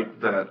 I like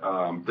that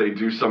they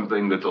do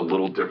something that's a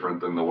little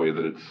different than the way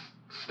that it's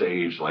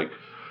staged. Like,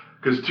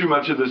 because too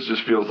much of this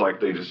just feels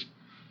like they just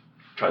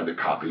tried to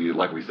copy,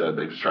 like we said,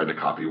 they just tried to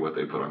copy what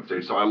they put on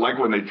stage. So I like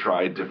when they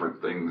try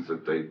different things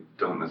that they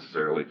don't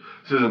necessarily,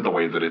 this isn't the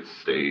way that it's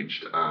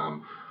staged,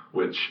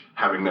 which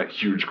having that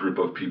huge group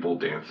of people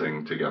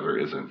dancing together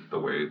isn't the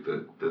way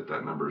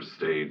that number is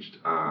staged.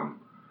 So I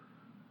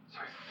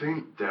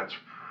think that's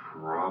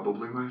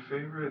probably my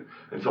favorite,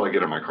 until I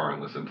get in my car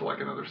and listen to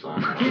like another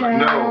song.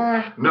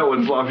 Like, no,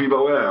 it's La Vie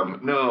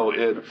Boheme. No,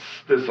 it's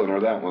this one or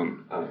that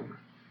one.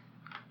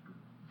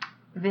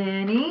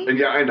 Vinny? And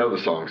yeah, I know the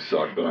songs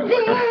suck, but I like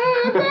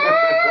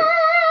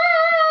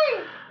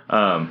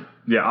them.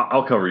 Yeah,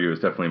 I'll Cover You is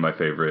definitely my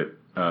favorite.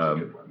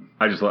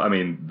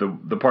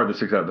 The part that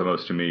sticks out the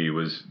most to me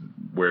was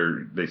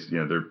where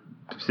they're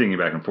singing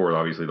back and forth,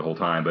 obviously the whole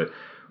time, but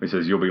He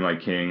says, "You'll be my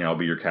king, I'll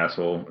be your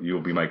castle.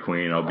 You'll be my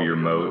queen, I'll be your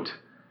moat."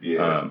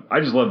 Yeah.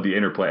 I just love the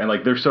interplay, and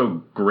like they're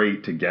so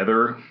great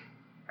together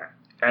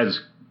as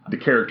the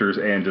characters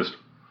and just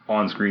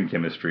on-screen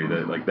chemistry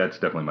that like that's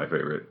definitely my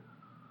favorite.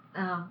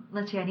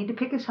 Let's see. I need to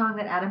pick a song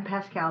that Adam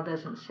Pascal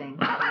doesn't sing.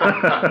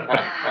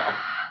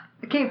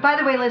 Okay, by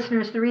the way,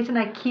 listeners, the reason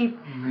I keep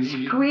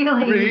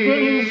squealing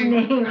Vinny's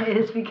name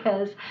is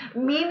because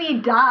Mimi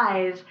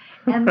dies,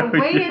 and the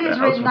way it is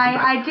written,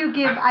 I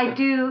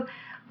do,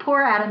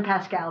 poor Adam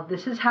Pascal,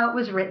 this is how it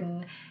was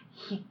written.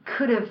 He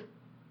could have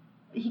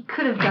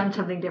done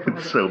something different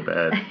with it. So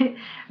bad.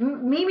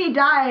 Mimi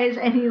dies,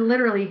 and he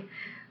literally,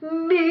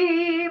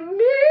 Mimi!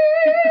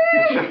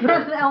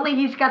 Only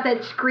he's got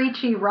that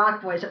screechy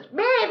rock voice. It's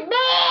Mimi!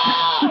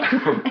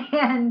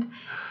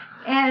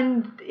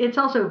 And it's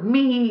also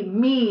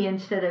me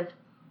instead of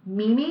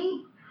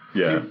Mimi.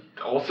 Yeah.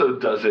 He also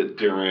does it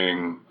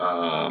during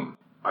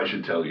I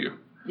Should Tell You.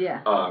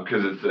 Yeah.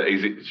 Because it's the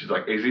she's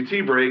like,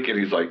 AZT break, and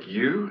he's like,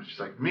 you? She's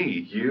like,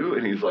 me, you?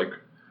 And he's like,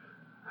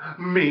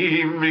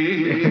 me.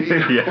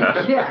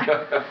 Yeah.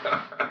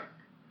 Yeah.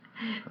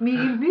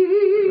 Me.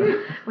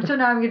 So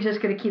now I'm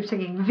just going to keep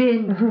singing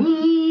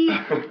Vinny.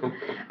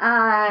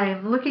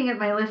 I'm looking at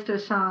my list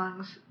of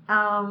songs.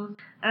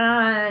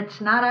 It's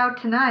not out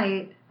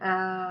tonight.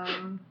 I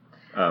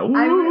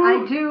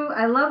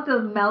love the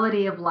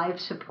melody of Life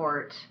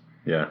Support.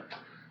 Yeah.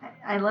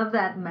 I love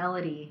that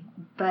melody,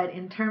 but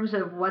in terms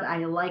of what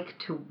I like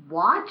to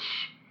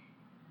watch,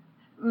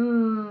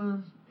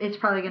 it's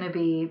probably going to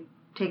be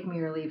Take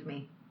Me or Leave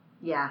Me.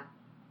 Yeah.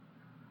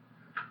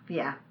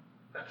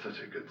 That's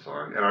such a good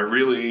song. And I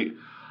really,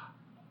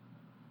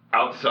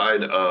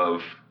 outside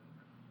of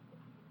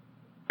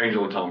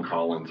Angel and Tom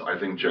Collins, I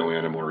think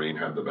Joanne and Maureen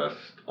have the best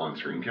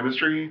on-screen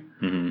chemistry.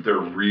 Mm-hmm. They're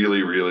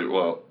really, really,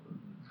 well,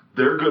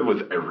 they're good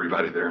with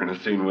everybody they're in a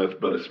scene with,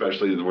 but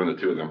especially when the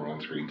two of them are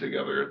on screen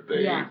together,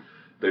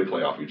 they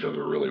play off each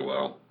other really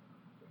well.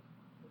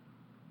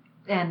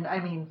 And, I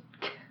mean,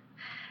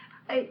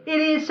 it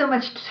is so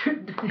much...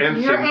 And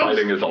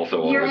fighting is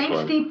also always your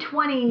fun. angsty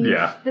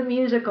 20s, the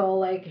musical,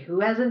 like, who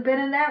hasn't been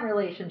in that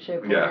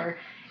relationship where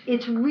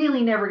it's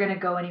really never going to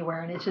go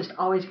anywhere, and it's just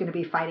always going to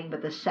be fighting,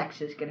 but the sex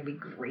is going to be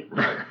great.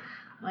 Right.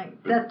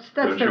 Like, that's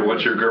Don't you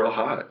want your girl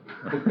hot?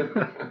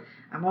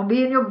 I'm going to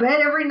be in your bed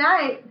every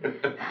night.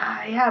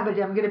 Yeah, but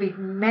I'm going to be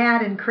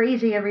mad and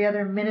crazy every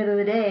other minute of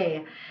the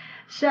day.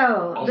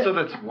 So... Also,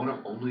 that's one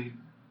of only...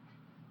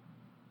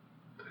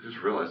 I just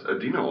realized,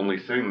 Adina only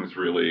sings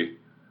really...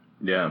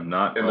 Yeah,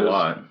 not a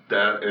lot.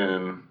 That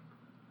and...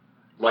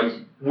 Like,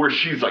 where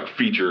she's, like,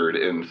 featured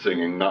in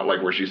singing, not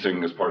like where she's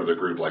singing as part of the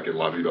group, like in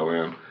La Vie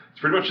Boheme. It's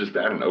pretty much just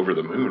that and Over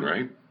the Moon,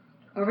 right?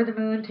 Over the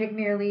Moon, Take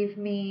Me or Leave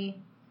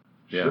Me.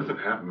 She doesn't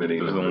have many.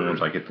 Those are the only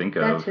ones I could think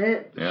of. That's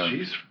it. Yeah.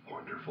 She's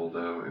wonderful,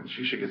 though, and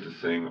she should get to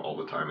sing all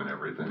the time and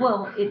everything.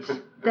 Well,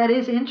 that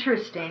is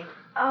interesting.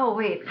 Oh,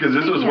 wait. Because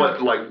this is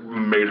what, like,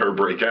 made her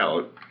break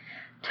out.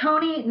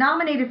 Tony,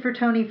 nominated for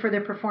Tony for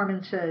their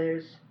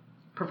performances.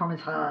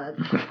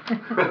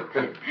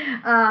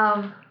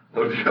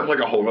 Oh, do you have like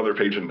a whole other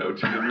page of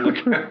notes you didn't look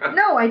at?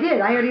 No, I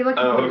did. I already looked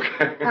at Oh, these.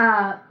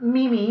 okay.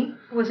 Mimi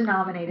was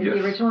nominated, Yes.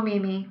 the original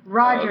Mimi.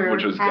 Roger.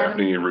 Which was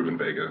Daphne Rubin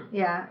Vega.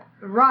 Yeah.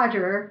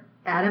 Roger,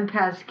 Adam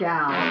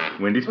Pascal.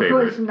 Wendy's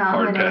favorite. Was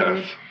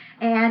nominated.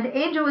 And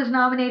Angel was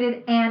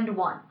nominated and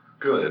won.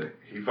 Good.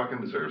 He fucking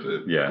deserves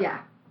it. Yeah.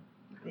 Yeah.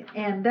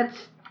 And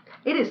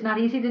it is not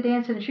easy to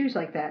dance in shoes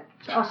like that.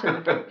 It's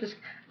also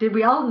did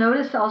we all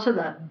notice also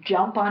the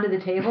jump onto the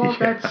table? Yeah.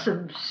 That's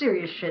some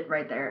serious shit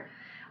right there.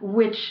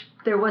 Which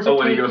there was a take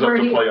when he goes up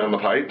to play on the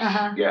pipes?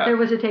 Yeah. There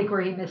was a take where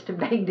he missed and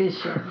banged his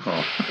shins.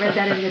 Read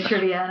that in the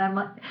trivia, and I'm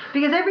like,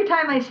 because every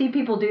time I see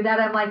people do that,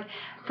 I'm like,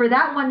 for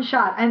that one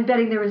shot, I'm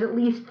betting there was at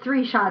least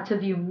 3 shots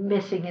of you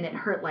missing, and it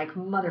hurt like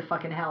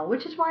motherfucking hell.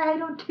 Which is why I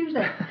don't do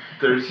that.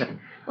 In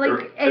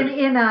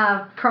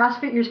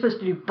CrossFit, you're supposed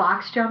to do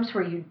box jumps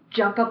where you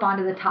jump up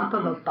onto the top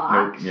of a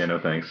box. Nope. Yeah, no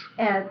thanks.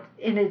 And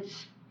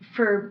it's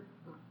for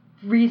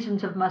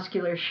reasons of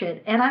muscular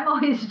shit, and I'm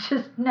always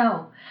just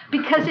no,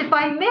 because if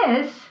I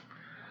miss,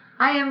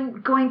 I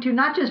am going to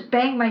not just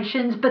bang my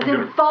shins, but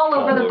then fall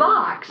over the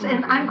box,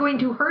 and I'm going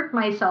to hurt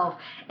myself,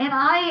 and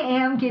I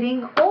am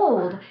getting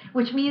old,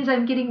 which means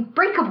I'm getting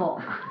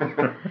breakable.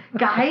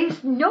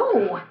 Guys,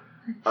 no,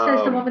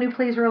 says the woman who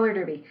plays roller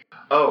derby.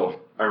 Oh,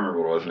 I remember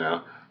what it was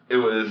now. It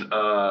was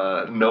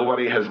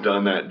nobody has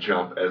done that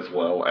jump as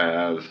well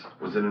as,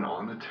 was it an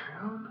On the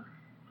Town?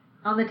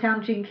 On the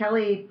Town, Gene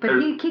Kelly, but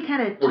he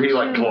kind of... Where he,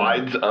 like,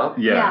 glides up?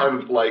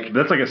 Yeah. Like,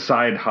 that's like a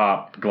side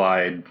hop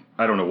glide.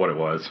 I don't know what it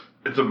was.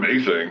 It's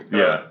amazing.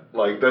 Yeah.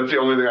 Like, that's the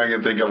only thing I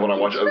can think of when I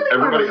watch it. Really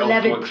everybody else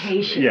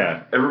levitation.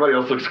 Everybody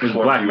else looks clunky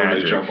when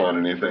magic. they jump on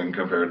anything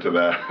compared to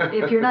that.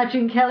 If you're not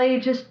Gene Kelly,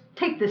 just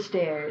take the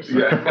stairs.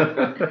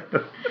 Yeah.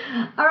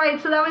 All right,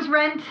 so that was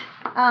Rent.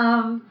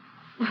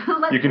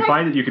 You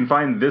can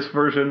find this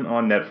version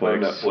on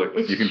Netflix.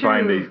 It's can true.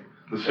 find the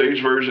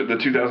stage version, the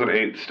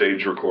 2008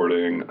 stage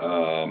recording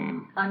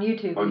on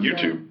YouTube. On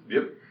YouTube,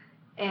 yep.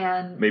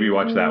 And maybe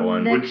watch that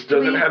one, which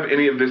doesn't have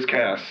any of this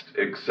cast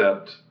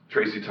except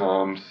Tracy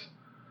Toms.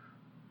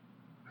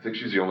 I think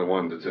she's the only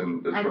one that's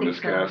from this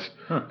cast.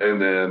 Huh.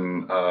 And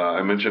then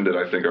I mentioned it,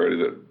 I think, already,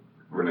 that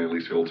Renee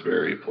Elise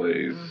Goldsberry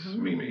plays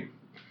Mimi.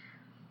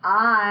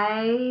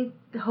 I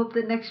hope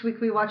that next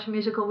week we watch a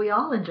musical we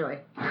all enjoy.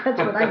 That's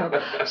what I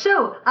hope.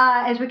 So,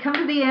 as we come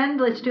to the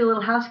end, let's do a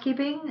little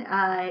housekeeping.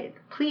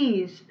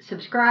 Please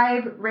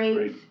subscribe,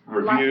 rate,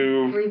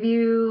 review.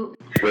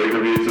 Rate,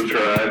 review,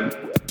 subscribe.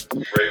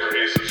 Rate,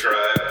 review,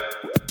 subscribe.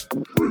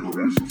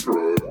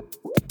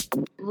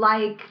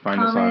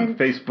 Find comment. us on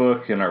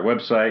Facebook and our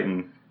website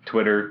and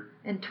Twitter.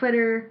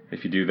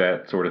 If you do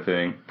that sort of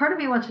thing. Part of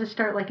me wants to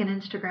start like an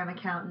Instagram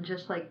account and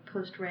just like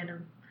post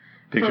random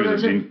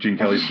pictures of Gene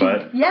Kelly's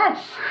butt.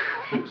 Yes.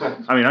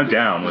 I mean, I'm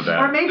down with that.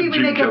 Or maybe we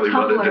Gene make Kelly a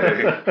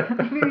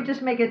Tumblr. Maybe we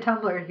just make a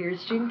Tumblr.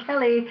 Here's Gene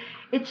Kelly.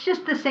 It's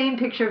just the same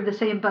picture of the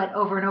same butt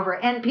over and over,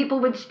 and people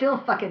would still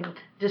fucking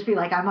just be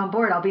like, "I'm on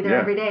board. I'll be there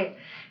every day,"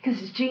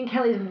 because it's Gene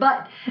Kelly's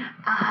butt.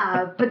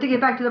 But to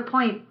get back to the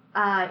point,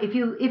 if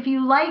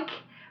you like.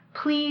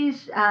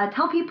 Please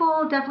tell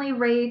people, definitely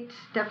rate,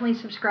 definitely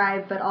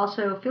subscribe, but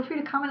also feel free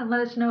to comment and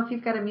let us know if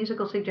you've got a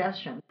musical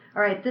suggestion.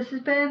 All right, this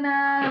has been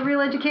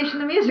Real Education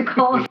the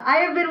Musical. I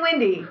have been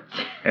Wendy.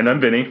 And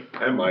I'm Vinny.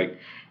 And Mike.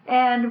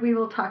 And we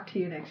will talk to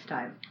you next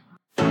time.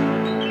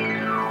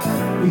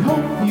 We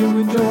hope you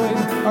enjoyed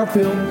our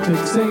film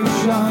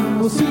fixation.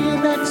 We'll see you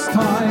next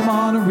time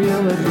on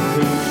Real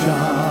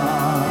Education.